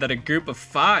shown that a group of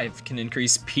 5 can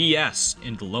increase PS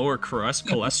and lower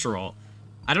cholesterol.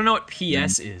 I don't know what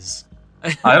PS is.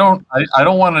 I don't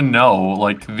want to know.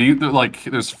 Like there's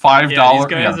 $5. Yeah, these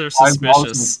guys are $5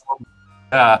 suspicious.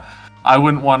 Yeah. I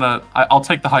wouldn't want to. I'll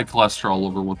take the high cholesterol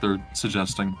over what they're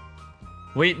suggesting.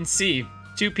 Wait and see.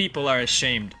 2 people are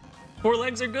ashamed. 4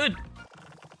 legs are good.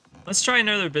 Let's try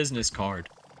another business card.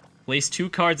 Place 2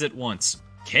 cards at once.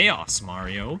 Chaos,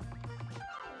 Mario.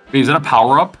 Wait, is that a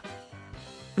power-up?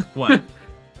 What?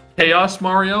 Chaos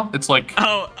Mario? It's like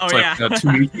It's like yeah.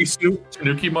 Tanuki suit.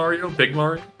 Tanuki Mario, Big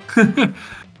Mario. Okay.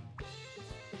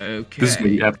 This is gonna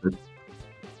be epic.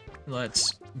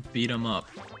 Let's beat him up.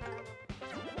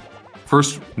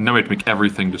 First, now we have to make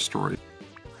everything destroyed.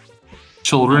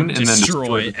 Children, and then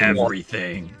Destroy destroy the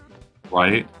everything.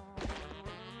 Right?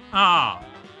 Ah.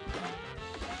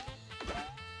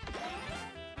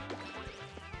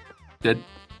 Dead.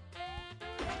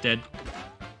 Dead.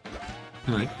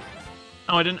 Right.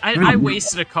 Oh, I didn't. I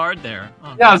wasted a card there.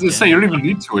 Oh, Yeah, I was gonna say, you damn. don't even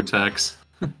need 2 attacks.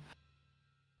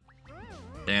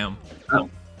 Damn. Oh.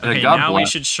 Okay, God now we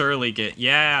bless. should surely get.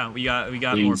 Yeah, we got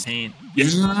more Please. paint.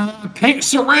 Yeah, paint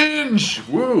syringe!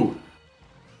 Woo!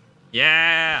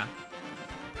 Yeah.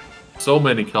 So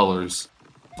many colors.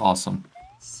 Awesome.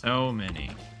 So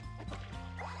many.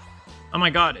 Oh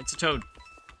my god, it's a toad.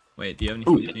 Wait, do you have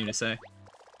Ooh. anything new to say?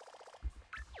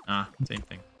 Ah, same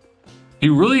thing. He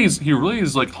really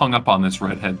is like hung up on this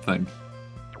redhead thing.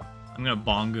 I'm gonna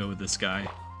bongo with this guy.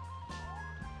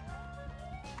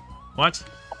 What?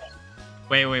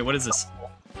 Wait, what is this?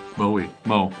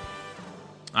 Mo.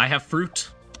 I have fruit.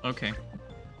 Okay.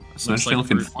 It's Looks an interesting like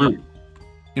looking fruit. fruit.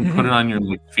 You can put it on your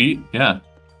like feet. Yeah.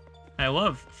 I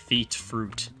love feet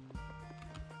fruit.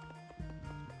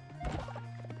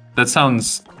 That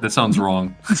sounds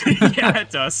wrong. Yeah, it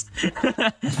does.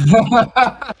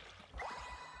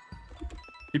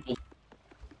 People.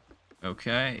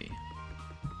 Okay.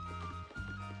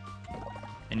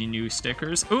 Any new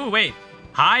stickers? Ooh, wait.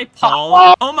 Hi,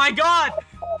 Paul. Oh my god!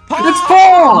 Paul! It's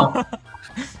Paul!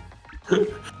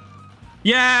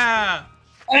 Yeah!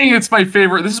 Dang, it's my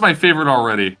favorite. This is my favorite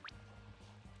already.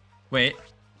 Wait.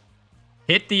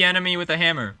 Hit the enemy with a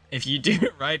hammer. If you do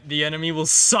it right, the enemy will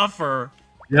suffer.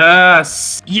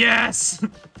 Yes! Yes!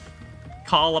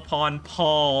 Call upon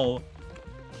Paul.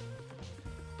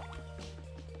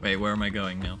 Wait, where am I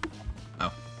going now?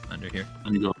 Oh, under here.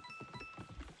 There you go.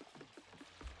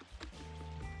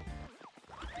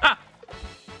 Ah!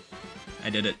 I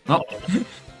did it. Oh.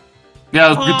 Yeah, it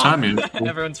was good Paul! timing.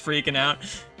 Everyone's freaking out.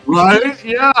 Right?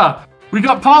 Yeah! We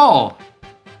got Paul!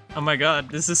 Oh my god,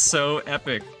 this is so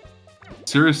epic.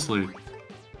 Seriously.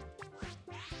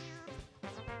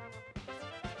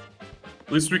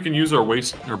 At least we can use our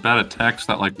bad attacks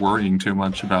without like worrying too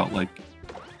much about like.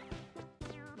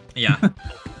 Yeah.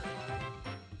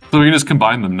 So we can just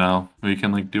combine them now. We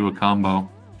can like do a combo.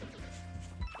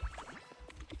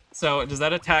 So, does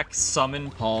that attack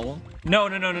summon Paul? No.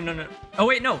 Oh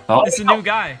wait, no. Oh. It's a new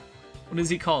guy. What is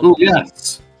he called? Oh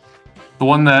yes, the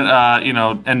one that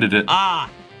ended it. Ah,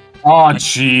 Oh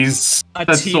jeez, a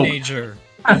That's teenager.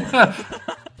 So...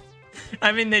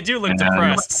 I mean, they do look Yeah,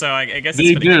 depressed, so I guess They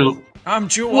it's pretty do. cool. I'm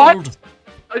too What? old.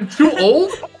 I'm too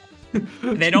old.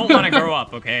 They don't want to grow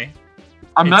up, okay?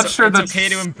 I'm not It's- sure it's that's okay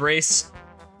to embrace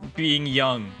being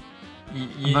young. I'm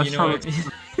not You know sure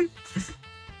what?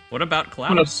 What about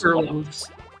I'm not Klaus? sure it was-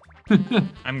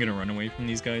 I'm gonna run away from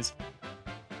these guys.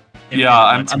 If Yeah, anyone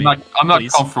I'm lets I'm me, not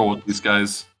please. comfortable with these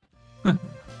guys.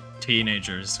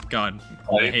 Teenagers. God,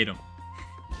 I Right. hate them.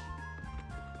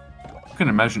 I can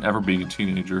imagine ever being a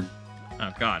teenager.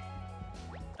 Oh god.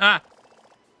 Ah!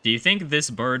 Do you think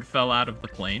this bird fell out of the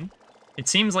plane? It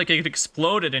seems like it could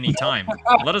explode at any time.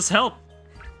 Let us help!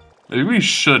 Maybe we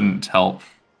shouldn't help.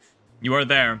 You are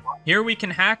there. Here we can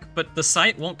hack, but the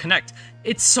site won't connect.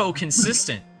 It's so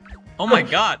consistent. Oh my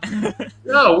god.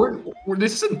 No,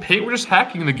 this isn't paint. We're just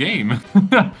hacking the game.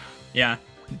 Yeah.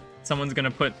 Someone's gonna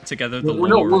put together the we're,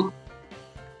 lore. no,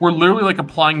 we're literally like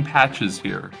applying patches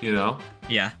here. You know.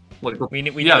 Yeah. Like We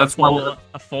need yeah, that's why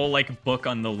a full like book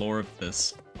on the lore of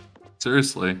this.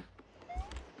 seriously.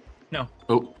 No.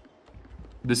 Oh,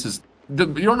 this is. You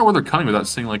don't know where they're coming without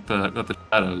seeing like the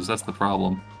shadows. That's the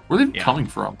problem. Where are they Yeah. coming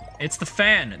from? It's the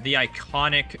fan, the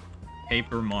iconic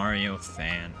Paper Mario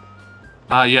fan.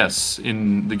 Ah, yes.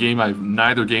 In the game,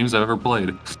 neither games I've ever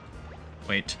played.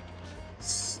 Wait.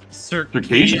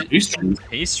 Circasia pastries.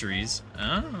 Pastries?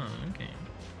 Oh, okay.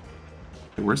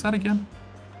 Where's that again?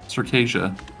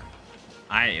 Circasia.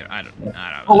 I don't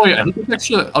know. Oh wait, I think it's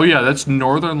actually. Oh yeah, that's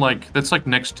northern. Like that's like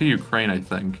next to Ukraine, I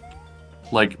think.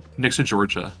 Like next to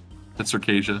Georgia. That's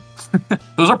Circasia.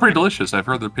 Those are pretty delicious. I've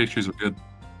heard their pastries are good.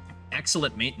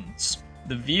 Excellent maintenance.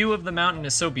 The view of the mountain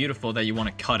is so beautiful that you want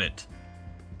to cut it.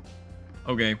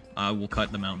 Okay, we'll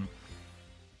cut the mountain.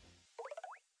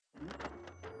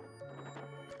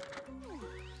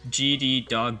 GD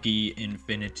Doggy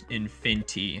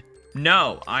Infinity.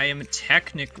 No, I am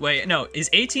wait, no, is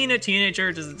 18 a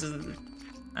teenager?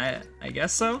 I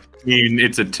guess so. I mean,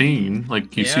 it's a teen.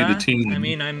 Like you see the teen. I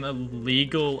mean, I'm a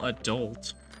legal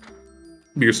adult.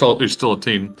 You're still a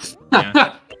teen.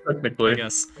 Yeah. Technically. I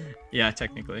guess. Yeah,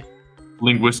 technically.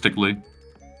 Linguistically.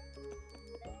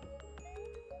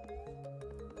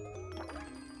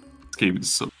 This game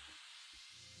is so...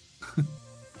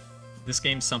 This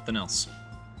game's something else.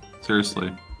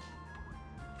 Seriously.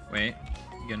 Wait,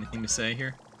 you got anything to say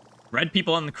here? Red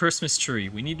people on the Christmas tree.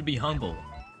 We need to be humble.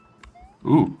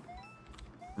 Ooh.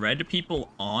 Red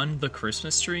people on the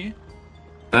Christmas tree?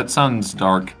 That sounds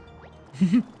dark.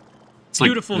 It's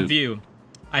Beautiful like, view.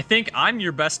 I think I'm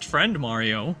your best friend,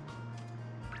 Mario.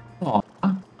 Aww.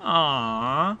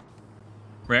 Aww.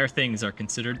 Rare things are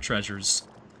considered treasures.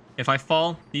 If I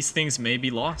fall, these things may be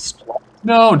lost.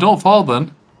 No, don't fall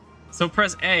then. So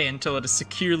press A until it is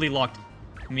securely locked.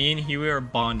 Me and Huey are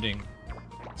bonding.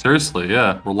 Seriously,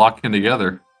 yeah. We're locking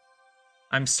together.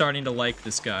 I'm starting to like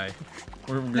this guy.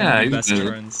 We're gonna be best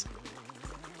friends.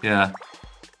 Yeah.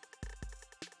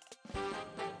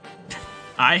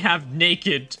 I have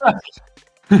naked.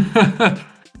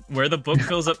 Where the book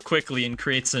fills up quickly and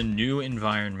creates a new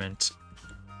environment.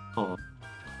 Oh.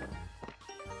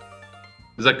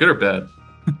 Is that good or bad?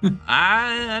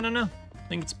 I don't know. I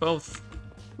think it's both.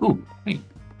 Ooh, hey.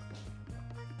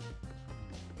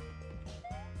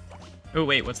 Oh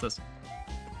wait, what's this?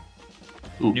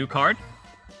 Ooh. New card?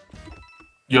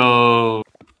 Yo.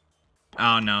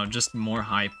 Oh no, just more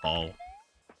high Paul.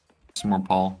 Some more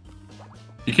Paul.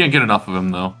 You can't get enough of him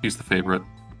though. He's the favorite.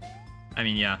 I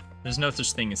mean, yeah. There's no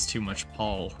such thing as too much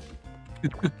Paul.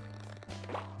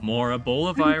 More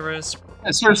Ebola virus.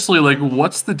 Yeah, seriously, like,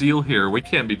 what's the deal here? We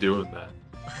can't be doing that.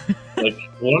 Like,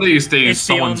 one of these days, it's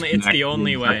the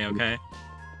only way, okay?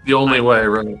 The only way,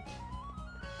 right?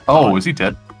 Oh, is he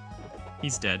dead?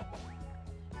 He's dead.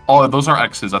 Oh, those are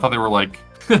X's. I thought they were like...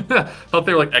 I thought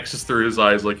they were like X's through his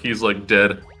eyes, like he's like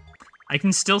dead. I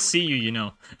can still see you, you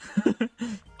know.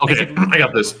 Okay, I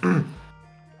got this.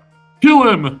 Kill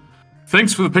him!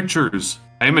 Thanks for the pictures.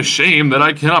 I am ashamed that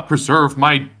I cannot preserve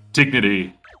my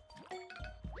dignity.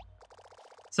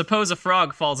 Suppose a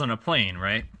frog falls on a plane,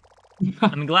 right?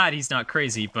 I'm glad he's not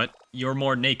crazy, but you're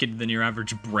more naked than your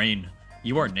average brain.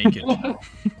 You are naked.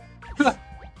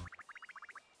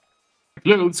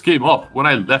 Clothes came off when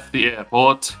I left the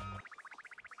airport.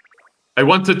 I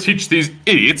want to teach these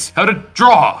idiots how to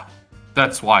draw.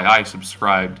 That's why I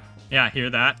subscribed. Yeah, hear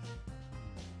that?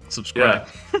 Subscribe.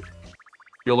 Yeah.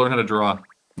 You'll learn how to draw.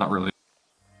 Not really.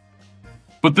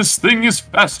 But this thing is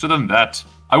faster than that.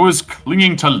 I was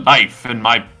clinging to life and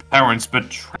my parents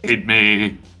betrayed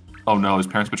me. Oh no, his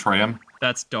parents betray him?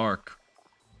 That's dark.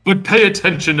 But pay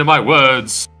attention to my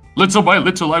words. Little by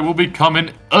little I will become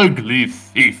an ugly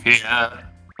thief here.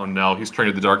 Oh no, he's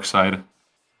turning to the dark side.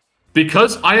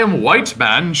 Because I am white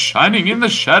man shining in the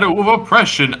shadow of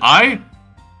oppression, I...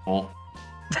 Oh.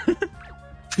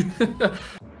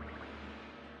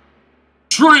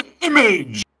 True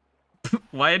image!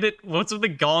 What's with the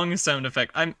gong sound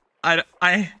effect? I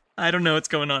don't know what's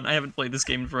going on. I haven't played this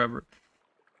game in forever.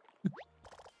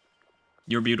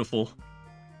 You're beautiful.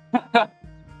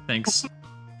 Thanks,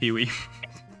 Pee-wee.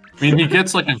 I mean, he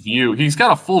gets like a view. He's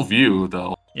got a full view,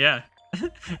 though. Yeah.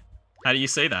 How do you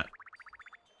say that?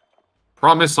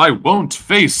 Promise I won't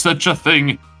face such a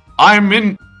thing.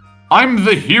 I'm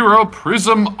the hero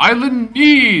Prism Island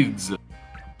needs.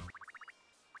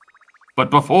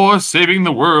 But before saving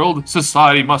the world,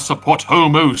 society must support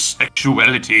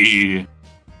homosexuality.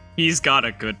 He's got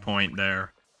a good point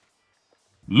there.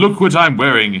 Look what I'm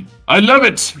wearing. I love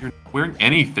it. You're not wearing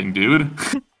anything, dude.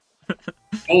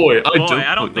 Boy,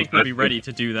 I don't think we'll be ready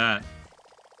to do that.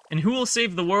 And who will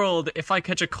save the world if I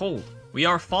catch a cold? We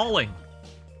are falling.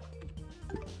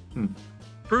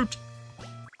 Fruit.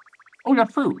 Oh, we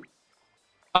got fruit.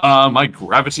 My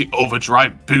gravity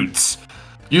overdrive boots.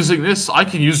 Using this, I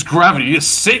can use gravity to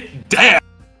sit down.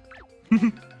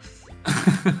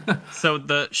 So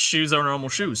the shoes are normal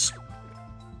shoes.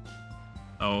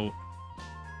 Oh.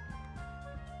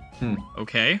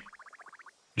 Okay.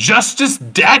 Justice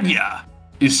Danya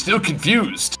is still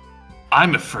confused.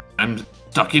 I'm afraid I'm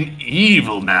stuck in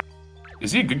evil now.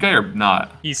 Is he a good guy or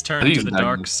not? He's turned to the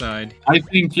dark side. I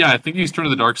think he's turned to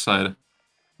the dark side.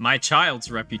 My child's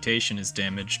reputation is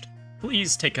damaged.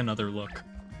 Please take another look.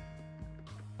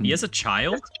 He has a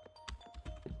child?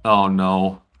 Oh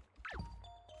no.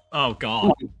 Oh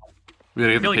god. We gotta get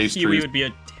I feel the like pastries. Huey would be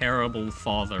a terrible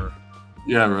father.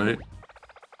 Yeah, right.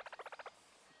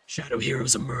 Shadow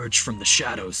heroes emerge from the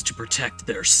shadows to protect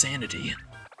their sanity.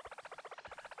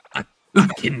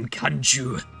 Kin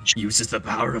Kanju uses the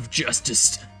power of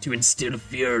justice to instill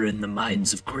fear in the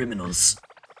minds of criminals.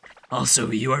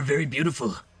 Also, you are very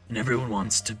beautiful, and everyone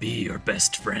wants to be your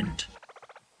best friend.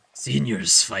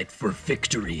 Seniors fight for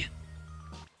victory.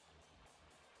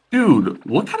 Dude,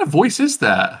 what kind of voice is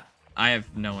that? I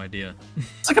have no idea.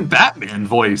 It's like a Batman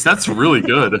voice. That's really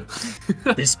good.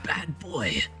 This bad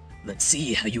boy. Let's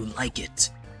see how you like it.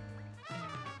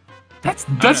 That's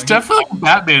definitely a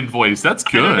Batman voice. That's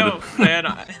good. I don't know,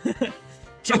 man.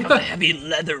 Check out the heavy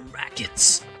leather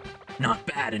rackets. Not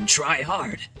bad and try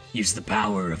hard. Use the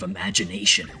power of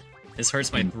imagination. This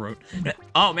hurts my throat.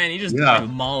 Oh man, he just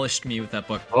demolished me with that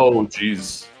book. Oh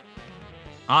jeez.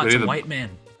 Ah, it's a white man.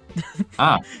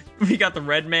 Ah. We got the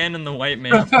red man and the white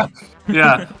man.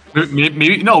 Yeah.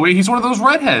 Maybe no, wait, he's one of those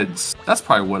redheads. That's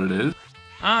probably what it is.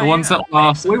 The ones that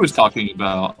Floyd was talking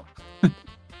about.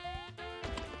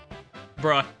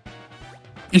 Bruh.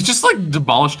 He's just like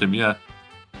demolished him, yeah.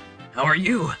 How are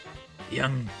you,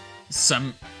 young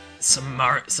Samaritan?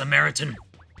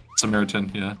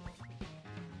 Samaritan, yeah.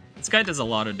 This guy does a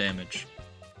lot of damage.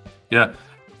 Yeah.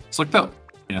 It's like that.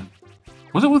 Yeah.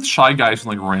 Was it with Shy Guys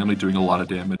like randomly doing a lot of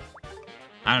damage?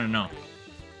 I don't know.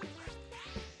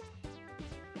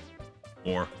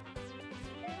 Or.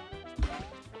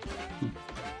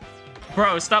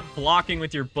 Bro, stop blocking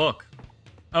with your book.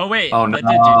 Oh wait, oh, no. that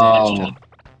did do damage.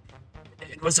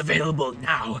 It was available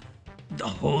now. The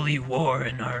Holy War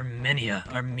in Armenia.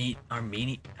 Armenia.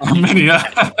 Armenia.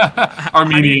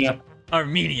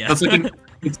 That's like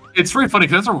it's very funny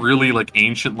because that's a really like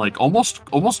ancient, like almost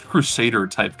Crusader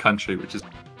type country, which is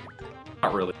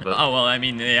not really. But oh well, I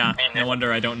mean, yeah. No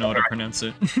wonder I don't know how to pronounce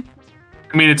it.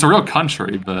 I mean, it's a real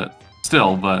country, but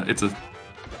still, it's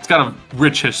got a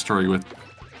rich history with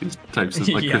these types of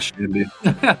like Christianity.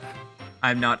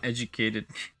 I'm not educated.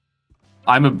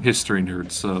 I'm a history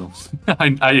nerd, so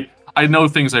I know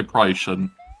things I probably shouldn't.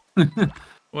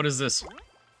 What is this?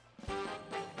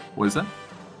 What is that?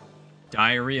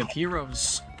 Diary of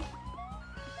Heroes.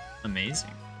 Amazing.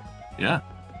 Yeah.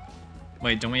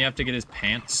 Wait, don't we have to get his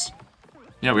pants?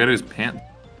 Yeah, we got his pants.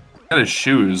 We got his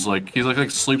shoes. Like he's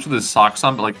like sleeps with his socks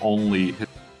on, but like only.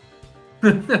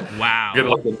 Wow. Get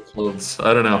all the clothes.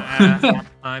 I don't know.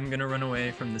 I'm gonna run away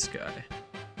from this guy.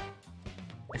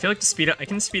 I feel like I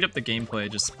can speed up the gameplay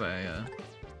just by.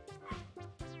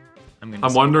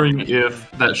 I'm wondering if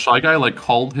that Shy Guy like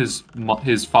called his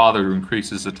father to increase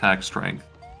his attack strength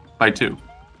by 2.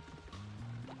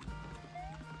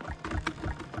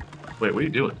 Wait, what are you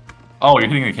doing? Oh, you're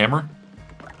hitting the camera?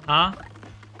 Huh?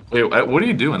 Wait, what are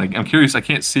you doing? I'm curious. I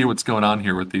can't see what's going on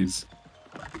here with these.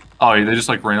 Oh, they just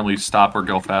like randomly stop or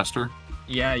go faster?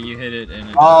 Yeah, you hit it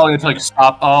and. Oh, it's like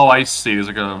stop. Oh, I see. There's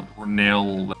like a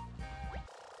nail.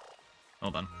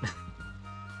 Hold on.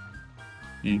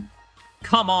 Yeah.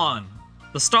 Come on!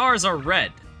 The stars are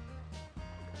red!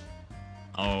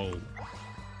 Oh.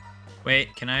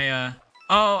 Wait, can I,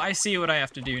 Oh, I see what I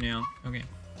have to do now. Okay.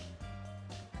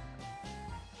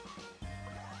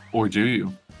 Or do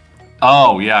you?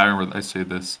 Oh, yeah, I remember. I see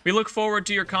this. We look forward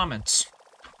to your comments.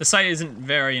 The site isn't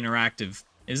very interactive,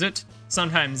 is it?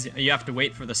 Sometimes you have to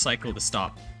wait for the cycle to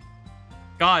stop.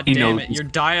 God damn it, your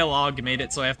dialogue made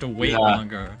it so I have to wait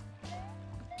longer.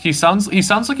 He sounds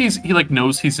like he like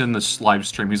knows he's in this live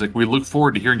stream. He's like, we look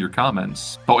forward to hearing your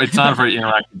comments. But it's not a very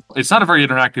interactive. It's not a very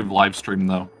interactive live stream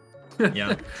though.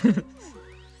 Yeah.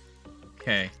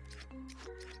 Okay.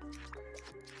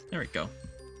 There we go.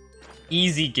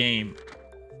 Easy game.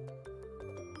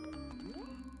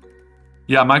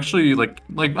 Yeah, I'm actually like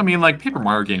I mean like Paper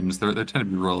Mario games. They tend to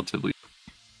be relatively.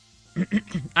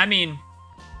 I mean,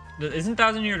 isn't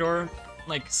Thousand Year Door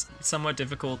like somewhat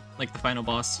difficult, like the final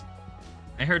boss?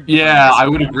 I heard. Yeah, I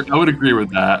would agree. I would agree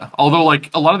with that. Although, like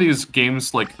a lot of these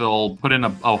games, like they'll put in a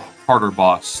harder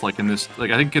boss. Like in this, like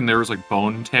I think in there was like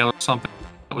Bone Tail or something.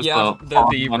 That was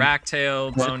the Rack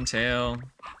Tail, Bone Tail.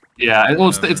 Yeah, well,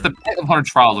 it's the Pit of 100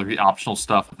 Trials, like the optional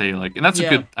stuff that they like, and that's a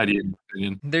good idea in my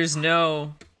opinion. There's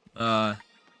no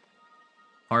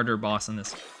harder boss in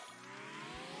this.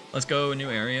 Let's go a new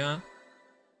area.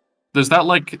 Does that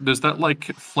like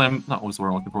Flim? Not what was the word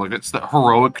I'm looking for? Like it's the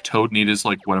heroic Toad need his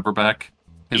like whatever back.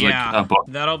 His, yeah, like, book.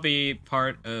 That'll be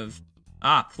part of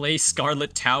play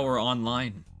Scarlet Tower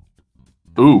online.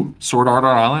 Ooh, Sword Art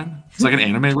Online. It's like an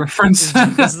anime reference.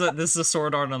 this is a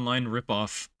Sword Art Online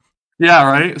ripoff. Yeah,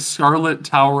 right. Scarlet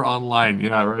Tower Online.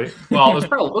 Yeah, right. Well,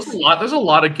 there's a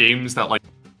lot of games that like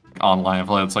online. I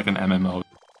feel like it's like an MMO.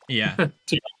 Yeah.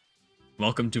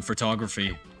 Welcome to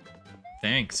photography.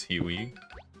 Thanks, Huey.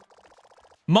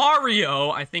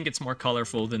 Mario! I think it's more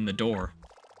colorful than the door.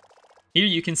 Here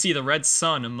you can see the red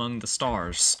sun among the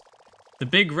stars. The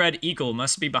big red eagle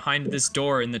must be behind this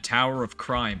door in the Tower of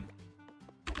Crime.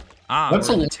 Ah, That's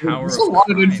a lot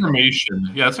of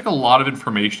information. Yeah, it's like a lot of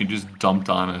information you just dumped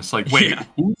on us. Like, wait,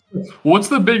 what's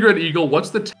the big red eagle? What's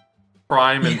the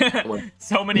crime? And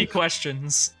so many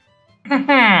questions.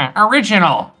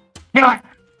 Original. Kill it.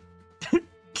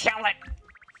 Kill it.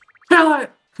 Kill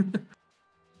it.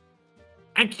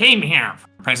 I came here from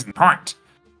President Port.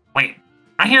 Wait,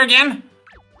 I here again?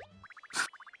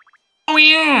 Oh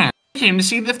yeah, I came to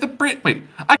see the bridge. Wait,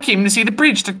 I came to see the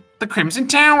bridge to the Crimson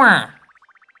Tower.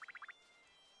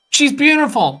 She's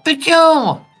beautiful. The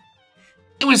kill.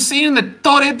 It was seen in the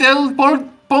Torre del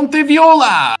Ponte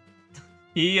Viola.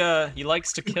 He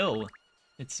likes to kill,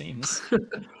 it seems.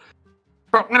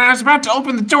 But when I was about to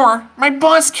open the door, my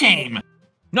boss came.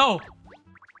 No.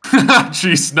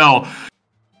 Jeez, no.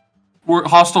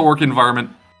 Hostile work environment.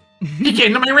 He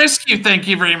came to my rescue, thank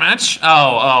you very much.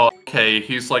 Oh, okay.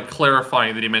 He's like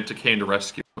clarifying that he meant to came to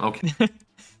rescue. Okay.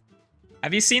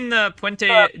 Have you seen the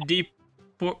Puente di...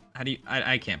 How do you...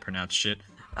 I can't pronounce shit.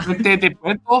 Puente de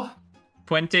Puerto?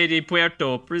 Puente de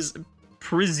Puerto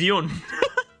Prisión.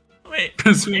 Wait.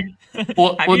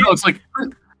 Well, no, it's like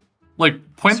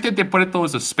Puente de Puerto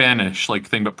is a Spanish like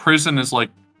thing, but prison is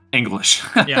like English.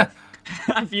 Yeah.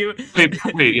 Have you...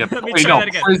 Wait, yeah. Let me try that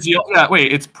again. Prisión. Yeah,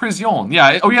 wait, it's prisión.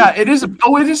 Yeah. Oh, yeah. It is.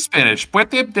 It is Spanish.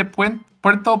 Puente de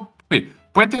Puerto. Wait,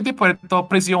 Puente de Puerto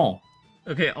Prisión.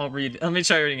 Okay, I'll read. Let me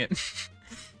try reading it.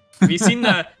 Have you seen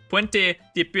the Puente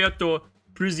de Puerto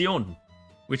Prisión?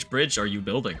 Which bridge are you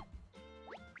building?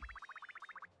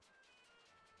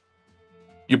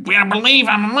 You better believe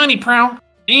I'm a money pro.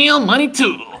 And money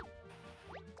too.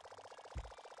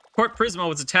 Port Prisma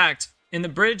was attacked, and the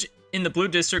bridge in the Blue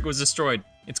District was destroyed.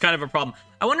 It's kind of a problem.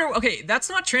 I wonder... Okay, that's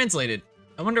not translated.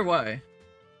 I wonder why.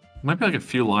 Might be like a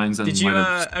few lines. Did you,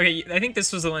 okay, I think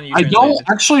this was the one you translated. I don't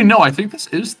actually know. I think this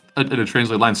is a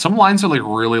translated line. Some lines are like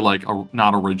really like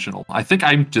not original. I think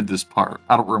I did this part.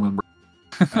 I don't remember.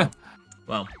 Oh.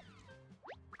 Well.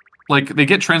 Like they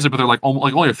get translated, but they're like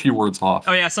only a few words off.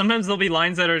 Oh yeah, sometimes there'll be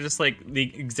lines that are just like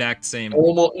the exact same.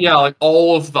 Almost, yeah, like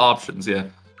all of the options. Yeah.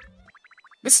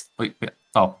 Wait.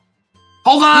 Oh.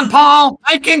 Hold on, Paul.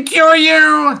 I can cure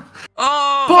you.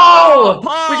 Oh,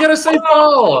 Paul! We gotta save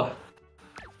Paul.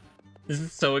 This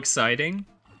is so exciting.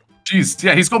 Jeez,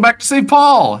 yeah, he's going back to save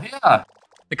Paul. Yeah.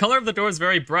 The color of the door is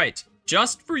very bright,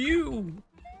 just for you.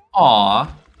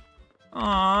 Aw.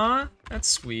 Aw, that's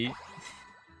sweet.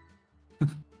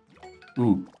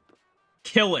 Ooh.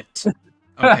 Kill it.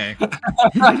 Okay.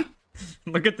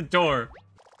 Look at the door.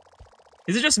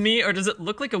 Is it just me, or does it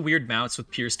look like a weird mouse with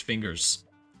pierced fingers?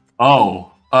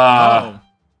 Oh. Yeah,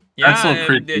 that's so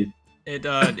creepy. It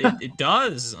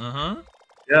does.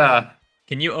 Yeah.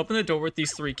 Can you open the door with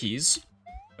these 3 keys?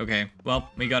 Okay, well,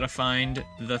 we gotta find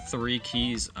the 3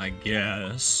 keys, I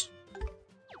guess.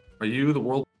 Are you the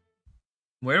world?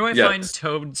 Where do I find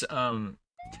Toad's,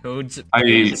 Toad's... I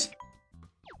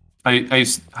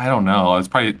don't know. It's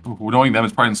probably, knowing them,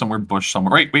 it's probably in some weird bush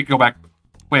somewhere. Wait, go back.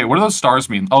 Wait, what do those stars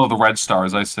mean? Oh, the red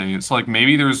stars, I see. So, like,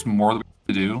 maybe there's more that we have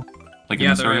to do? Like, in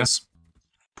this area? Is.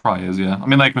 Probably is, yeah. I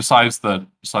mean, like, besides the...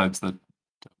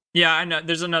 Yeah, I know.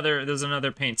 There's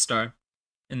another paint star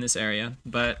in this area,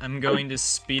 but I'm going to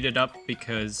speed it up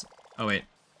because... Oh, wait.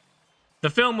 The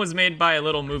film was made by a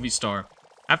little movie star.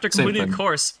 After completing the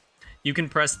course, you can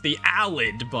press the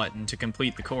ALID button to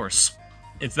complete the course.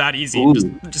 It's that easy.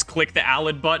 Just click the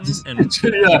ALID button and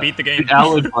beat the game. The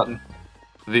ALID button.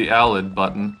 The ALID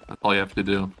button. That's all you have to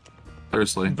do.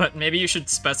 Seriously. But maybe you should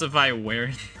specify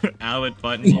where the ALID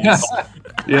button is.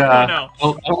 Yeah. I don't know.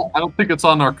 Well, I don't think it's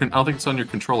on our. I don't think it's on your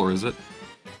controller, is it?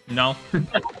 No.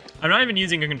 I'm not even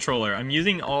using a controller. I'm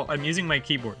using my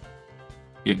keyboard.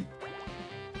 Yeah.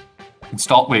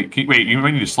 Install. Wait. You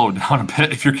might need to slow it down a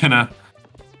bit if you're gonna.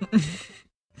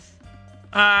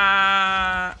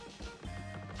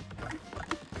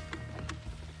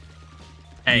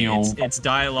 Hey, it's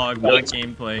dialogue, not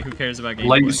gameplay. Who cares about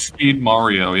gameplay? Light speed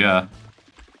Mario, yeah.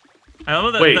 I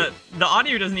love that the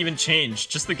audio doesn't even change,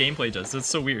 just the gameplay does. That's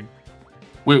so weird.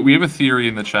 Wait, we have a theory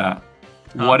in the chat.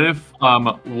 What if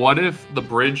the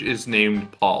bridge is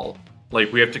named Paul?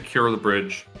 Like we have to cure the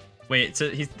bridge. Wait,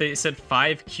 so they said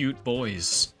 5 cute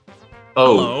boys.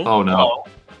 Oh, hello? Oh no.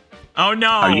 Oh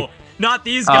no! Not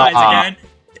these guys again.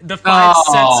 The 5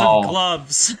 sets of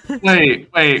gloves. Wait.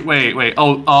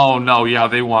 Oh no, yeah,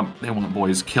 they want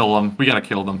boys. Kill them. We gotta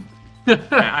kill them.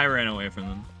 I ran away from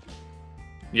them.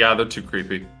 Yeah, they're too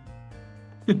creepy.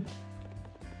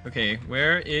 Okay,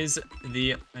 where is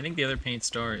the... I think the other paint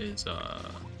star is,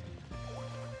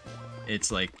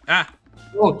 it's like... Ah!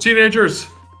 Oh, teenagers!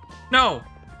 No!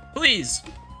 Please!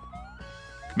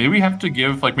 Maybe we have to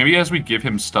give, like, maybe as we give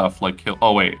him stuff, like, he'll...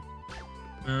 Oh, wait.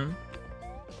 Hmm?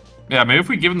 Yeah, maybe if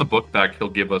we give him the book back, he'll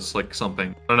give us, like,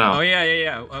 something. I don't know. Oh,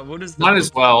 yeah. What is the Might book?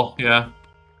 as well, yeah.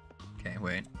 Okay,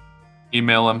 wait.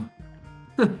 Email him.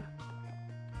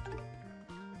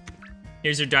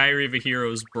 Here's your Diary of a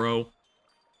Heroes, bro.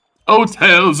 Oh,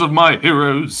 tales of my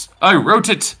heroes. I wrote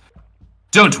it.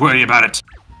 Don't worry about it.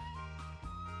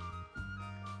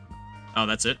 Oh,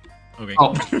 that's it? Okay.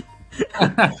 Oh.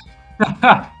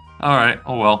 All right.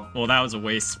 Oh, well. Well, that was a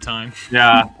waste of time.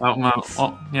 Yeah.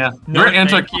 Well, yeah. No, Very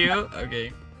anti. thank you.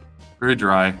 Okay. Very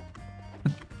dry.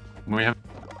 We have.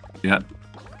 Yeah.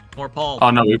 More Paul. Oh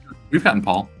no, we've gotten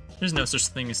Paul. There's no such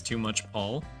thing as too much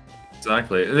Paul.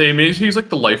 Exactly. I mean, he's like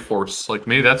the life force. Like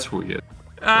maybe that's who he is.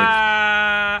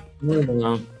 Ah. I don't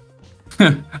know.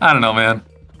 I don't know, man.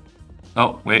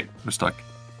 Oh wait, we're stuck.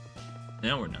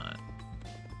 No, we're not.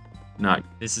 Not.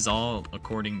 This is all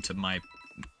according to my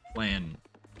plan.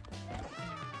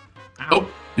 Ow.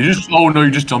 Oh, you just. Oh no,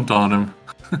 you just jumped on him.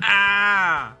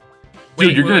 Ah!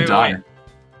 Dude, you're gonna die. Wait.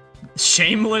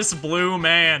 Shameless blue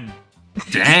man.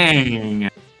 Dang.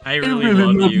 I really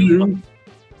love you.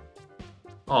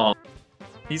 Oh,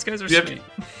 These guys are Yep. sweet.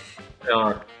 they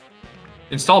are.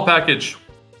 Install package.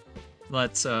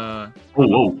 Let's Oh,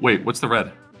 whoa, wait, what's the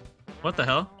red? what the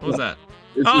hell? What was that?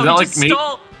 Is Oh, that he like just me?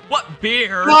 stole what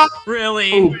beer? What?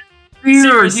 Really? Oh, beer.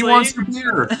 Seriously? He wants the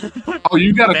beer. Oh,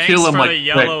 you gotta Thanks kill him for like the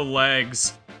yellow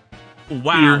legs.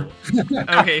 Wow.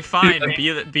 Okay, fine.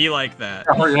 Be like that.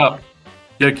 Hurry up.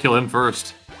 You gotta kill him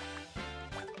first.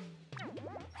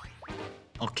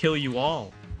 I'll kill you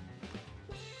all.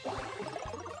 I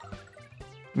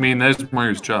mean, that's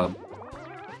Mario's job.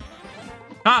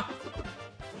 Ah!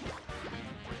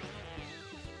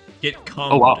 Get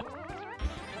calm. Oh, wow.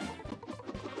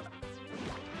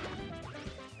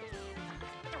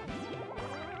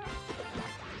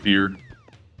 Beer.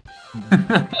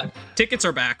 Tickets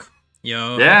are back.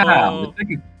 Yo. Yeah. the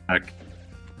ticket's back.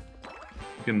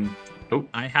 You can. Oh.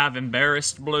 I have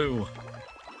embarrassed blue.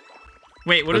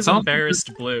 Wait, what That is sounds-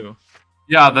 embarrassed blue?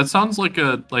 Yeah, that sounds like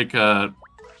a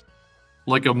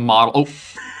model. Oh,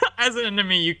 As an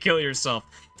enemy, you kill yourself.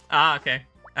 Ah, okay.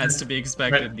 As to be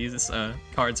expected, these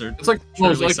cards are it's like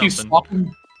truly it's like he's something.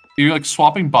 swapping. You're like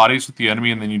swapping bodies with the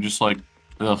enemy, and then you just like,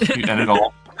 ugh, you end it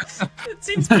all. It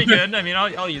seems pretty good. I mean,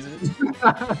 I'll use it.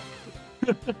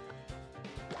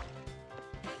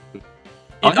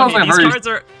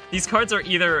 These cards are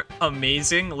either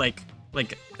amazing, like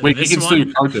Wait, this he can steal one.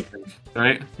 your cards, I think.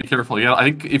 Right? Be careful. Yeah, I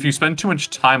think if you spend too much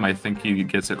time, I think he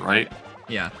gets it right.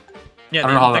 Yeah. I Yeah,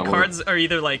 don't know how the that cards are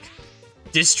either like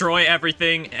destroy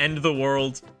everything, end the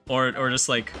world, or just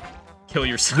like kill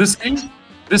yourself.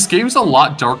 This game's a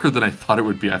lot darker than I thought it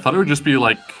would be. I thought it would just be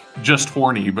like just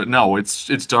horny, but no, it's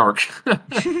dark.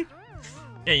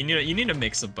 Yeah, you need a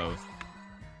mix of both.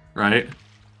 Right?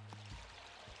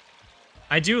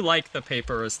 I do like the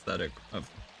paper aesthetic of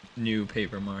new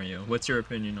Paper Mario. What's your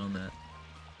opinion on that?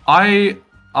 I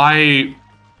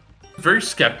very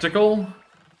skeptical.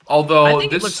 Although I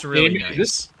think this it looks really game,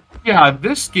 nice.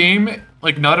 this game,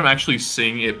 like now that I'm actually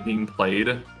seeing it being played,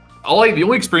 the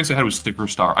only experience I had was Sticker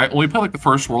Star. I only played like the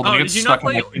first world, and Oh, I get did you stuck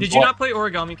not play? in my Did you not play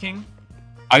Origami King?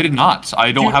 I did not.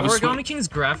 I don't Dude, have a Origami Switch. King's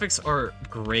graphics are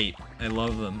great. I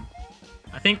love them.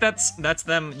 I think that's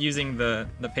them using the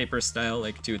paper style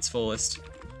like to its fullest.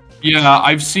 Yeah,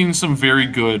 I've seen some very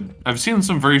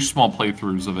small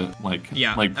playthroughs of it. Like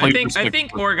Yeah, like I playthroughs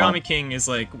think with- Origami King is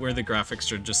like where the graphics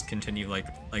should just continue like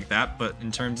that, but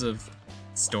in terms of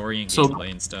story and So-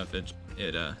 gameplay and stuff, it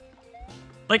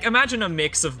like imagine a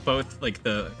mix of both like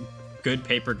the good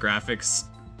paper graphics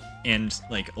and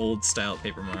like old style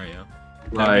Paper Mario.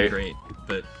 That'd Right. be great,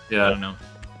 but Yeah. I don't know.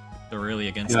 They're really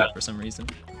against Yeah. it for some reason.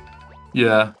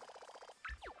 Yeah.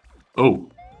 Oh,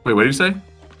 wait, what did you say?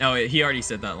 Oh, he already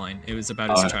said that line. It was about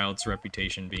his Alright. child's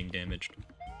reputation being damaged.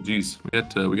 Jeez,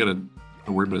 we got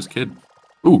a word about his kid.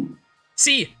 Ooh,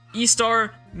 See,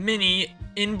 E-Star Mini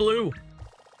in blue.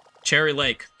 Cherry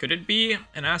Lake. Could it be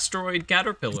an asteroid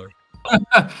caterpillar?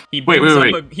 He Wait, brings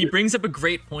wait, up he brings up a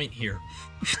great point here.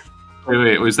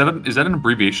 wait. Is that an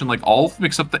abbreviation? Like all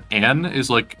mixed up, the N is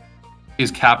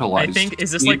capitalized. I think, is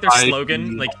this like their E-I-E.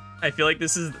 slogan? Like, I feel like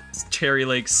this is Cherry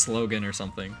Lake's slogan or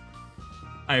something.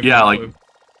 I have Yeah, no like- clue.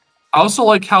 I also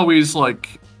like how he's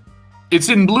like, it's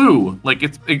in blue. Like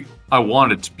I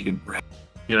want it to be in red.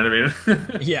 You know what I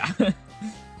mean? Yeah.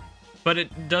 But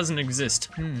it doesn't exist.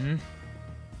 Hmm.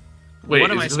 Wait, What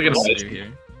am I is this like supposed to an- do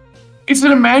here? It's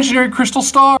an imaginary crystal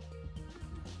star.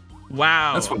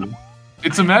 Wow. That's what.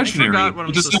 It's imaginary. I forgot what I'm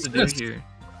It just supposed to do exists. here.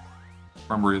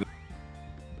 Remember either.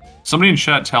 Somebody in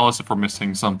chat tell us if we're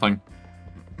missing something.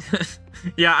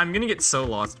 Yeah, I'm gonna get so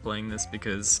lost playing this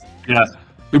because Yeah.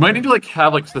 We might need to like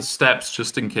have like the steps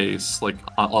just in case, like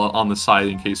on the side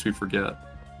in case we forget.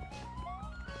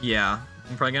 yeah,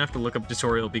 I'm probably gonna have to look up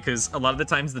tutorial because a lot of the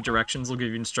times the directions will give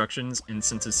you instructions, and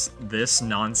since it's this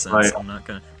nonsense, Right. I'm not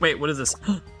gonna. Wait, what is this?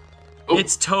 Oh.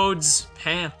 It's Toad's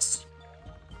pants.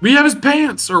 We have his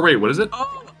pants! Or wait, what is it?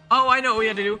 Oh, I know what we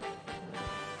had to do.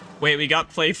 Wait, we got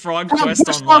play Frog Oh, Quest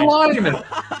Quest online.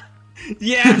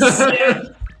 Yes!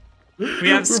 We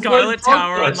have We're Scarlet playing Frog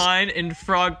Tower Quest. online and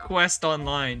Frog Quest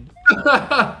online.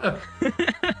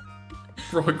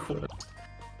 Frog Quest.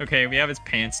 Okay, we have his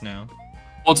pants now.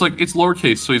 Well, it's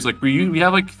lowercase, so he's like, we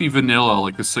have like the vanilla,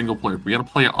 like the single player. We gotta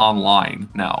play it online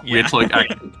now. We have to like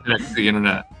actually connect to the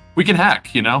internet. We can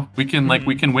hack, you know? We can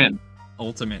we can win.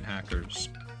 Ultimate hackers.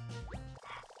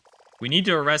 We need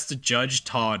to arrest Judge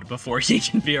Todd before he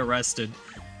can be arrested.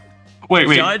 Wait.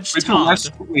 Judge we Todd.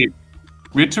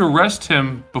 We have to arrest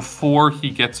him before he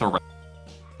gets arrested.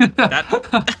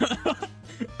 That.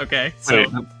 Okay, so Wait.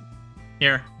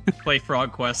 here, play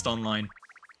Frog Quest online.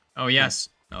 Oh yes.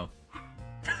 Oh.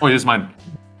 Oh, this is mine.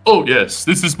 Oh yes,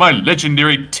 this is my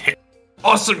legendary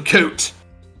awesome coat.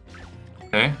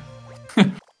 Okay.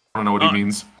 I don't know what he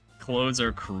means. Clothes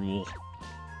are cruel.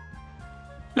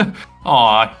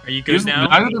 Aw. Are you good now?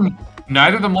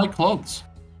 Neither of them like clothes.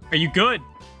 Are you good?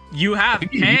 You have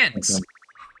think you pants. like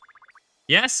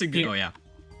Yes. Oh yeah.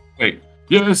 Wait.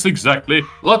 Yes, exactly.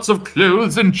 Lots of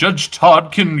clothes, and Judge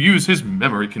Todd can use his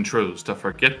memory controls to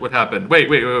forget what happened. Wait.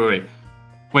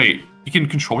 Wait, he can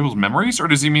control people's memories, or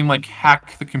does he mean like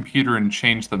hack the computer and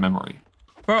change the memory?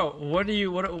 Bro, what are you?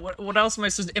 What else am I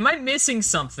supposed to? Am I missing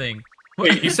something?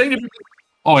 Wait, he's saying.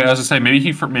 Oh yeah, I was gonna say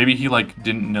maybe he like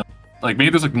didn't know. Like maybe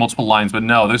there's like multiple lines, but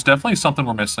no, there's definitely something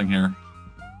we're missing here.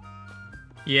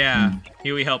 Yeah,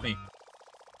 Huey, help me.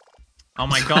 Oh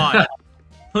my god.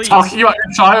 Please. Talking about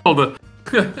your child.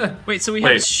 Wait, so we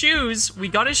have his shoes. We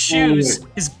got his shoes,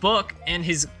 his book, and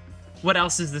his. What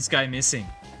else is this guy missing?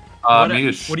 What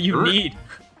do you need?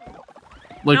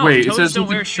 Like No, wait, it toads says don't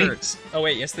wear shirts. Oh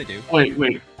wait, yes they do. Wait.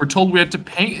 We're told we have to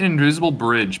paint an invisible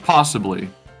bridge, possibly,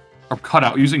 or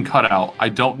cutout using cutout. I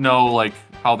don't know like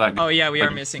how that. Oh yeah, we are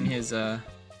like, missing his. So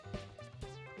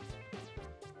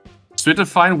we have to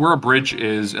find where a bridge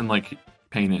is and like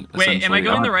paint it. Wait, am I essentially.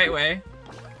 going the right way?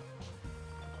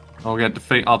 Oh, we have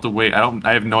to I'll have to wait.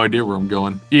 I have no idea where I'm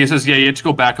going. Yeah, it says you have to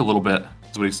go back a little bit.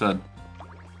 That's what he said.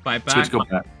 By So we have back. to go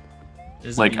back.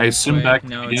 Does it Like, mean I this assume way? back to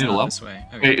No, the it's beginning of not the this way.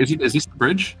 Okay. Wait, is this the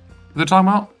bridge they're talking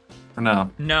about? Or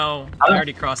no? No, I I don't-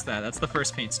 already crossed that. That's the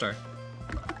first paint star.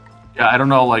 Yeah, I don't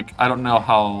know. Like, I don't know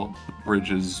how the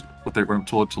bridge is. What they're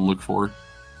told to look for.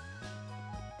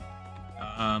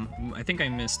 I think I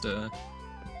missed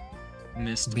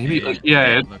Maybe, a like,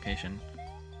 yeah, location.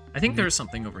 I think there's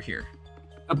something over here.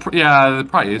 Yeah, there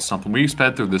probably is something. We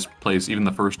sped through this place even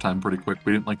the first time pretty quick.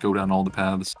 We didn't like go down all the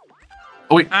paths.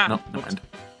 Oh wait, Ah, no, no. whoops.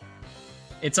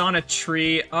 It's on a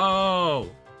tree. Oh,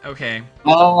 okay.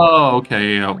 Oh,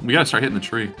 okay. Yeah, we gotta start hitting the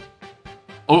tree.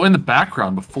 Oh, in the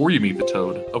background before you meet the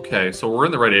toad. Okay, so we're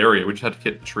in the right area. We just have to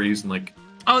hit the trees and like.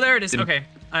 Oh, there it is. Didn't- Okay,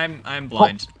 I'm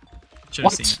blind. Should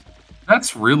have What? seen.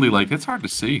 That's really like it's hard to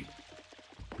see.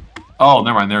 Oh,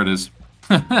 never mind. There it is.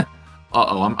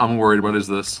 Uh-oh, I'm worried. What is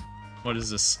this? What is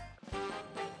this?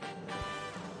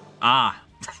 Ah,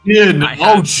 Skin. I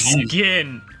Oh, have jeez.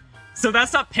 skin. So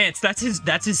that's not pants. That's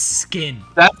his skin.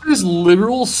 That's his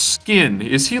literal skin.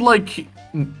 Is he like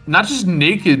not just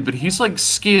naked, but he's like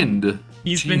skinned?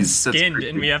 He's Jeez, been that's skinned, creepy.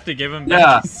 and we have to give him Yeah.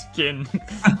 back his skin.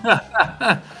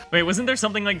 Wait, wasn't there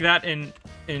something like that in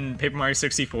Paper Mario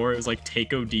 64? It was like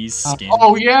take OD's skin.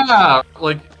 Oh yeah,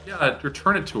 like yeah,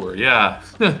 return it to her. Yeah.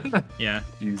 Yeah.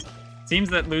 Jeez. Seems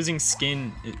that losing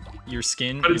skin, your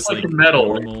skin But is it's like like metal.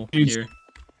 normal He's- here.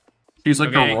 He's like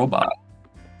Okay. a robot.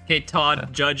 Okay, Todd, Yeah.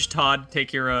 Judge Todd,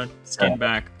 take your skin Yeah.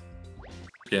 back.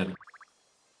 Again.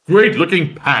 Great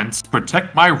looking pants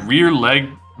protect my rear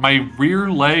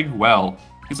leg well.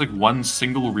 He's like one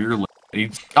single rear leg. He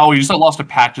just lost a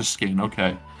patch of skin.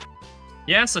 Okay.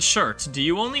 Yes, a shirt. Do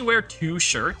you only wear 2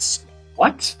 shirts?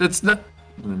 What? That's not.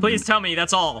 Please tell me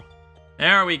that's all.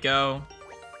 There we go.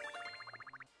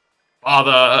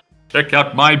 Father, check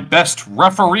out my best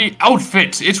referee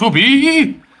outfit. It will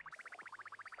be.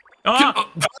 Oh,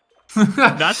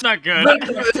 that's not good.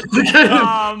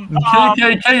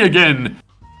 KKK again.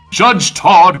 Judge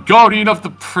Todd, guardian of the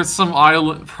Prism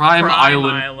Island, Prime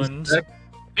Island,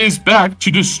 is back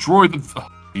to destroy the. Oh,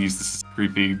 jeez, this is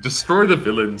creepy. Destroy the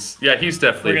villains. Yeah, he's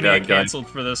We're definitely a gonna bad get guy. canceled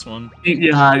for this one.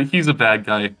 Yeah, he's a bad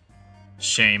guy.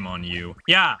 Shame on you.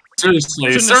 Yeah.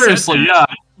 Seriously, Shouldn't have said that. yeah.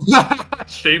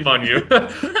 Shame on you.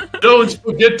 Don't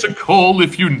forget to call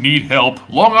if you need help.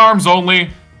 Long arms only.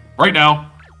 Right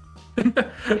now.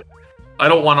 I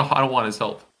don't want his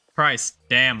help. Price,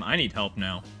 damn, I need help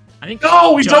now. I think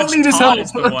No, we don't Judge need his Todd help.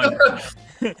 is the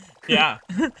one. Yeah.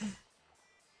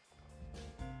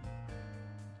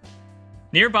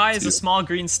 Nearby is a small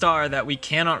green star that we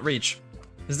cannot reach.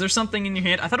 Is there something in your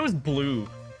hand? I thought it was blue.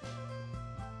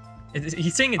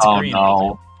 He's saying it's green.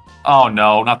 No. Oh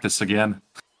no, not this again.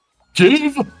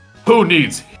 Give? Who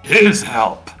needs his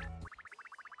help?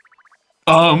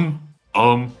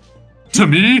 To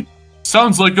me,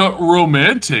 sounds like a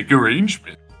romantic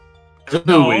arrangement.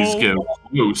 Please get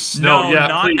loose. No, yeah,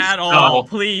 not please, at all.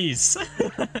 Please.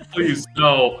 Please,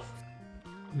 no.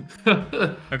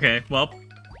 Okay, well.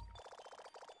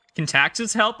 Can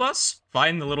taxes help us?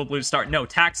 Find the little blue star. No,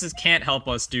 taxes can't help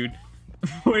us, dude.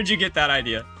 Where'd you get that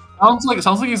idea? Sounds like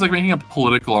he's like making a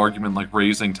political argument, like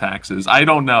raising taxes. I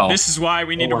don't know. This is why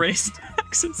we need to raise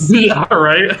taxes. Yeah,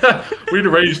 right. We need to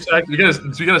raise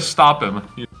taxes. We gotta stop him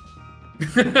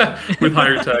with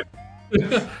higher tax.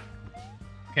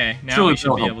 Okay, now Surely we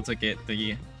should be help. able to get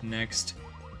the next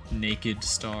naked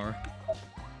star.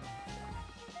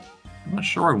 I'm not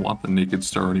sure I want the naked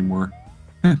star anymore.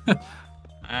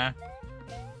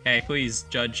 Okay, please,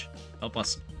 Judge, help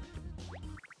us.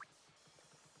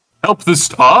 Help the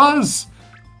stars?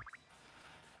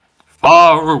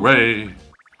 Far away.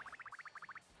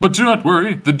 But do not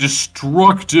worry, the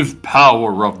destructive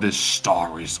power of this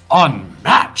star is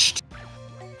unmatched.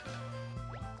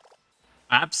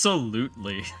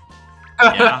 Absolutely.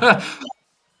 Yeah.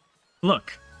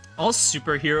 Look, all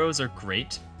superheroes are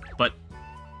great, but...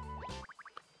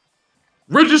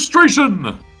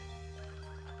 Registration!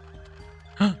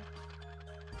 What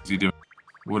is he doing?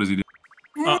 What is he doing?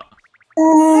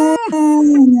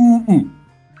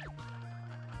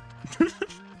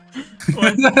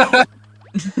 What?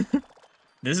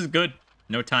 This is good.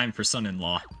 No time for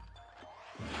son-in-law.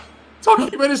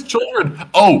 Talking about his children.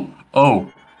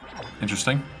 Oh.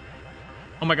 Interesting.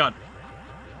 Oh my god.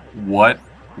 What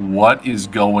is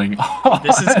going on?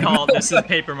 This is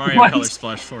Paper Mario What? Color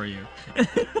Splash for you.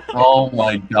 Oh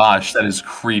my gosh, that is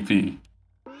creepy.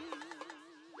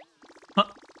 Huh?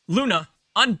 Luna,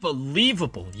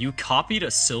 unbelievable. You copied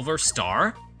a silver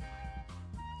star?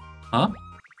 Huh?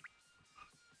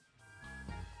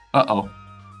 Uh-oh.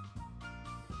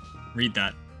 Read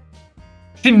that.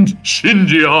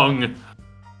 Xinjiang.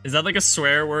 Is that like a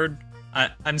swear word?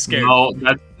 I'm scared.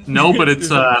 No, but it's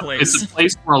It's a it's a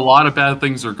place where a lot of bad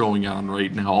things are going on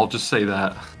right now. I'll just say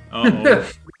that. Oh.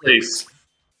 Place.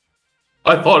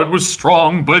 I thought it was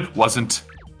strong, but it wasn't.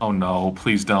 Oh no,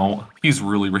 please don't. He's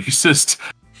really racist.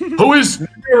 Who is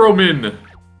Neromin?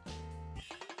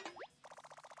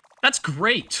 That's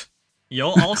great.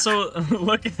 You'll also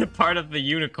look at the part of the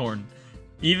unicorn,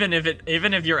 even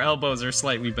if your elbows are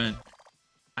slightly bent.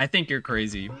 I think you're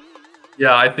crazy.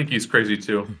 Yeah, I think he's crazy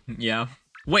too. Yeah.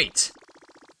 Wait.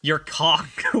 Your cock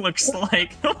looks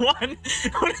like one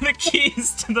of the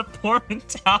keys to the Portman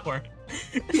Tower.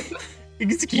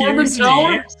 Excuse me.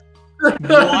 Tower?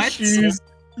 What? Jeez.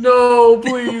 No,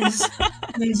 please.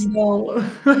 Please no.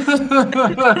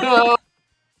 The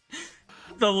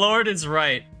Lord is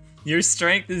right. Your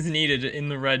strength is needed in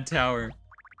the Red Tower.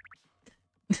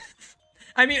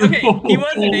 I mean, okay, he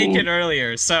was naked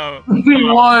earlier, so... He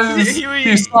was!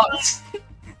 He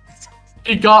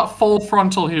He got full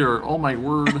frontal here. Oh my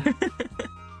word.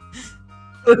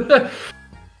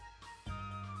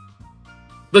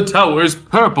 The tower is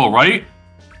purple, right?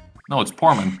 No, it's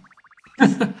Portman.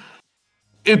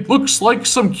 It looks like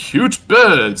some cute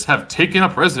birds have taken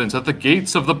up residence at the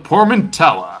gates of the Portman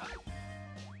Tower.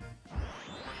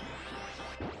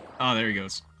 Oh, there he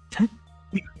goes.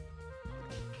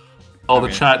 Oh, Okay.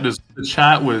 the chat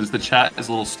is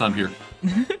a little stunned here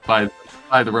by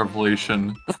the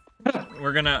revelation.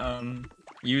 We're gonna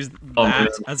use Oh, that man.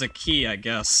 as a key, I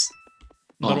guess.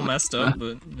 A little Oh, messed up,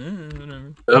 but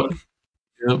whatever.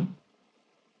 Yep.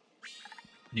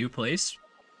 New place?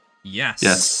 Yes.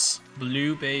 Yes.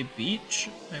 Blue Bay Beach,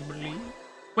 I believe.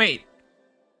 Wait.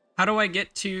 How do I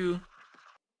get to...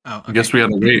 Oh, okay. I guess we had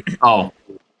to wait. Oh,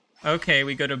 Okay,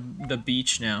 we go to the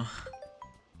beach now.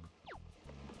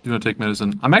 you gonna take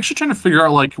medicine? I'm actually trying to figure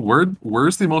out like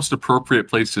where's the most appropriate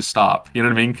place to stop. You know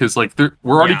what I mean? Because like we're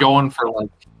already Yeah. going for like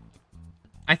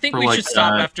I think For, we like, should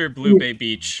stop after Blue Bay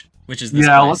Beach, which is this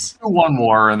yeah. place. Let's do one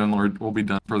more and then we'll be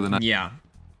done for the night. Yeah.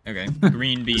 Okay.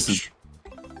 Green This is-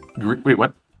 Beach. Wait,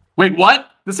 what? Wait,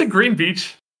 what? This is Green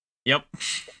Beach. Yep.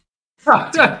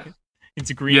 It's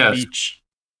a green Yes. beach.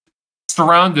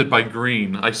 Surrounded by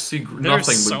green. I see There's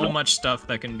nothing so but much stuff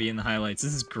that can be in the highlights.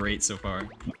 This is great so far.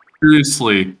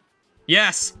 Seriously.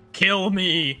 Yes, kill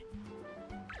me.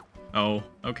 Oh,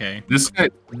 okay. This guy,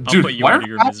 I'll dude, put you why out are of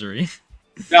your half, misery.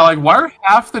 yeah, like why are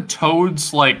half the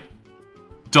toads like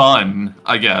done?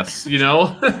 I guess you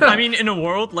know. I mean, in a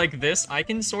world like this, I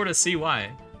can sort of see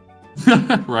why.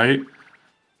 Right?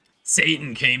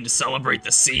 Satan came to celebrate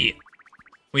the sea.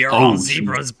 We are Oh, all jeez.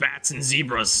 zebras, bats, and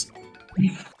zebras.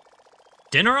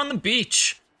 Dinner on the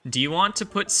beach. Do you want to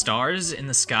put stars in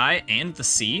the sky and the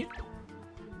sea?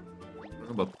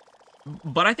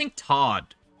 But I think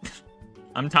Todd.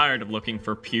 I'm tired of looking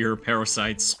for pure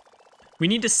parasites. We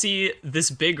need to see this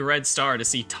big red star to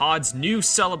see Todd's new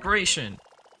celebration.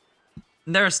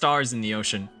 There are stars in the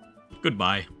ocean.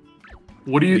 Goodbye.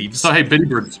 What do you? Leaves. So hey,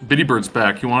 Bitty Bird's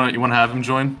back. You wanna have him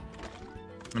join?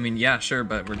 I mean, yeah, sure,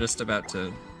 but we're just about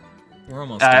to. We're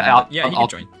almost. I'll- done. Yeah, he I'll-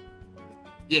 can join.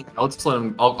 Yeah, let's let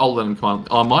him. I'll let him come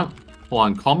on. Hold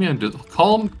on. Call me and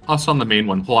call us on the main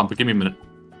one. Hold on, but give me a minute.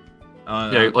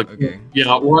 Yeah, like okay.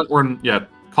 yeah, we're in, yeah.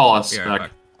 Call us Be right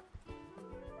back.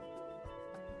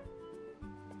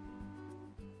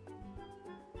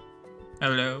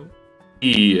 Hello.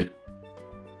 E.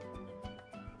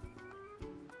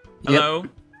 Hello.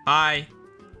 Hi.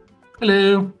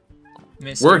 Hello.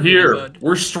 Mr. We're here. Bud.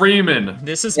 We're streaming.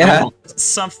 This is Yeah.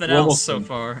 something We're else almost so done.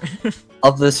 far.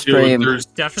 Of the Dude, stream. there's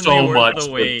Definitely so worth much the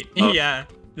good wait. stuff. Yeah.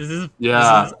 This is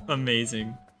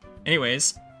amazing.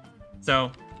 Anyways,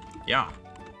 so yeah,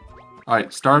 All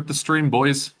right, start the stream,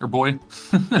 boys or boy.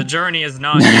 the journey has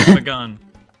not yet begun.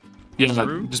 Yeah,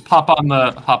 True. just hop on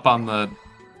the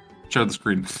share the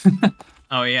screen.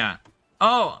 Oh yeah.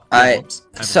 Oh. Alright, whoops.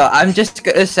 So I'm just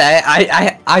gonna say,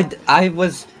 I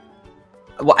was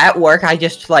at work. I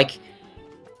just like,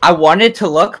 I wanted to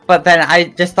look, but then I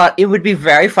just thought it would be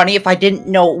very funny if I didn't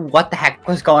know what the heck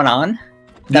was going on.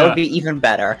 That Yeah. would be even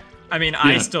better. I mean,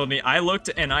 Yeah. I looked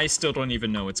and I still don't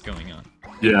even know what's going on.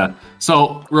 Yeah.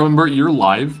 So remember, you're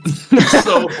live.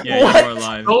 So Yeah, What? you are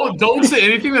live. don't say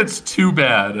anything that's too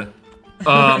bad.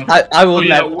 I will so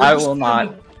yeah, never. we're I just will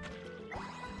not.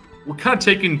 We're kind of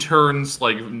taking turns,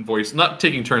 like voice, not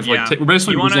taking turns. Yeah. Like we're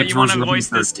basically you wanna representing voice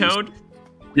this characters. toad?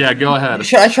 Yeah, go ahead.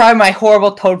 Should I try my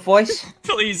horrible toad voice?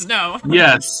 Please no.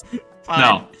 Yes. Fine.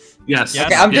 No. Yes. Yes.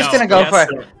 Okay, I'm just Yeah, gonna go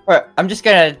yes. I'm just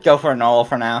gonna go for a normal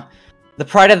for now. The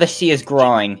pride of the sea is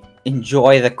growing.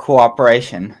 Enjoy the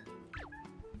cooperation.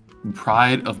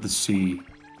 Pride of the sea.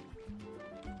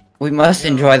 We must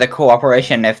enjoy the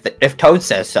cooperation if Toad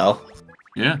says so.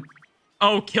 Yeah.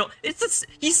 Oh, kill!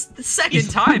 He's the second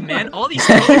time, man. All these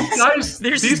toads.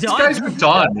 These guys are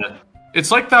done. It's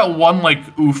like that one like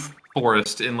oof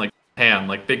forest in like Japan.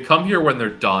 Like they come here when they're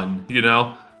done. You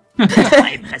know.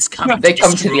 Time has come They to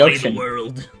come to the destroy ocean.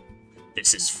 world.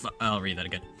 This is. I'll read that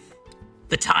again.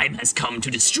 The time has come to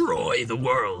destroy the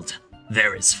world.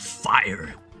 There is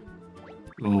fire.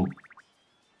 Oh.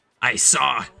 I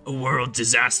saw a world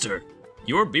disaster.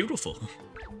 You're beautiful.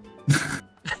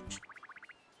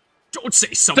 Don't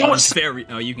say someone's very.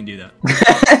 Oh, you can do that.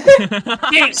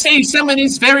 Don't say someone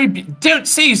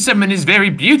is very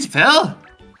beautiful.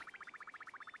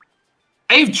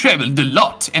 I've traveled a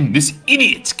lot, and this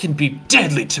idiot can be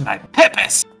deadly to my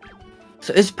purpose.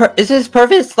 So is his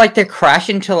purpose like to crash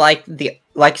into like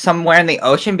somewhere in the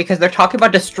ocean because they're talking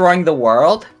about destroying the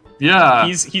world? Yeah.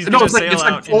 He's No, gonna it's like- sail it's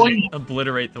like out pulling- and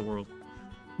obliterate the world.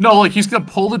 No, like he's gonna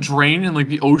pull the drain, and like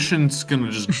the ocean's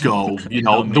gonna just go. You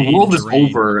know, The the main world is drain.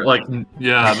 over. Like,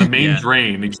 yeah, the main Yeah.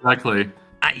 drain, exactly.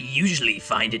 I usually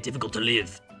find it difficult to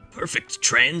live. Perfect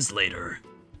translator.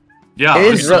 Yeah.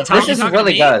 It is. Talking This is to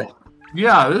really me? good.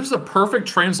 Yeah, this is a perfect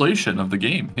translation of the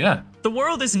game. Yeah. The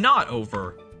world is not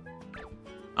over.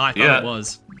 I thought Yeah. it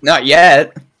was. Not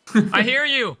yet. I hear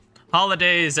you.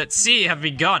 Holidays at sea have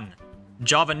begun.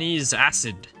 Javanese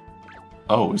acid.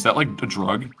 Oh, is that like a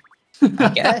drug? I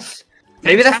guess.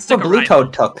 Maybe that's Fantastic what Blue arrival.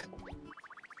 Toad took.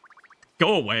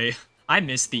 Go away. I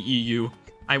miss the EU.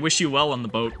 I wish you well on the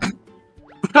boat.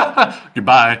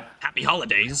 Goodbye. Happy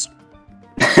holidays.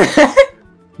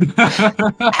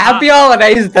 Happy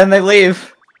holidays. Then they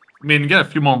leave. I mean, you got a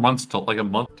few more months till, like a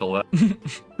month till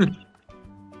that.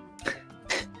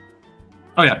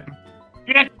 Oh yeah.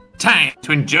 Time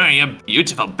to enjoy your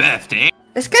beautiful birthday.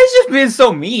 This guy's just being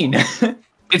so mean.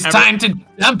 It's time to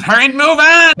dump her and move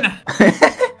on.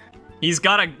 He's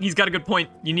got a good point.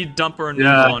 You need to dump her and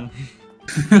Yeah.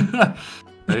 move on.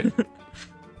 Right?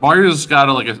 Mario's got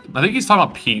I think he's talking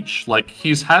about Peach. Like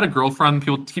he's had a girlfriend.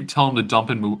 People keep telling him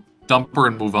to dump her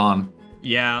and move on.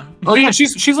 Yeah. Oh yeah,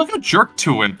 she's like a jerk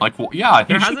to him. Like, well, yeah,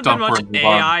 There he should hasn't been dump her much and move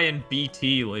on. AI and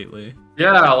BT lately.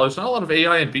 Yeah, there's not a lot of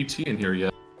AI and BT in here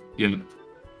yet. Yeah.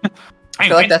 I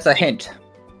feel like that's a hint.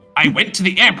 I went to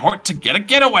the airport to get a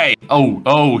getaway.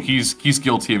 Oh, he's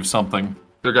guilty of something.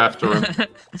 They're after him.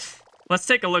 Let's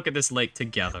take a look at this lake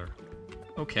together.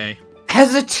 Okay.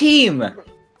 As a team.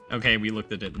 Okay, we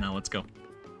looked at it. Now let's go.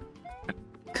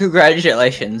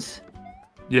 Congratulations.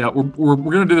 Yeah, we're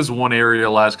gonna do this one area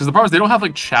last because the problem is they don't have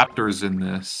like chapters in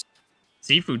this.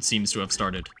 Seafood seems to have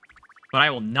started. But I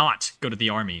will not go to the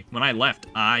army. When I left,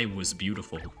 I was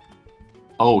beautiful.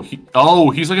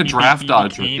 He's like a draft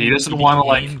dodger. He doesn't want to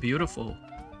like. Beautiful.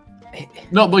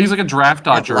 No, but he's like a draft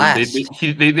dodger.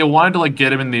 They wanted to like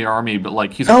get him in the army, but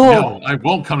like he's like, no, I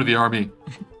won't come to the army.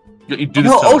 You do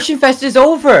this. No, Ocean Fest is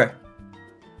over.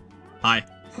 Hi.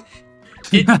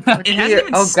 It hasn't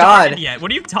even Oh, started God. yet.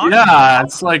 What are you talking about? Yeah,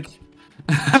 it's like.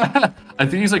 I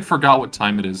think he's like forgot what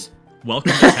time it is.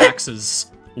 Welcome to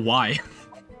taxes. Why?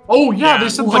 Oh yeah, Yeah. they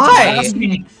said Why? like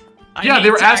asking. I Yeah, hate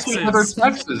they were asking taxes.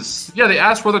 whether taxes. Yeah, they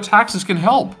asked whether taxes can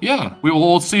help. Yeah,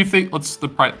 we'll see if they.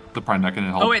 They're probably not gonna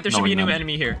help. Oh wait, there should be a new knowing them.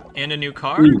 enemy here. And a new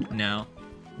car? Ooh. No.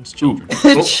 It's children.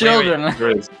 Oh, Children.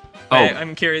 there it is. Wait, Oh,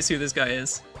 I'm curious who this guy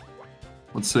is.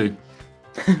 let's see.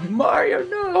 Mario,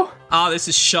 no. Ah, this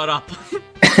is Shut Up.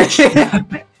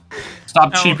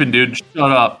 Stop Oh. cheaping, dude.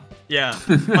 Shut up. Yeah.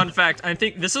 Fun fact, I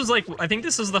think this was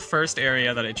the first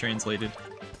area that I translated.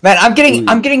 Man, I'm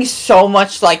getting so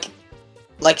much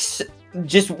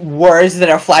just words that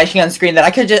are flashing on screen that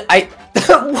I could just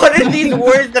what are these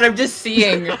words that I'm just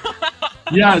seeing?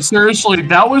 Yeah, seriously,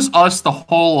 that was us the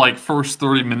whole like first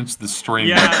 30 minutes of the stream.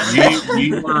 Yeah.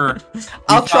 we were.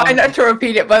 I'll try not to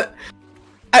repeat it, but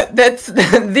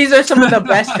these are some of the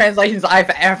best translations I've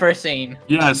ever seen.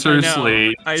 Yeah,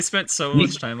 seriously. I spent so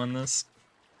much time on this.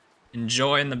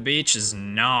 Enjoying the beach is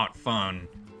not fun.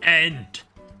 End.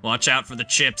 Watch out for the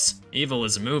chips. Evil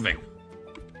is moving.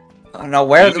 Oh no,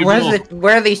 where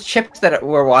are these chips that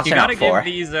we're You watching gotta out for?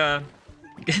 give these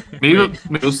Maybe wait.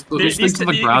 those These- things on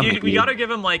the ground. we maybe. gotta give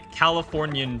them like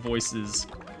Californian voices,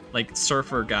 like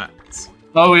surfer guys.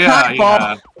 Oh yeah, Hi, Paul.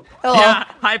 yeah. Hello. Yeah,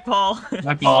 hi Paul.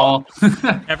 Hi, Paul.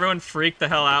 Everyone freaked the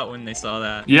hell out when they saw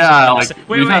that. Yeah, like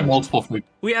Wait, we've had wait. multiple freaks.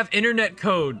 We have internet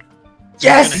code.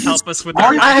 Yes! Gonna help us with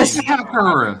Mario our is a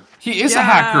hacker. He is a Yeah.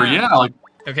 hacker. Yeah, like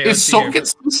Okay, it's let's see so here.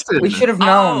 consistent. We should have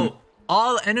known. Oh,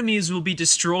 all enemies will be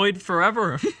destroyed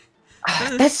forever.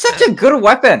 That's such a good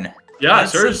weapon. Yeah, That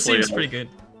seriously. seems pretty good.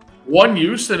 One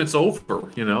use and it's over.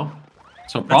 You know.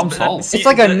 So problem solved. See, It's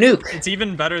like a the- nuke. It's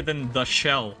even better than the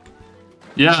shell.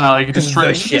 Yeah, like just try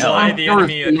The to shell. Fly the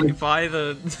enemy, fly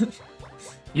the.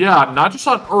 Yeah, not just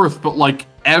on Earth, but like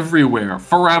everywhere,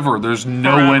 forever. There's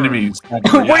no Forever. enemies. What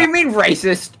do you mean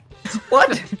racist?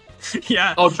 What?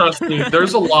 Yeah, Oh, trust me.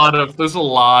 There's a lot of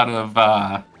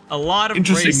a lot of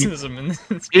Interesting. racism in this.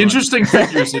 book. interesting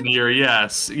figures in here.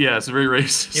 Yes, very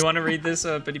racist. You want to read this,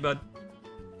 Bitty Bud?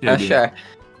 Yeah, dude. Sure.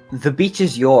 The beach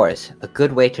is yours. A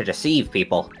good way to deceive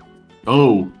people.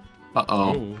 Oh.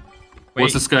 Uh-oh. Oh.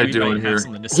 What's this guy we might doing have here?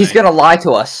 something to He's say. gonna lie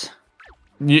to us.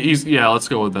 Yeah, let's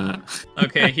go with that.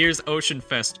 Okay, here's Ocean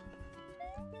Fest.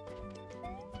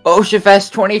 Ocean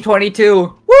Fest 2022.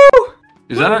 Woo!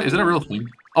 Is that a real thing?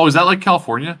 Oh, is that like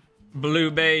California? Blue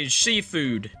Beige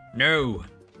seafood. No.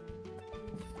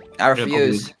 I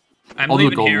refuse. I'm I'll do a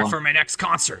leaving gold here one. for my next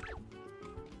concert.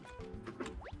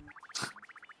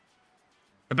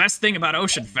 The best thing about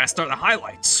Ocean Fest are the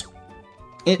highlights.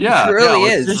 It Yeah, really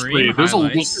yeah, is. Dream There's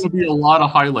highlights. gonna be a lot of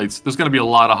highlights. There's gonna be a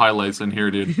lot of highlights in here,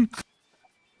 dude.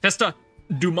 Festa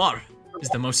du Mar is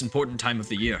the most important time of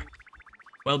the year.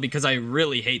 Well, because I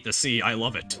really hate the sea, I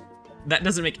love it. That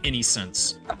doesn't make any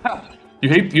sense.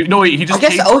 No, wait, he I just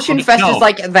guess hates- Ocean Fest no. is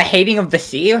like the hating of the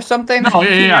sea or something. No,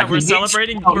 yeah. We're he hates-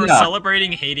 celebrating. oh, We're yeah.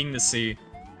 celebrating hating the sea.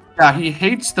 Yeah, he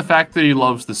hates the fact that he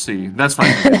loves the sea. That's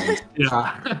fine.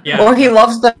 Yeah. Yeah. Or he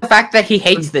loves the fact that he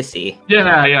hates the sea.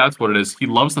 Yeah, that's what it is. He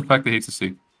loves the fact that he hates the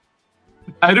sea.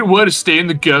 I don't want to stay in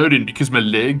the garden because my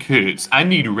leg hurts. I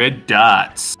need red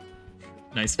dots.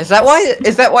 Nice. Is that why?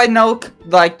 Is that why none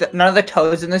of the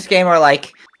toads in this game are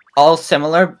like all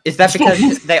similar? Is that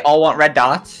because they all want red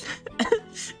dots?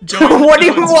 Join What do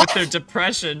you the toads want? with their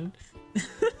depression?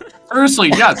 Seriously,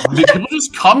 yeah. People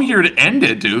just come here to end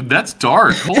it, dude. That's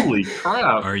dark. Holy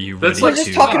crap. Are you That's ready We're like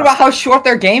just talking about how short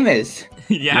their game is.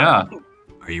 Yeah. Yeah.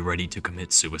 Are you ready to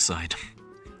commit suicide?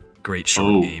 Great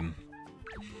short Oh. game.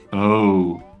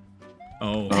 Oh.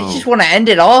 Oh. They just want to end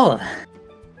it all.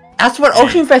 That's what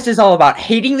Ocean Fest is all about: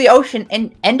 hating the ocean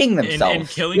and ending themselves. And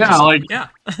killing. Yeah, yourself. like- Yeah.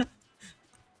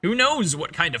 Who knows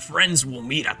what kind of friends we'll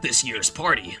meet at this year's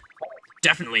party?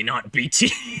 Definitely not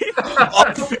BT.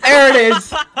 There it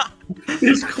is.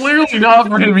 It's clearly not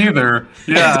for him either.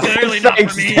 Yeah. Clearly not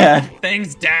Thanks, for me. Dad.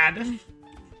 Thanks, Dad.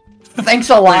 Thanks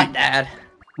a lot, Dad.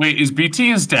 Wait, is BT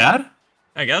his dad?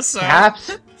 I guess so.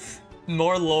 Perhaps.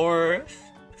 More lore.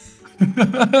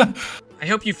 I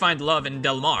hope you find love in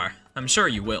Del Mar. I'm sure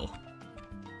you will.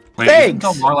 Wait, Thanks. isn't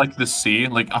Del Mar like the sea?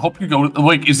 Like, I hope you go.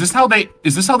 Like, is this how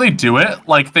they do it?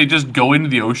 Like, they just go into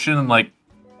the ocean and like.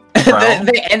 drown?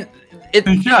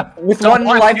 Yeah, with Del one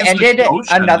Mar life is like ended, the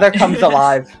ocean. another comes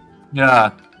alive.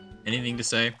 Yeah. Anything to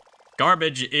say?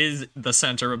 Garbage is the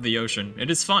center of the ocean. It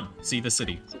is fun. See the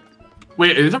city.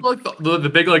 Wait, is it like the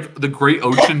big like the Great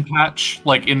Ocean Patch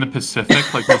like in the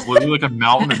Pacific? Like there's literally like a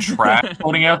mountain of trash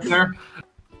floating out there.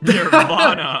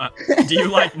 Nirvana. Do you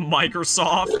like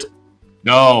Microsoft?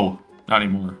 No, not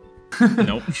anymore.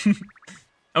 Nope.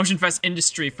 Ocean Fest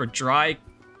industry for dry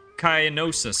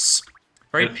cyanosis.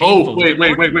 Very painful. Oh,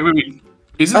 wait.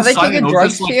 Isn't Are they taking cyanosis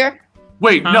drugs like... here?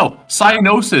 Wait, Huh? no,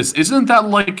 cyanosis. Isn't that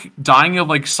like dying of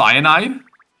like cyanide?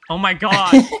 Oh my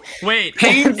god. Wait.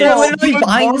 Pain- They're Well, literally good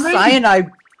buying morning. cyanide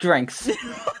drinks. They're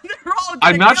all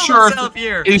I'm gonna not kill sure themselves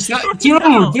here. Is that What the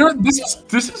hell? dude?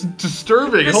 This is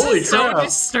disturbing. This Holy is so crap!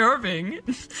 disturbing.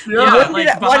 Yeah. like Why did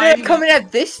it behind- come in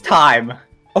at this time?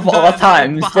 Of The- all the-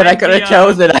 times that I behind could the, have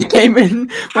chosen, I came in when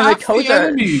the Half the coder.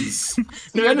 enemies. The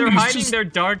They're enemies hiding just... their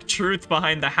dark truth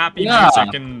behind the happy Yeah.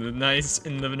 music and the nice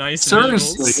visuals.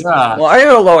 Seriously, yeah.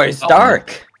 Mario lore is Oh.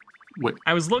 dark. Wait,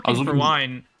 I was looking for looking-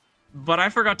 wine, but I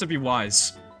forgot to be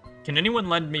wise. Can anyone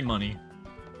lend me money?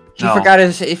 He No. forgot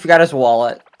his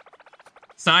wallet.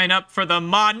 Sign up for the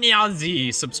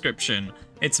Manyazi subscription.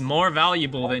 It's more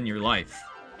valuable than your life.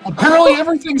 apparently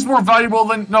everything's more valuable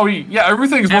than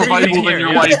everything's more Everything valuable here, than your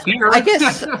yeah. life here.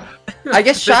 I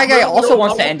guess Shy Guy also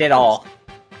wants to end it all.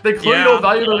 They clearly Yeah. don't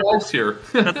value their lives here.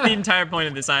 That's the entire point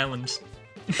of this island.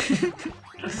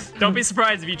 Don't be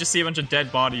surprised if you just see a bunch of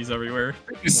dead bodies everywhere.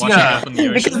 Washing Yeah. up in the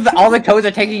Because ocean. all the toads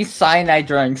are taking cyanide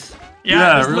drinks. Yeah,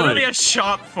 Yeah, there's really. literally a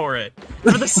shop for it.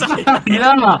 For the side.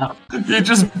 Yeah, you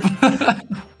just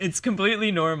It's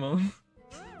completely normal.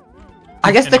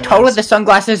 I guess the Anyways. toad with the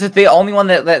sunglasses is the only one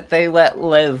that they let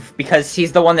live because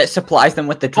he's the one that supplies them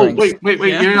with the oh drinks. wait,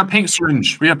 Yeah. we got a paint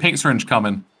syringe. We got a paint syringe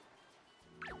coming.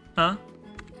 Huh?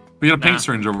 We got a paint Nah.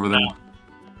 syringe over there.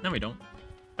 No, we don't.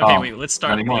 Okay, Oh, wait, let's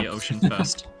start not the anymore. Ocean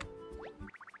Fest.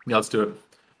 Yeah, let's do it.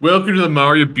 Welcome to the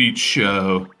Mario Beach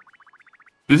Show.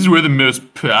 This is where the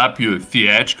most popular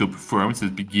theatrical performances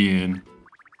begin.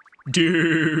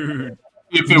 Dude.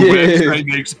 If a Dude. website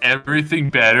makes everything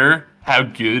better, how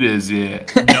good is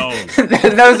it? No.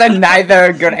 Those are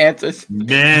neither good answers.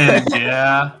 Man,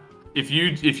 yeah. If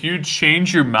you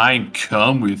change your mind,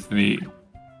 come with me.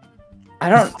 I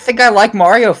don't think I like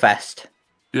Mario Fest.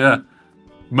 Yeah.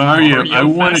 Mario, Mario I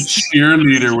want a Fest.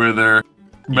 cheerleader with her.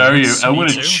 Mario, Yes, I me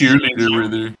want a too.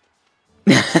 cheerleader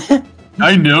with her.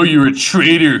 I know you're a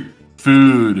traitor.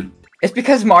 Food. It's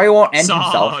because Mario won't end Saw,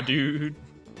 himself. dude.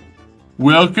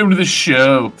 Welcome to the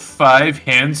show, 5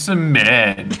 handsome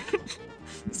men.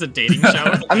 It's a dating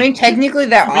show. I mean, technically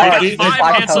there We are got it- five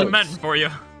five handsome toads. men for you.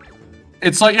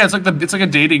 It's like it's like a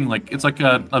dating it's like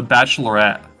a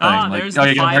bachelorette thing. Ah, like, there's oh,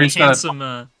 the yeah, five Mary's got a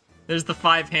handsome. There's the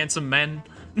 5 handsome men.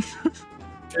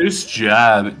 first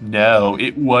job. No,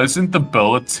 it wasn't the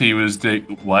bullets he was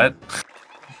what?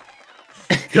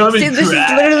 See,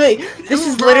 this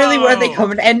is literally where they Bro.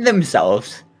 come and end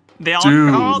themselves. They all,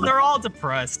 Dude. they're all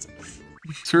depressed.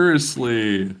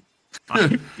 Seriously.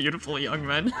 5 beautiful young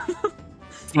men.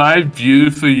 5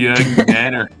 beautiful young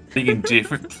men are living in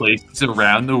different places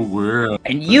around the world.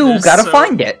 And you They're gotta so-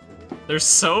 find it. They're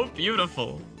so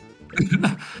beautiful.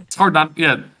 It's hard not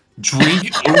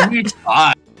drink only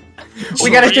 5. We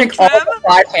gotta drink all them? the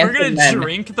 5 We're handsome gonna men.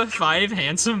 drink the 5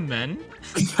 handsome men?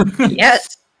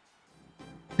 Yes.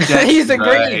 That's He's right.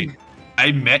 agreeing.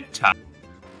 I met Todd.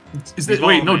 Is We've that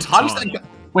wait? all No, met Todd's Todd. that guy.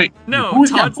 Wait, No, who's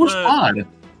Todd's who's the- Todd? Yeah,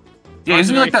 Todd's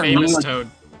isn't a he like that very really famous like? toad.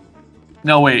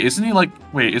 No, wait, isn't he like?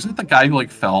 Wait, isn't it the guy who like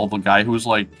fell? The guy who was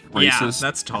like Yeah, racist?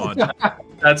 that's Todd.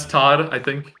 That's Todd, I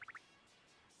think.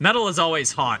 Metal is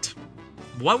always hot.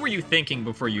 What were you thinking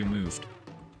before you moved?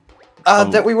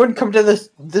 That we wouldn't come to this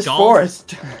Golf.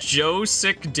 forest. Joe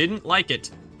Sick didn't like it.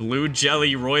 Blue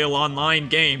Jelly Royal Online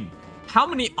game. How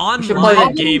many should online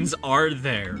play- games are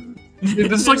there? Yeah,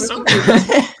 this is like There's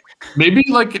so maybe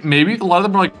a lot of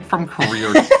them are like from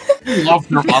Korea. They love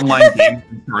their online games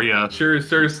in Korea. Sure,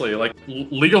 seriously, like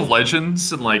League of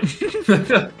Legends and like.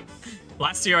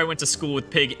 Last year I went to school with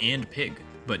Pig and Pig,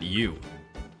 but you.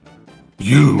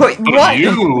 You. Wait, what?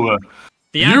 You.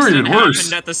 The You're accident even worse.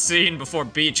 happened at the scene before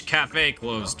Beach Cafe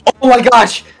closed. Oh my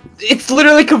gosh! It's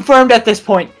literally confirmed at this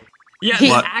point. Yeah, He-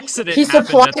 the What? accident He happened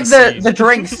supplied at the scene. the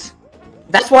drinks.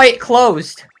 That's why it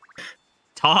closed.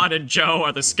 Todd and Joe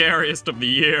are the scariest of the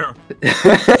year.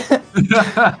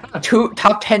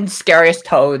 Top 10 scariest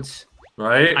toads.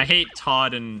 Right. I hate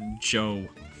Todd and Joe.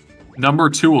 Number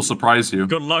 2 will surprise you.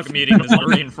 Good luck meeting this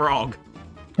green frog.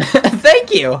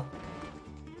 Thank you.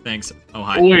 Thanks. Oh,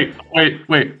 hi. Wait.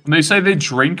 When they say they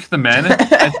drink the men,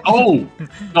 oh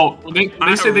no, when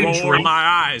they say they drink.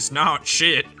 my eyes, not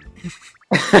shit.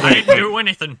 I didn't do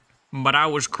anything, but I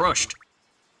was crushed.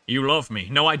 You love me.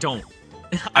 No, I don't.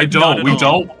 I don't. We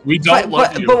don't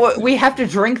love you. But we have to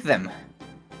drink them.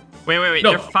 Wait.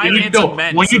 No, They're 5 handsome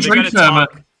men, when so you they drink gotta them,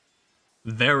 talk.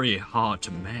 Very hot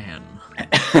man.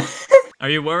 Are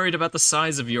you worried about the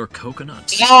size of your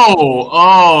coconut?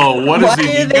 Oh, what does he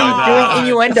Why are mean they by that? doing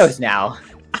innuendos now?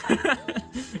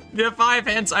 The 5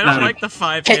 hands. I don't like the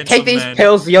 5 handsome Take these men.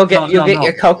 pills, you'll get No.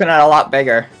 your coconut a lot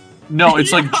bigger. No,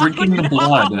 it's like drinking the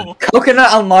blood. No.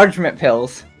 Coconut enlargement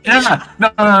pills. Yeah,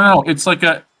 no. It's like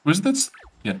a. Was this?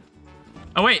 Yeah.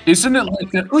 Oh wait. Isn't it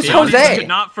like a? Who's The audience Jose? could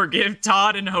not forgive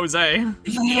Todd and Jose. Who's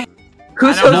I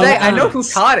don't Jose? know. I know who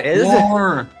Todd is.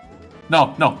 War.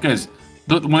 No, guys.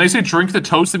 When they say drink the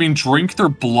toast, they mean drink their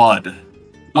blood.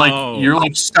 Like you're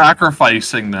like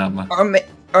sacrificing them.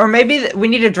 Or maybe we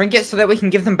need to drink it so that we can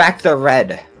give them back their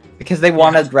red. Because they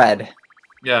wanted red.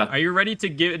 Yeah. Are you ready to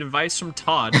give advice from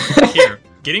Todd? Here,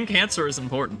 getting cancer is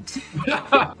important.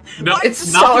 No, It's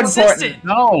It's so consistent. important.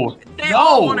 No. They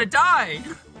all want to die.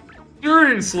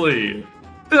 Seriously.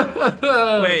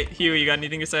 Wait, Hugh, you got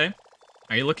anything to say?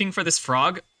 Are you looking for this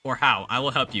frog, or how? I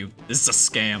will help you. This is a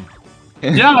scam.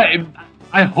 Yeah,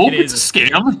 I hope It it's is. a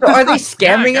scam. So are they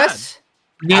scamming God. us?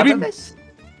 Out Maybe of this?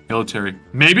 military.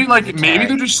 Maybe maybe Military.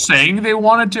 they're just saying they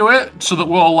want to do it so that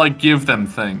we'll like give them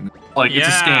things. Like it's a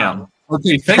Yeah. scam.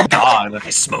 Okay, thank God. I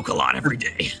smoke a lot every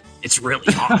day. It's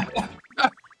really hot.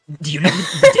 Do you know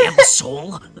the day of the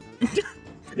soul?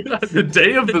 The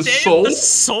day of the day soul? of the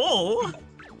soul?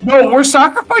 No, we're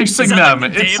sacrificing Is that them.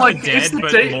 like the day It's of like the dead, it's the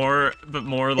but day. more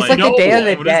It's like like the Day of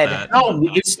the what is Dead. that? No,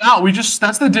 it's not.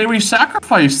 That's the day we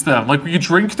sacrifice them. Like we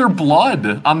drink their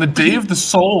blood on the day of the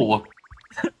soul.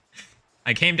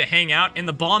 I came to hang out and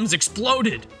the bombs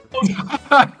exploded.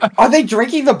 Are they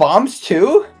drinking the bombs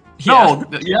too? No,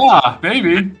 yeah,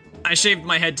 maybe. I shaved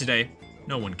my head today.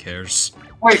 No one cares.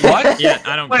 Wait, what? Yeah,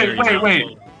 I don't care.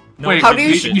 Wait. No Wait, one How do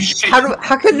you? gives a shit.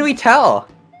 How can we tell?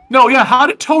 No, yeah, how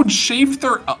did Toad shave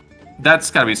their... that's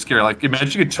gotta be scary. Like,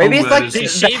 imagine a Toad Maybe it's like with- They The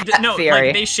shaved hat no, theory.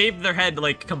 like they shaved their head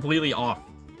like completely off.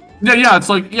 Yeah, it's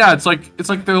like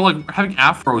they're like having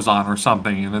afros on or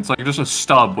something, and it's like just a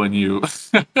stub when you...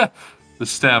 the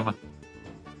stem.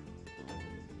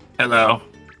 Hello.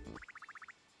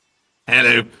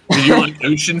 Hello. Did you like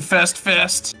Ocean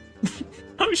Fest?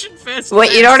 Ocean Fest.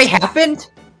 Wait, it already happened?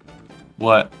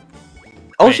 What?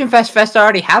 Ocean Fest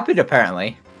already happened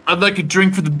apparently. I'd like a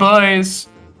drink for the boys.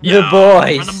 The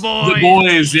boys. For the boys. The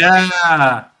boys,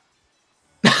 yeah.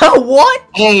 What?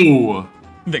 Oh.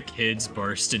 The kids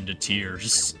burst into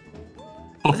tears.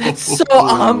 That's so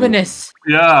ominous.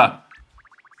 Yeah.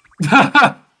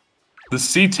 The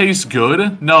sea tastes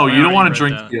good? No, you don't want to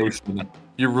already drink read the ocean.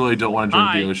 You really don't want to drink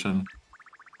Hi. the ocean.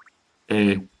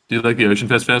 Hey, do you like the Ocean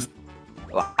Fest?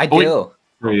 I Oh, do.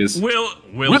 Praise.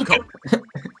 Welcome.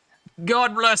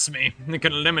 God bless me. It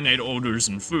can eliminate odors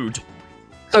in food.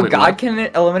 So Wait, God what? can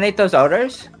eliminate those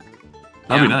odors?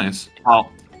 That'd be Yeah. nice. Oh.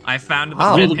 I found the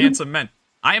Wow. 5 handsome men.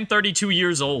 I am 32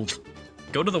 years old.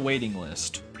 Go to the waiting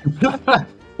list.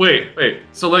 Wait.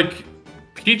 So, like,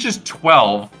 Peach is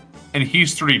 12, and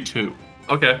he's 32.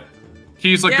 Okay.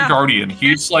 He's like Yeah. the guardian.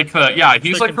 He's like the... Yeah,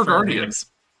 he's They're like her confirming guardian. it.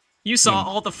 You saw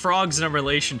all the frogs in a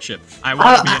relationship. I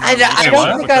want to be in a I relationship don't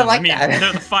with think I them. like mean, that.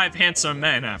 they're the 5 handsome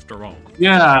men after all.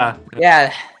 Yeah.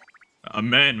 Yeah. A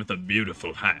man with a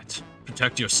beautiful hat.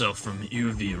 Protect yourself from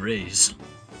UV rays.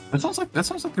 That sounds like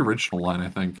the original line, I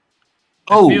think.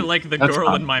 I feel like the that's girl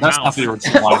not- in my that's mouth. not the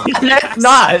original line. That's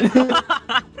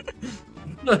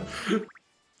not.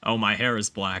 Oh, my hair is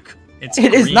black. It's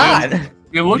It is green. not.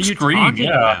 It What looks are you green, talking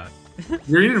yeah. about?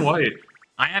 Green and white.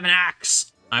 I have an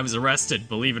axe. I was arrested,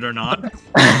 believe it or not.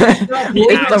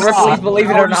 Please believe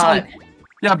it or not.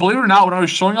 Yeah, believe it or not, when I was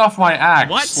showing off my axe,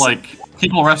 What? like,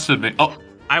 people arrested me. Oh,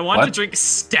 I want to What? drink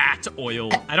stat oil.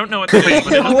 I don't know what that is,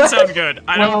 but it doesn't sound good.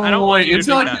 I don't want wait, you to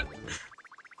isn't drink that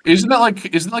that. isn't that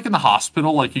like in the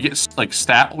hospital, like you get like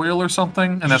stat oil or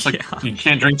something, and that's like Yeah. you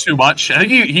can't drink too much. I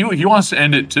think he wants to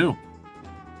end it too.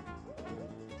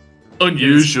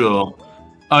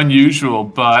 Unusual,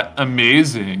 but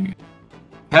amazing.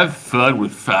 Have fun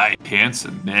with 5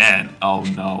 handsome men. Oh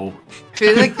no. I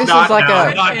feel like this Not is like now.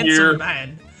 a Not Handsome here.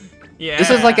 man. Yeah. this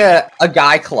is like a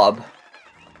guy club.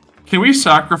 Can we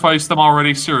sacrifice them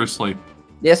already? Seriously.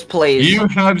 Yes, please. You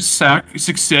have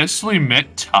successfully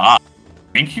met Todd.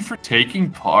 Thank you for taking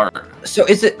part. So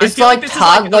is it? I It's feel like this is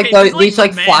Todd, like okay, this is these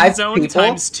like the man 5 zone people.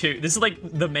 times 2. This is like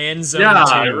the man zone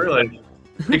 2. really.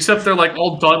 Except they're like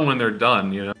all done when they're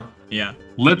done, you know? Yeah.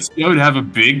 Let's go to have a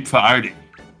big party.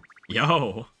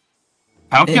 Yo.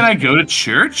 How can I go to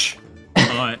church?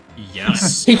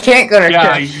 Yes. He can't go to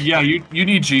Yeah, church. yeah, you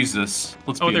need Jesus.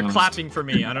 Let's Oh, be they're honest. clapping for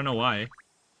me. I don't know why.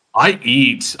 I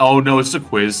eat. Oh no, it's a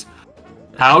quiz.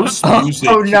 House Oh, music,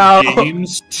 no.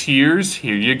 games, tears.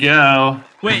 Here you go.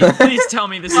 Wait, please tell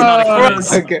me this is not a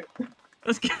quiz. Okay.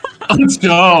 Let's go. Let's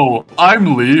go.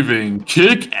 I'm leaving.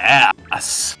 Kick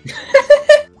ass.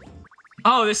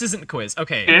 Oh, this isn't a quiz.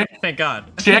 Okay, Eh? thank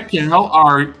God. Check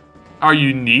out our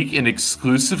unique and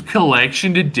exclusive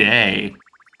collection today.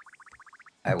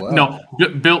 I will. No,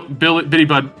 Bitty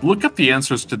Bud, look up the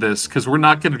answers to this because we're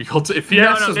not going to be able to. If the No,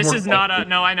 answers this weren't is not a.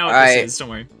 No, I know what Alright. this is. Don't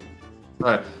worry.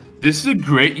 Right. This is a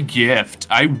great gift.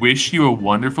 I wish you a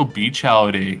wonderful beach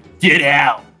holiday. Get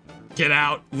out. Get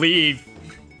out. Leave.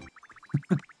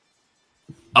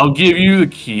 I'll give you the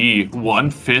key.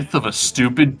 1/5 of a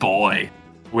stupid boy.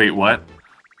 Wait, what?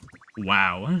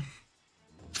 Wow.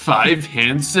 5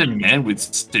 handsome men with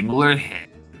similar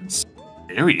hands.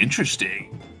 Very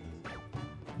interesting.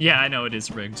 Yeah, I know it is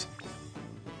rigged.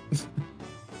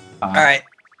 All right.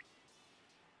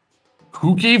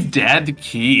 Who gave Dad the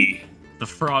key? The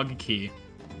frog key.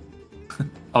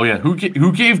 Oh yeah, who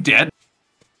gave Dad?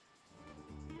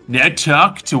 Now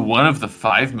talk to one of the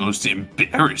 5 most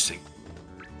embarrassing.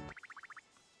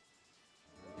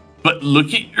 But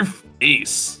look at your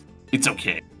face. It's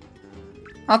okay.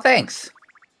 Oh, thanks.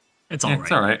 It's Yeah, alright.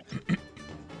 it's all right.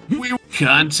 We will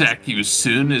contact you as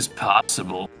soon as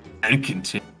possible and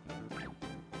continue.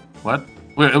 What?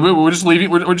 We're just leaving.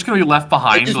 We're just gonna be left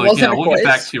behind. just Like, yeah, wasn't a we'll get quiz?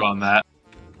 back to you on that.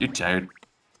 You're tired.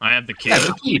 I have the key. Yeah,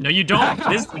 the key. No, you don't.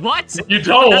 This what? You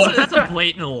don't. That's a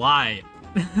blatant lie.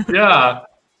 Yeah.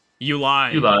 You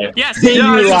lie. You lie. Yes. You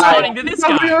Yeah, he's lie. responding to this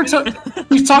guy.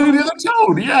 He's talking to the other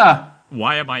toad. Yeah.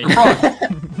 Why am I?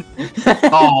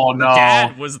 Oh no.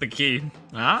 Dad was the key.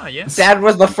 Ah, yes. Dad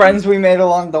was the friends we made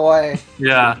along the way.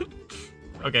 Yeah.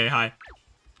 Okay, hi.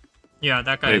 Yeah,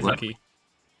 that guy Wait, is what? the key.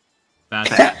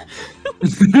 That.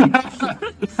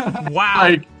 Wow.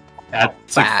 Like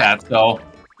that's like Fat. Fatso.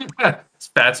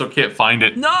 Fatso can't find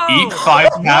it. No! Eat 5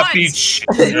 What? happy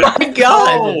children. My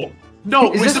God.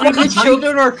 No. Is we this said when we the had to drink-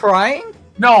 children are crying?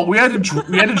 No, we had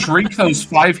to drink those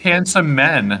 5 handsome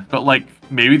men, but like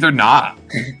maybe they're not.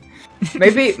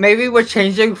 Maybe we're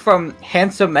changing from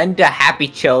handsome men to happy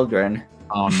children.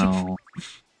 Oh no.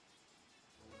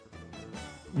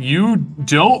 You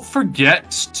don't forget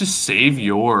to save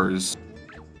yours.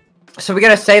 So we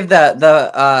gotta save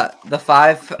the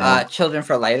 5 children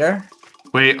for later.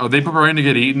 Wait, are they preparing to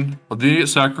get eaten? Are they get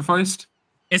sacrificed?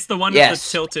 It's the one with Yes.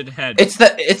 the tilted head. It's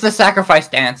the sacrifice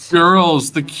dance.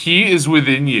 Girls, the key is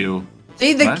within you.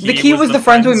 See, the What? key was the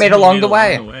friends we made along the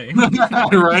way.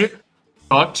 Right?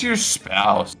 Talk to your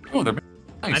spouse. Oh, they're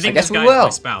I nice. think guess this we guy is my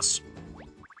will. spouse.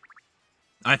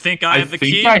 I think I have the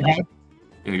think key. I have.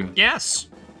 Here you go. Yes.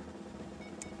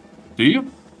 Do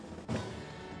you?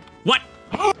 What?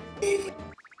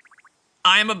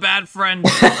 I am a bad friend.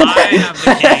 I have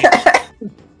the key.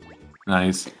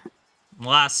 Nice.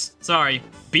 Alas, sorry.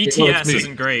 was BTS me.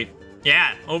 isn't great.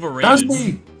 Yeah, That overrated. was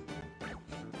me.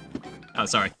 Oh,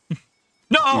 sorry.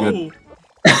 No!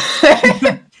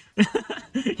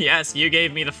 Yes, you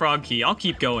gave me the frog key. I'll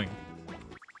keep going.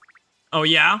 Oh,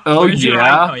 yeah? Oh, Where's your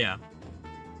yeah? Oh, yeah.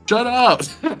 Shut up.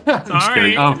 I'm just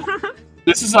Sorry. kidding.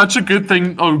 This is such a good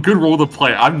thing. Oh, good role to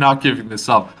play. I'm not giving this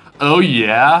up. Oh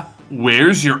yeah.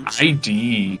 Where's your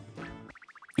ID?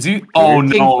 Is he? Oh Your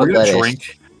no. We're gonna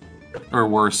English. drink. Or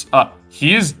worse.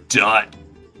 He is done.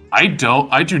 I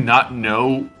do not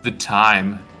know the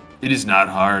time. It is not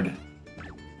hard.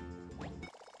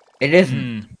 It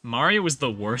isn't. Mario was the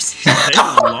worst. They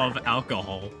love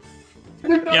alcohol.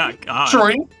 Yeah, God.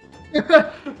 Drink.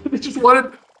 They just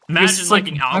wanted. Imagine It's like-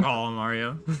 liking alcohol,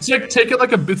 Mario. It's like take it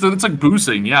like it's like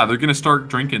boozing. Yeah, they're gonna start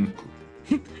drinking.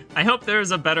 I hope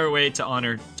there's a better way to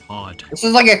honor Todd. This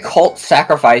is like a cult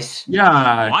sacrifice.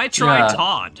 Yeah. Why try yeah.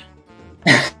 Todd?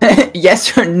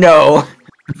 Yes or no?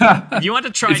 If you want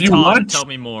to try If you Todd, want- tell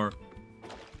me more.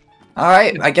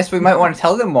 Alright, I guess we might want to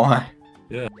tell them more.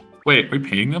 Wait, are we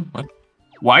paying them? What?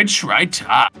 Why try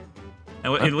top?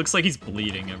 It looks like he's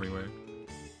bleeding everywhere.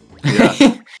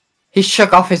 Yeah. He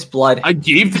shook off his blood. I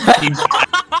gave the team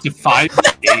to 5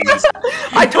 days.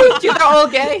 I told you they're all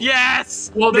gay.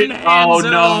 Yes! Well, The they, man oh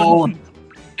zone! no.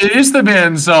 It is the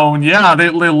man zone. Yeah, they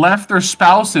left their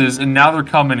spouses and now they're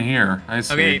coming here. I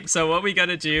see. Okay, so what we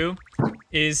gotta do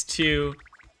is to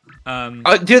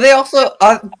Do they also?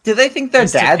 Do they think they're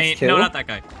is to dads paint, too? No, not that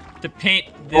guy. To paint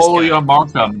this Oh, guy. yeah,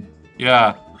 Markham.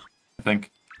 Yeah, I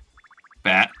think.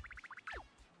 Bat.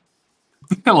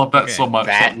 I love that Okay, so much.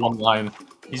 bat. That one line.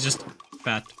 He's just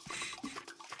fat.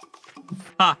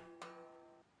 Ha!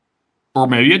 Or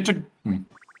maybe it took.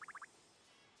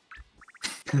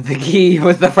 The key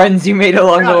was the friends you made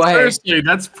along the way. Seriously,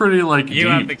 that's pretty like. You deep.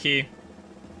 have the key.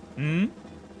 Hmm?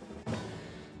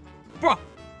 Bro!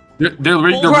 They're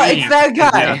Right, it's that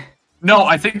guy. Yeah. No,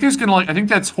 I think there's gonna like. I think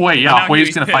that's Hui. now Yeah, Hui's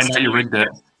he's gonna find pissed. out you rigged it.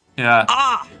 Yeah.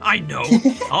 Ah! I know!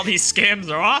 All these scams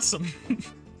are awesome!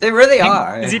 They really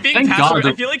are. Is he being Thank password?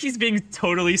 God I feel like he's being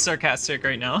totally sarcastic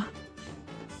right now.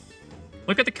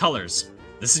 Look at the colors.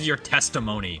 This is your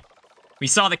testimony. We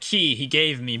saw the key he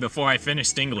gave me before I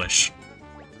finished English.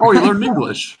 Oh, you learned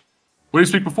English. What did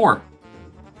you speak before?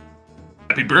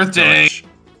 Happy birthday!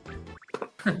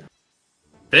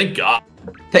 Thank God.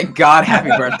 Thank God, happy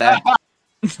birthday.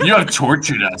 You have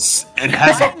tortured us. It I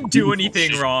has didn't do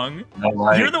anything wrong.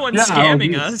 Right. You're the one Yeah,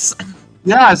 scamming us.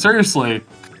 Yeah, seriously.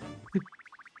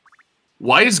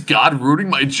 Why is God ruining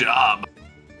my job?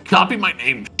 Copy my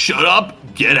name. Shut up.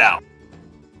 Get out.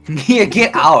 Yeah,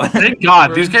 get out. Thank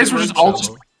God. These guys were just all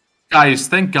just... Guys,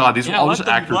 thank God. These were all just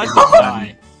actors. Let them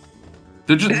die.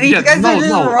 These guys are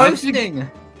just roasting.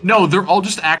 No, they're all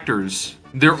just actors.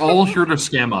 They're all here to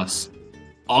scam us.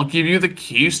 I'll give you the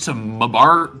keys to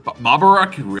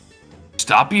Mabarak.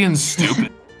 Stop being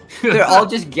stupid. They're all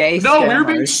just gay No, we were scammers.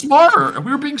 being smart.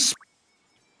 We were being smart.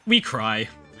 We cry.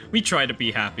 We try to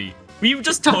be happy. We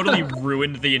just totally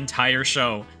ruined the entire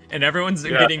show, and everyone's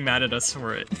getting mad at us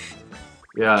for it.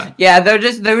 Yeah. Yeah, they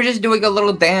were just doing a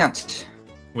little dance.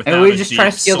 Without And we were a just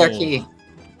trying to deep steal their soul. key.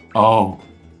 Oh.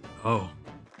 Oh.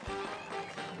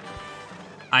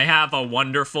 I have a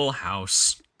wonderful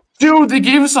house. Dude, they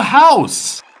gave us a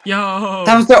house. Yo!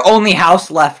 That was their only house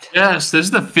left. Yes, this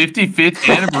is the 55th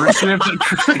anniversary of the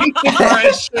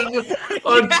creation.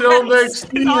 Until next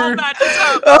It all year. matches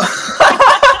up.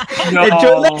 No.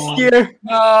 Until next year.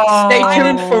 No. Stay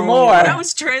tuned for more. When I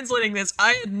was translating this,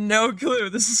 I had no clue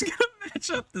this is gonna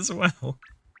match up this well.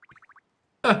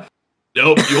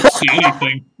 Nope, you won't see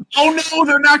anything. Oh no,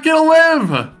 they're not gonna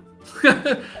live.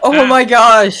 Oh my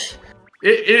gosh.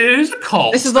 It is a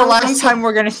cult. This is the last time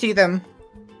we're gonna see them.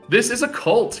 This is a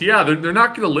cult. Yeah, they're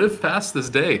not gonna live past this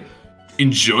day.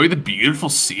 Enjoy the beautiful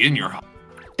sea in your house.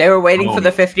 They were waiting Oh. for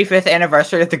the 55th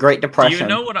anniversary of the Great Do Depression.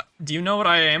 you know what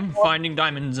I am? Finding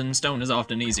diamonds and stone is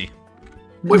often easy.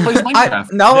 Wait, plays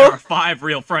Minecraft. No, There are 5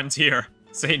 real friends here.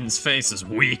 Satan's face is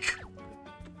weak.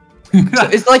 so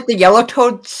it's like the yellow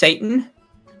toad Satan.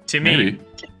 To me,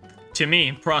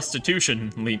 Maybe.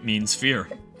 prostitution means fear.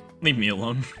 Leave me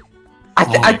alone.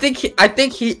 I think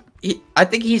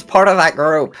he's part of that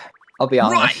group. I'll be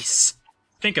honest. Rice!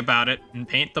 Think about it and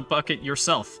paint the bucket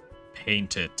yourself.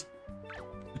 Paint it.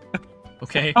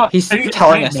 Okay? He's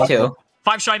telling us to.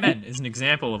 5 Shy Men is an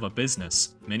example of a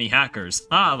business. Many hackers.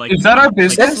 Like Is that our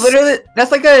business?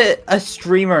 That's like a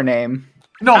streamer name.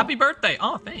 No, Happy birthday!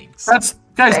 Oh, thanks.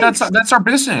 that's our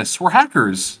business. We're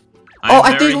hackers. Oh,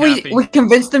 I'm I very think happy. we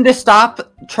convinced them to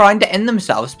stop trying to end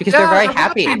themselves because they're very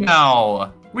happy.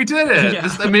 now. We did it.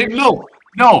 Yeah.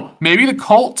 No, maybe the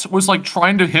cult was like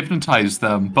trying to hypnotize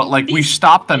them, but like we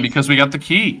stopped them because we got the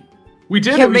key. We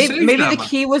did Yeah, it. We saved maybe them. the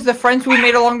key was the friends we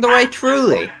made along the way.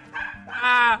 Truly.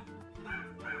 Ah.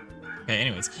 Okay,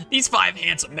 anyways, these 5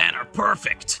 handsome men are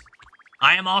perfect.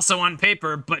 I am also on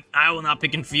paper, but I will not be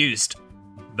confused.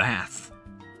 Bath.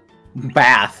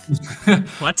 Bath.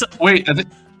 What? Wait,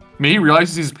 maybe he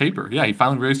realizes he's paper. Yeah, he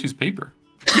finally realized he's paper.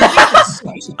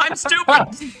 I'm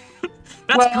stupid.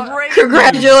 That's great.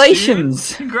 Congratulations.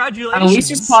 Dude. Congratulations. At least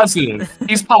he's positive.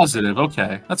 He's positive.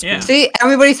 Okay, that's Yeah. good. See,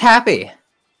 everybody's happy.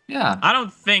 Yeah. I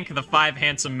don't think the 5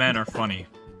 handsome men are funny.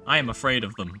 I am afraid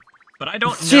of them. But I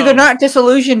don't know. See, they're not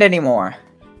disillusioned anymore.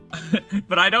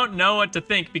 But I don't know what to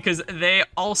think because they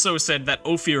also said that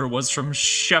Ophir was from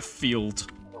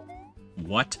Sheffield.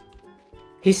 What?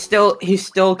 He's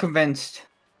still convinced.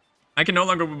 I can no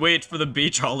longer wait for the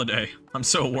beach holiday. I'm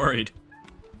so worried.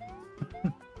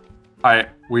 Alright,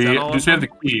 we Is that all just of have the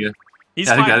key. These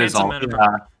Yeah, I 5 think that is handsome all. men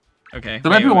are Yeah. Okay.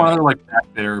 There might be wait, one wait. other like back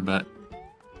there, but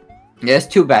Yeah, there's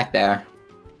 2 back there.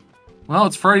 well,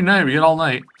 it's Friday night. We get all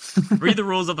night. Read the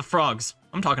rules of the frogs.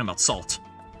 I'm talking about salt.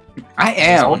 I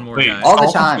There's am. one more guy. all the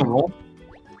Salt time. is roll?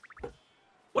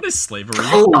 What is slavery?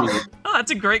 Oh, Oh,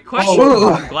 that's a great question.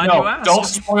 Oh, I'm glad you no! asked.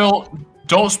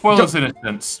 Don't spoil his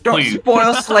innocence, Don't please.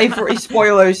 spoil slavery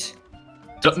spoilers.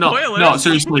 No, Spoilers.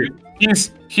 seriously.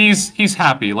 He's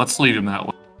happy. Let's leave him that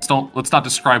way. Let's not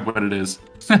describe what it is.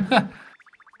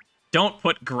 Don't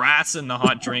put grass in the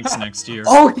hot drinks next year.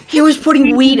 Oh, he was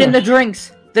putting weed in the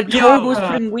drinks. The Yo. toad was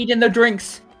putting weed in the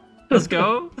drinks. Let's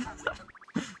go.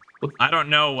 I don't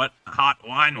know what hot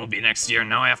wine will be next year.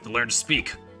 Now I have to learn to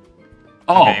speak.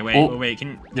 Oh, Okay, wait, well, wait.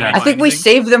 Can yeah. I I think find we anything?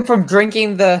 saved them from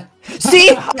drinking the. See,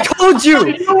 I told you.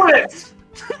 knew it!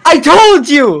 I told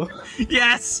you.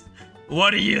 Yes!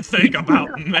 What do you think about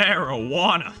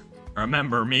marijuana?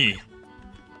 Remember me.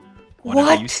 Whatever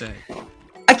What? you say.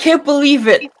 I can't believe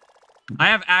it. I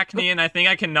have acne and I think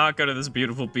I cannot go to this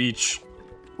beautiful beach.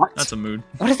 What? That's a mood.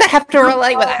 What does that have to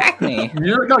relate with acne?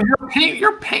 You're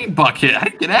a paint bucket. How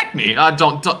do you get acne? I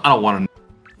don't want to know.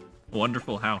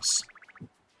 Wonderful house.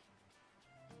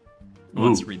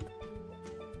 Let's read.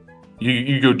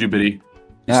 You go do Biddy.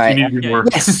 All right. You need to do Yeah. more.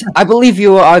 Yes, I believe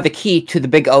you are the key to the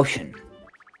big ocean.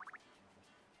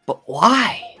 But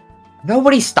why?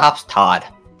 Nobody stops Todd.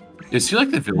 Is he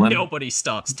like the villain? Nobody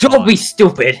stops. Don't Todd. be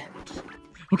stupid.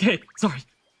 Okay, sorry.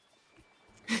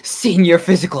 Senior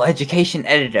physical education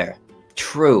editor.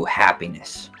 True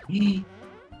happiness.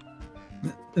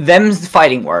 Them's the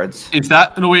fighting words. Is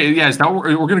that no wait? Yeah, is that what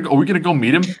we're gonna go? Are we gonna go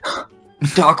meet him?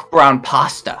 Dark brown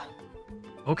pasta.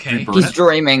 Okay. Burn He's it?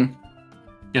 dreaming.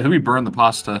 Yeah, we burn the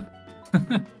pasta.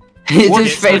 It's What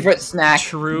his is the favorite snack.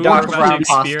 True Dark about brown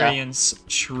pasta. experience.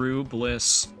 True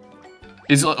bliss.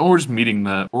 Is or we're just meeting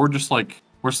that, or we're just like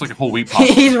a whole wheat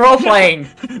pasta. He's role playing.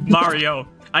 Mario,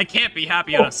 I can't be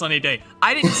happy on a sunny day.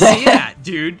 I didn't say that,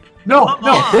 dude. No, Come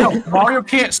no, on. no. Mario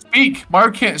can't speak.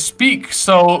 Mario can't speak,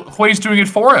 so Hui's doing it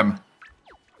for him.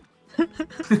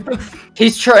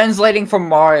 He's translating from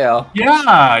Mario.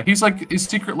 Yeah, he's like his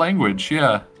secret language.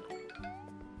 Yeah.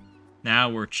 Now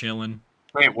we're chilling.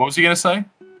 Wait, what was he gonna say?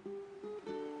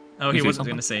 Oh, Did he say wasn't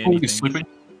something? gonna say Oh, anything. he's sleeping.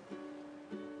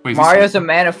 Wait, is he Mario's a sleeping?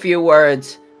 man of few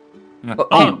words. Yeah. But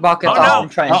Oh, Pink Bucket's oh, no. awesome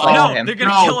translation Uh-oh. No, him. they're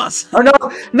gonna No. kill us. Oh no!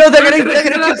 No, they're They're gonna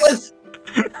gonna kill us!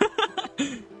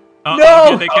 Uh-oh, No!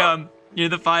 Here they come.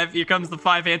 Here comes the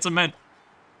five handsome men.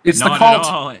 It's Not the cult.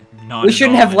 At all, not We at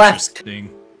shouldn't all have left.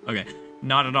 interesting. Okay,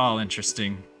 not at all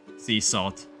interesting. Sea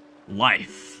salt.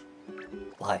 Life.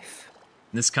 Life.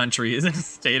 This country is in a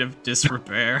state of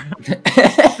disrepair.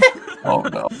 Oh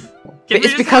no. Can we It's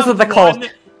just because have of the cult.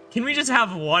 Can we just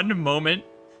have one moment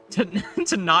to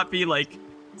to not be like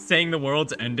saying the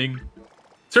world's ending?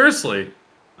 Seriously.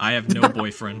 I have no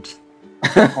boyfriend.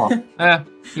 Oh,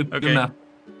 good Okay. enough.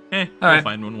 We'll Alright.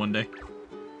 find one day.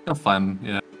 Have fun.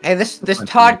 Yeah. Hey, this Fine.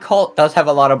 Todd cult does have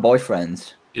a lot of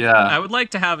boyfriends. Yeah. I would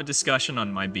like to have a discussion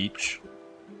on my beach.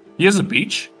 He has a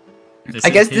beach. This I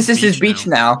guess this is his beach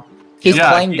now. He's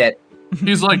Yeah, claimed it.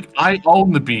 He's like, I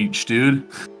own the beach, dude.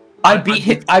 I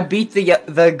beat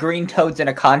the green toads in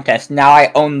a contest. Now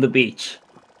I own the beach.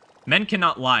 Men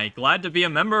cannot lie. Glad to be a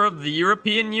member of the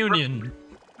European Union.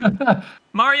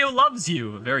 Mario loves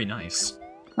you. Very nice.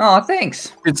 Oh,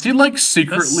 thanks. Is he like That's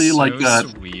secretly so like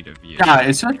sweet of you. yeah,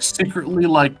 is he like secretly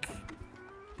like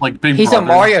Big He's Brother? a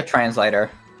Mario translator.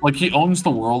 Like he owns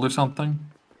the world or something?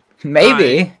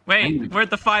 Maybe. Hi. Wait, where'd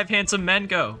the five handsome men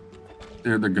go?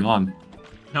 They're gone.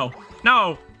 No.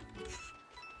 No!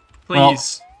 Well,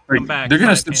 Please, come back. They're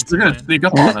gonna five handsome they're gonna men. sneak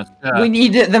up on us. Yeah. We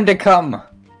needed them to come.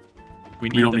 We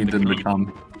We don't need them to come.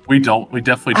 come. We don't. We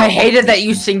definitely don't. I hated that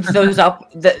you synced those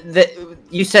up.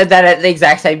 You said that at the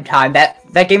exact same time.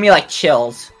 That gave me like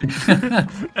chills. You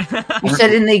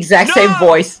said it in the exact same No!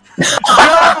 voice.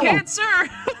 Cancer!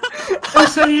 I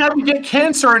said he had to get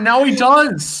cancer, and now he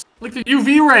does. Like the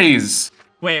UV rays.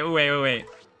 Wait.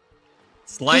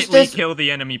 Slightly Just- kill the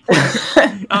enemy, please.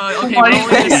 Okay, my we're only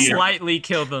gonna God. slightly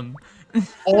kill them.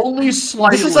 Only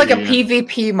slightly. This is like a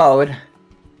PvP mode.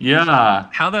 Yeah.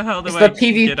 How the hell do It's I the get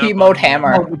PvP up mode on here?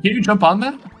 hammer. Oh, can you jump on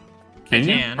that? Can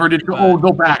you? can, Or did but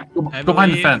go back? Go I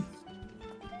behind the believe- fence.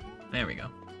 There we go.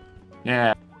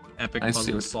 Yeah. Epic I see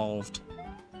puzzle what- solved.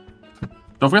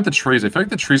 Don't forget the trees. I feel like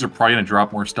the trees are probably gonna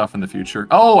drop more stuff in the future.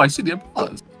 Oh, I see the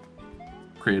umbrellas.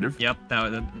 Creative. Yep, that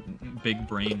was a big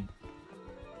brain.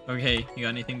 Okay, you got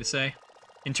anything to say?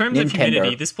 In terms of Nintendo.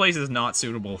 humidity, this place is not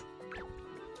suitable.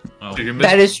 Oh.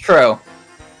 That is true.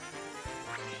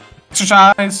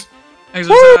 Exercise. Woo!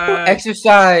 Exercise!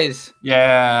 Exercise.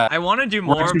 Yeah. I want to do We're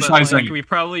more, but exercising. like, we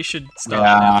probably should stop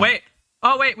Yeah. now. Wait!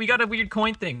 Oh wait, we got a weird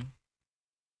coin thing.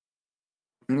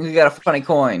 We got a funny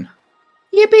coin.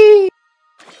 Yippee!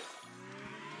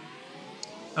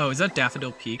 Oh, is that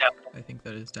Daffodil Peak? I think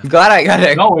that is Daffodil. Glad I got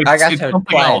it. No, I it's- got it's to something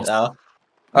play else. it though.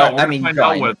 No, I we're mean, gonna find out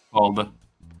drawing. what it's called.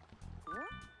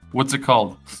 What's it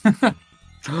called?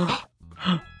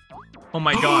 Oh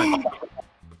my god.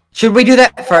 Should we do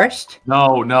that first?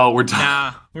 No, we're done.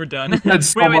 Nah, we're done. had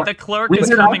so Wait, much- the clerk we is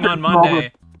did coming after on tomorrow.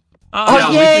 Monday. Oh, Yeah,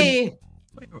 we yay!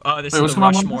 Oh, this Wait, is what's the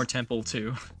going on? Rushmore Temple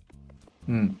too.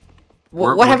 Hmm.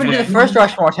 What We're happened to the okay. first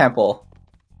Rushmore Temple?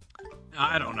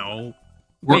 I don't know.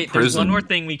 We're Wait, there's prison. one more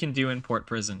thing we can do in Port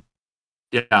Prison.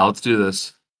 Yeah, let's do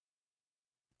this.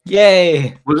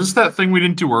 Yay! Was this that thing we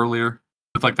didn't do earlier?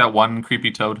 The with like that one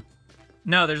creepy toad?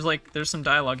 No, there's some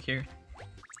dialogue here.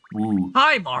 Ooh.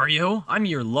 Hi, Mario. I'm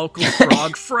your local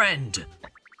frog friend.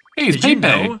 Hey, it's Did you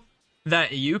Pepe. know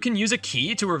that you can use a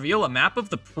key to reveal a map of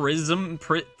the Prism's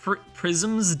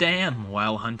Dam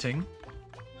while hunting?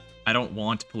 I don't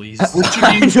want, please.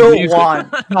 I don't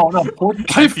want. No.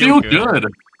 I feel good.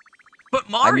 But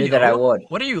Mario, I knew that I would.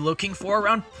 what are you looking for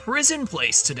around Prison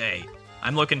Place today?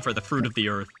 I'm looking for the fruit of the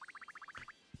earth.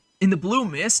 In the Blue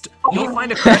Mist, you'll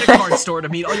find a credit card store to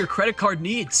meet all your credit card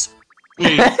needs.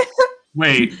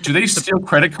 Wait, do they steal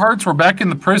credit cards? We're back in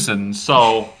the prison,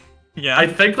 so Yeah. I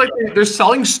think like they're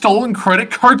selling stolen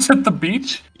credit cards at the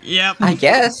beach. Yep. I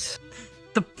guess.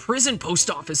 The prison post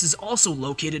office is also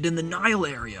located in the Nile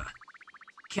area.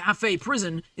 Cafe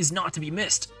Prison is not to be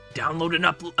missed. Download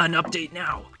an update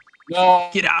now. No,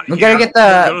 Get out of We here. gotta get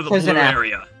the Go to the prison blue app.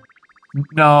 area.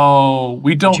 no,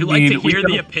 we don't Would you like need. to we hear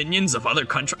don't- the opinions of other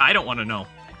countries? I don't want to know.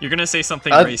 You're gonna say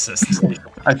something Uh, racist.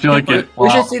 I feel like it. We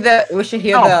Wow. should see the. We should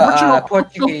hear No, the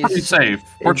Portugal's pretty Portuguese. safe.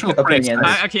 Portugal's pretty safe.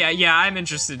 opinions. Okay, yeah, I'm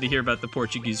interested to hear about the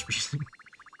Portuguese reason.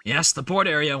 Yes, the port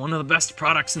area, one of the best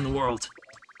products in the world.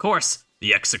 Of course,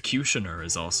 the executioner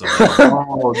is also.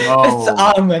 Oh It's no,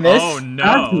 ominous. Oh no!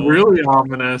 that's really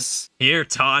ominous. Here,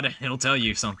 Todd, it'll tell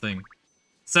you something.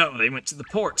 So they went to the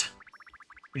port.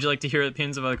 Would you like to hear the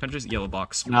opinions of other countries? Yellow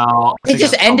box. No, I They think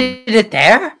just that's ended it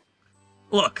there.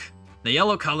 Look, the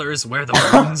yellow color is where the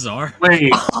moons are. Wait,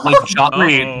 like John, Uh-oh.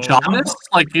 wait, jaundice?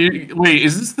 Like, wait,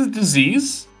 is this the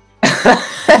disease?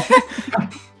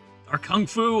 Our kung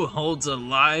fu holds a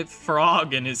live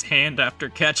frog in his hand after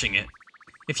catching it.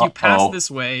 If you pass Uh-oh. this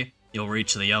way, you'll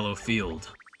reach the yellow field.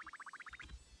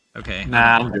 Okay.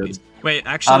 Nah, I'm good. Wait,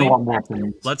 I actually, don't want more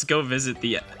things. let's go visit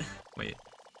the. Wait,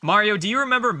 Mario, do you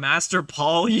remember Master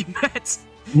Paul you met?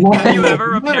 What? Have you ever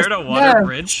repaired a water Yes.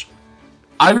 bridge?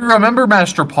 I remember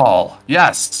Master Paul.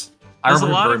 Yes, I There's a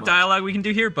remember lot very of much. dialogue we can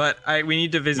do here, but we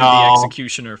need to visit No. the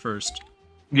executioner first.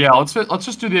 Yeah, let's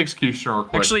just do the executioner real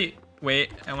quick. Actually,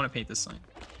 wait, I want to paint this sign.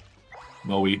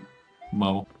 Mo.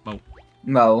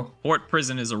 Mo. Port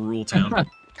Prison is a rule town.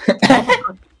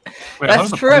 Wait, That's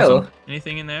how's the true. prison?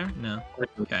 Anything in there? No.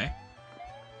 Okay.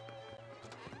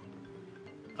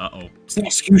 Uh-oh. It's the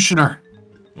executioner.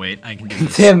 Wait, I can do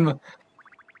this. Tim.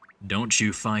 Don't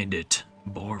you find it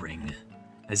boring?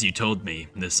 As you told me,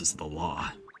 this is the law.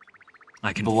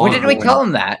 I The law. When confirm, did we tell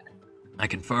him that? I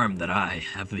confirm that I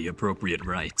have the appropriate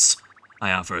rights.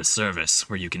 I offer a service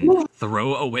where you can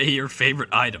throw away your favorite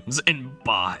items and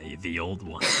buy the old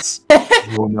ones.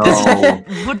 Oh no.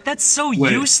 What? That's so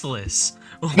Wait. useless.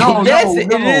 No, yes, no, it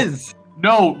no. is.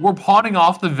 No, we're pawning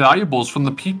off the valuables from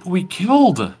the people we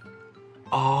killed.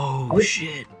 Oh,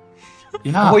 shit.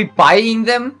 Yeah. Are we buying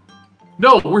them?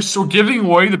 No, we're so giving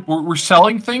away we're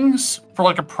selling things for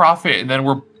like a profit, and then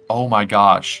we're oh my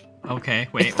gosh. Okay,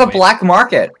 wait, It's the wait. black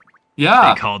market.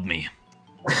 Yeah. They called me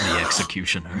the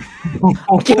executioner.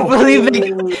 I can't believe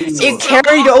it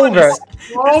carried over.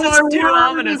 Oh This is my too word.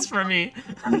 ominous for me.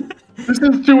 This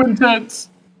is too intense.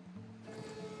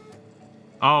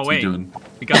 Oh, What's he wait. doing?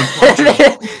 We got a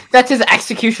portrait. That's his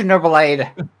executioner blade.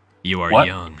 You are What?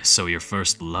 young, so your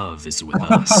first love is with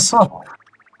us. A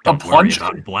Don't worry punch?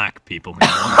 about black people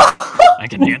anymore. I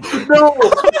can handle it. No!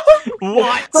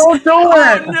 What? Don't do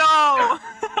it! No!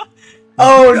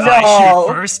 Oh I shoot no!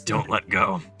 first, don't let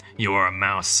go. You are a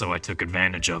mouse, so I took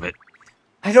advantage of it.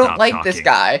 I don't Stop like this talking.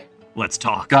 guy. Let's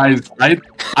talk. Guys, I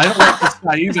don't like this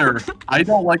guy either. I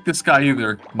don't like this guy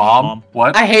either. Mom?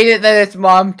 What? I hate it that it's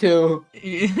mom too.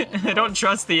 I don't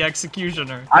trust the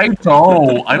executioner. I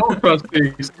don't trust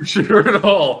the executioner at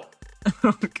all.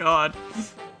 Oh god.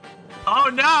 Oh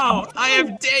no! I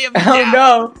have day of Oh death.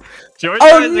 no! Georgia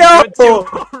Oh, is no! a good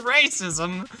to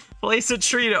racism. Place a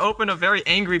tree to open a very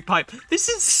angry pipe. This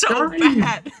is so Guys.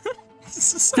 bad.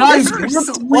 This is so Guys,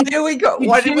 worse. Why did we go?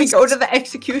 Why did we go to the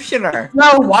executioner?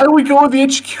 No, why do we go with the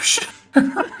executioner?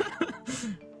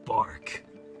 Bark.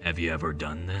 Have you ever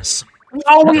done this?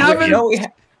 No, we haven't. No,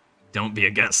 Don't be a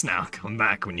guest now. Come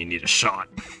back when you need a shot.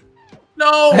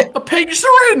 No, a pig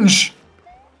syringe.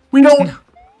 We don't.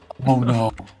 Oh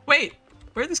no. Wait,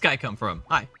 where'd this guy come from?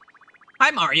 Hi.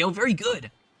 Hi, Mario. Very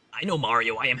good. I know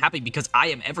Mario. I am happy because I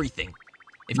am everything.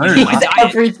 If you There do you my go. diet,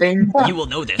 everything. you will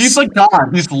know this. He's like God.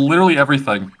 He's literally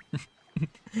everything.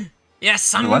 Yes,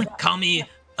 some What? call me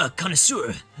a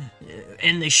connoisseur,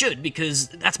 and they should because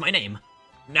that's my name.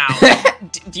 Now,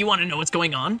 do you want to know what's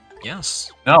going on?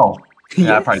 Yes. No.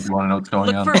 Yeah, I probably do want to know what's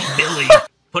going Look on. for Billy.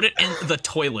 Put it in the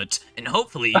toilet, and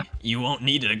hopefully you won't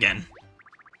need it again.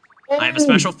 I have a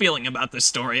special feeling about this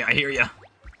story. I hear ya.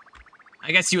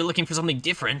 I guess you were looking for something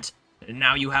different, and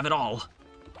now you have it all.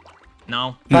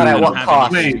 No. But you at don't what have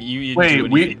cost? anything. Wait, You didn't wait, do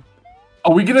we- anything.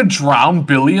 Are we gonna drown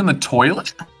Billy in the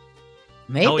toilet?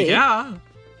 Maybe. Hell yeah.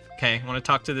 Okay, want to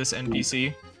talk to this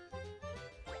NPC?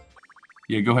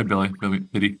 Yeah, go ahead, Billy.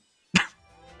 Billy.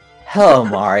 Hello,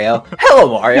 Mario.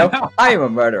 Hello, Mario. I am a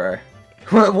murderer.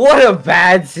 What a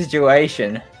bad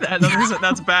situation.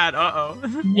 That's bad.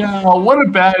 Uh-oh. Yeah, what a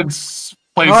bad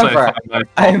place However, I find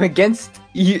I am against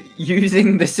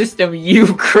using the system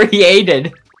you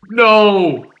created.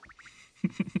 No!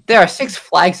 There are 6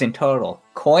 flags in total.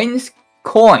 Coins,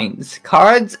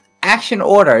 cards, action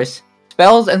orders,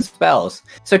 spells, and spells.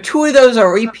 So 2 of those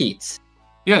are repeats.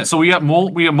 Yeah, so we got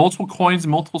multiple coins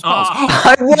and multiple spells.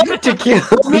 I wanted to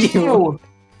kill you.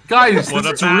 Guys, What a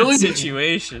this is bad really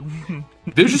situation.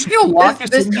 They're just gonna lock us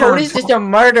This in Toad here is just a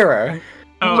murderer.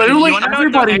 Oh, Literally you want to know what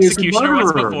everybody the is a executioner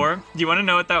was murderer. before? Do you want to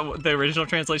know what the original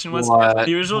translation was? What?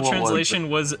 The original What was translation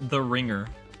was the ringer.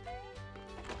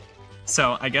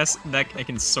 So I guess that I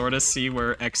can sort of see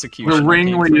where executioner The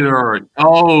came from. ringleader.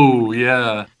 Oh,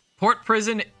 yeah. Port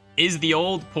Prison is the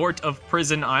old port of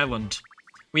Prison Island.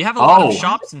 We have a lot of Oh.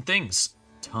 shops and things.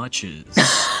 Touches.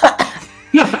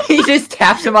 He just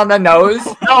taps him on the nose.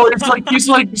 No, it's like he's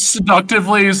like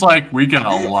seductively. He's like, we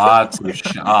got lots of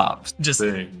shops. Just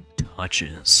thing.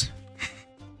 touches.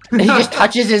 He just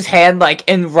touches his hand like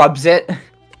and rubs it.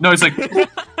 No, he's like,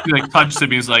 he like touches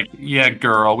him. He's like, yeah,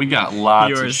 girl, we got lots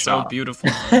You are of so shops. beautiful.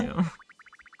 Mario.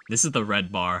 This is the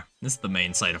red bar. This is the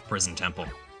main site of Prison Temple.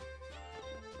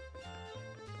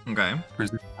 Okay.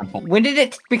 Prison temple. When did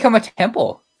it become a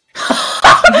temple?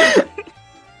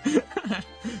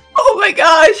 Oh my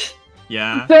gosh!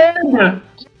 Yeah. Dead.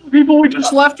 People we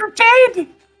just left are dead.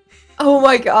 Oh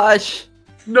my gosh!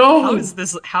 No.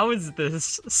 How is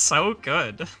this so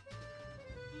good?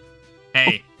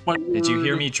 Hey, did you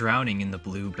hear me drowning in the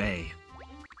Blue Bay?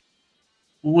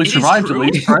 We It is survived at true.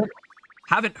 least, right?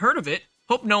 Haven't heard of it.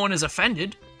 Hope no one is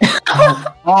offended.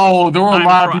 Oh, there were a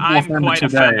lot of people I'm offended quite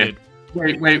today.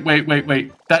 offended.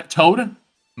 Wait. That toad?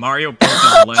 Mario broke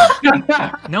his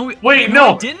leg. No, Wait, I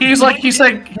no. didn't. He's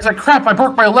like, crap, I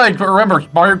broke my leg. But remember,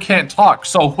 Mario can't talk,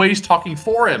 so Hui's talking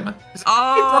for him. He's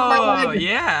like, "He broke my Oh, leg."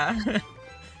 yeah.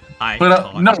 I But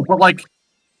talk. no, but like,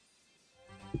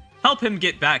 Help him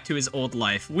get back to his old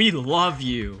life. We love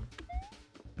you.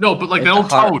 no, but like It's that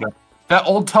old hard. toad. That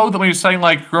old toad that we were saying,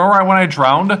 like, remember when I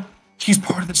drowned? He's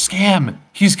part of the scam.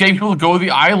 He's getting people to go to the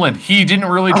island. He didn't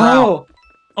really drown. Oh!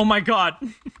 Oh my god.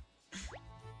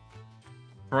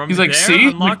 From He's like, there, see?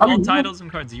 unlock Like, all oh. titles and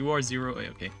cards. You are 0.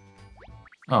 Okay.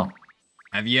 Oh.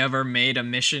 Have you ever made a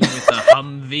mission with a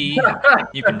Humvee?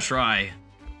 You can try.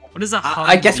 What is a Humvee?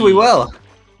 I guess we will.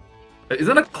 Is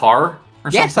that a car? Or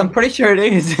Yes, I'm something? pretty sure it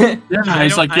is. Yeah, I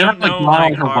he's don't- like, I you don't have like know gone my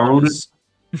on a road. cars.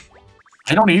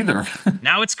 I don't either.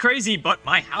 Now it's crazy, but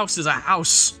my house is a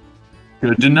house.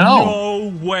 Good to know.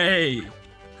 No way. Your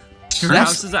That's-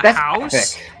 house is a That's house?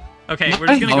 epic. Okay, we're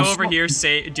just gonna My go house- over here,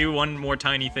 do one more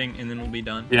tiny thing, and then we'll be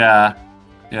done. Yeah.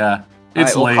 Yeah.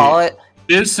 It's Alright, late. we'll call it.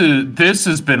 This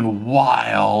has been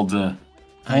wild. I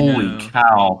Holy know.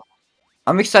 cow.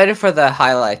 I'm excited for the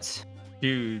highlights.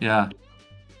 Dude. Yeah.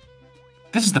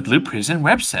 This is the Blue Prison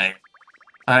website.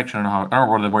 I actually don't know how. I don't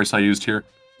remember what the voice I used here.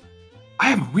 I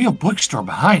have a real bookstore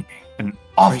behind me, and an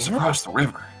office Really? across the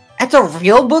river. That's a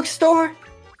real bookstore?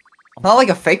 Not like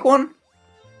a fake one?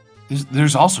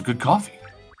 There's also good coffee.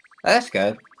 That's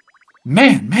good.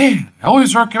 Man, I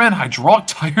always recommend hydraulic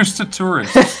tires to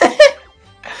tourists.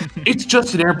 It's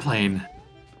just an airplane,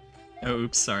 Oh,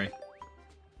 oops, sorry.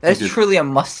 That's did. truly a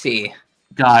must-see.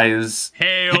 guys.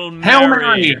 Hail Mary! Hail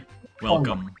Mary!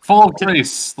 Welcome. Full of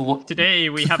grace. Today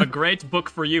we have a great book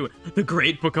for you. The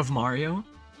Great Book of Mario.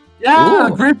 Yeah,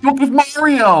 Ooh. great book of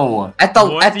Mario. At the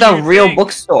What at do the you real think?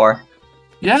 bookstore.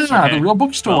 Yeah, Okay. the real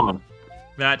bookstore.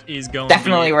 That is going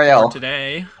Definitely to be real. for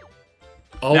today.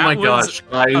 Oh That my was gosh,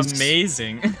 guys.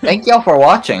 Amazing. Thank y'all for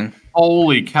watching.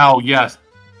 Holy cow, yes.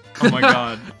 Oh my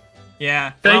god.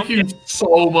 Yeah. Thank well, you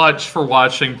so much for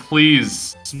watching.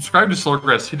 Please subscribe to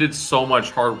Slurgrass. He did so much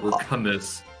hard work on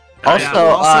this. Also, yeah, we'll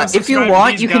also if you subscribe to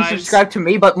want, these you can guys. subscribe to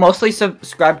me, but mostly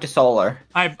subscribe to Solar.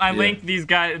 I linked these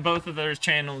guys, both of their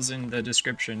channels in the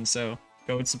description, so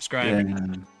go and subscribe.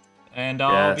 And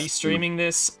I'll be Yes. streaming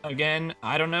this again,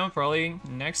 I don't know, probably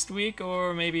next week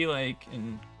or maybe like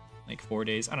in like 4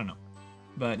 days. I don't know.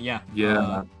 But yeah.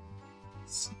 Yeah.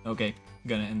 Okay, I'm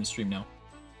gonna end the stream now.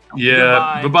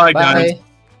 Yeah. Goodbye. Bye-bye, guys. Bye.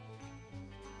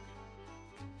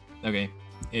 Okay,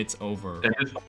 it's over. And it's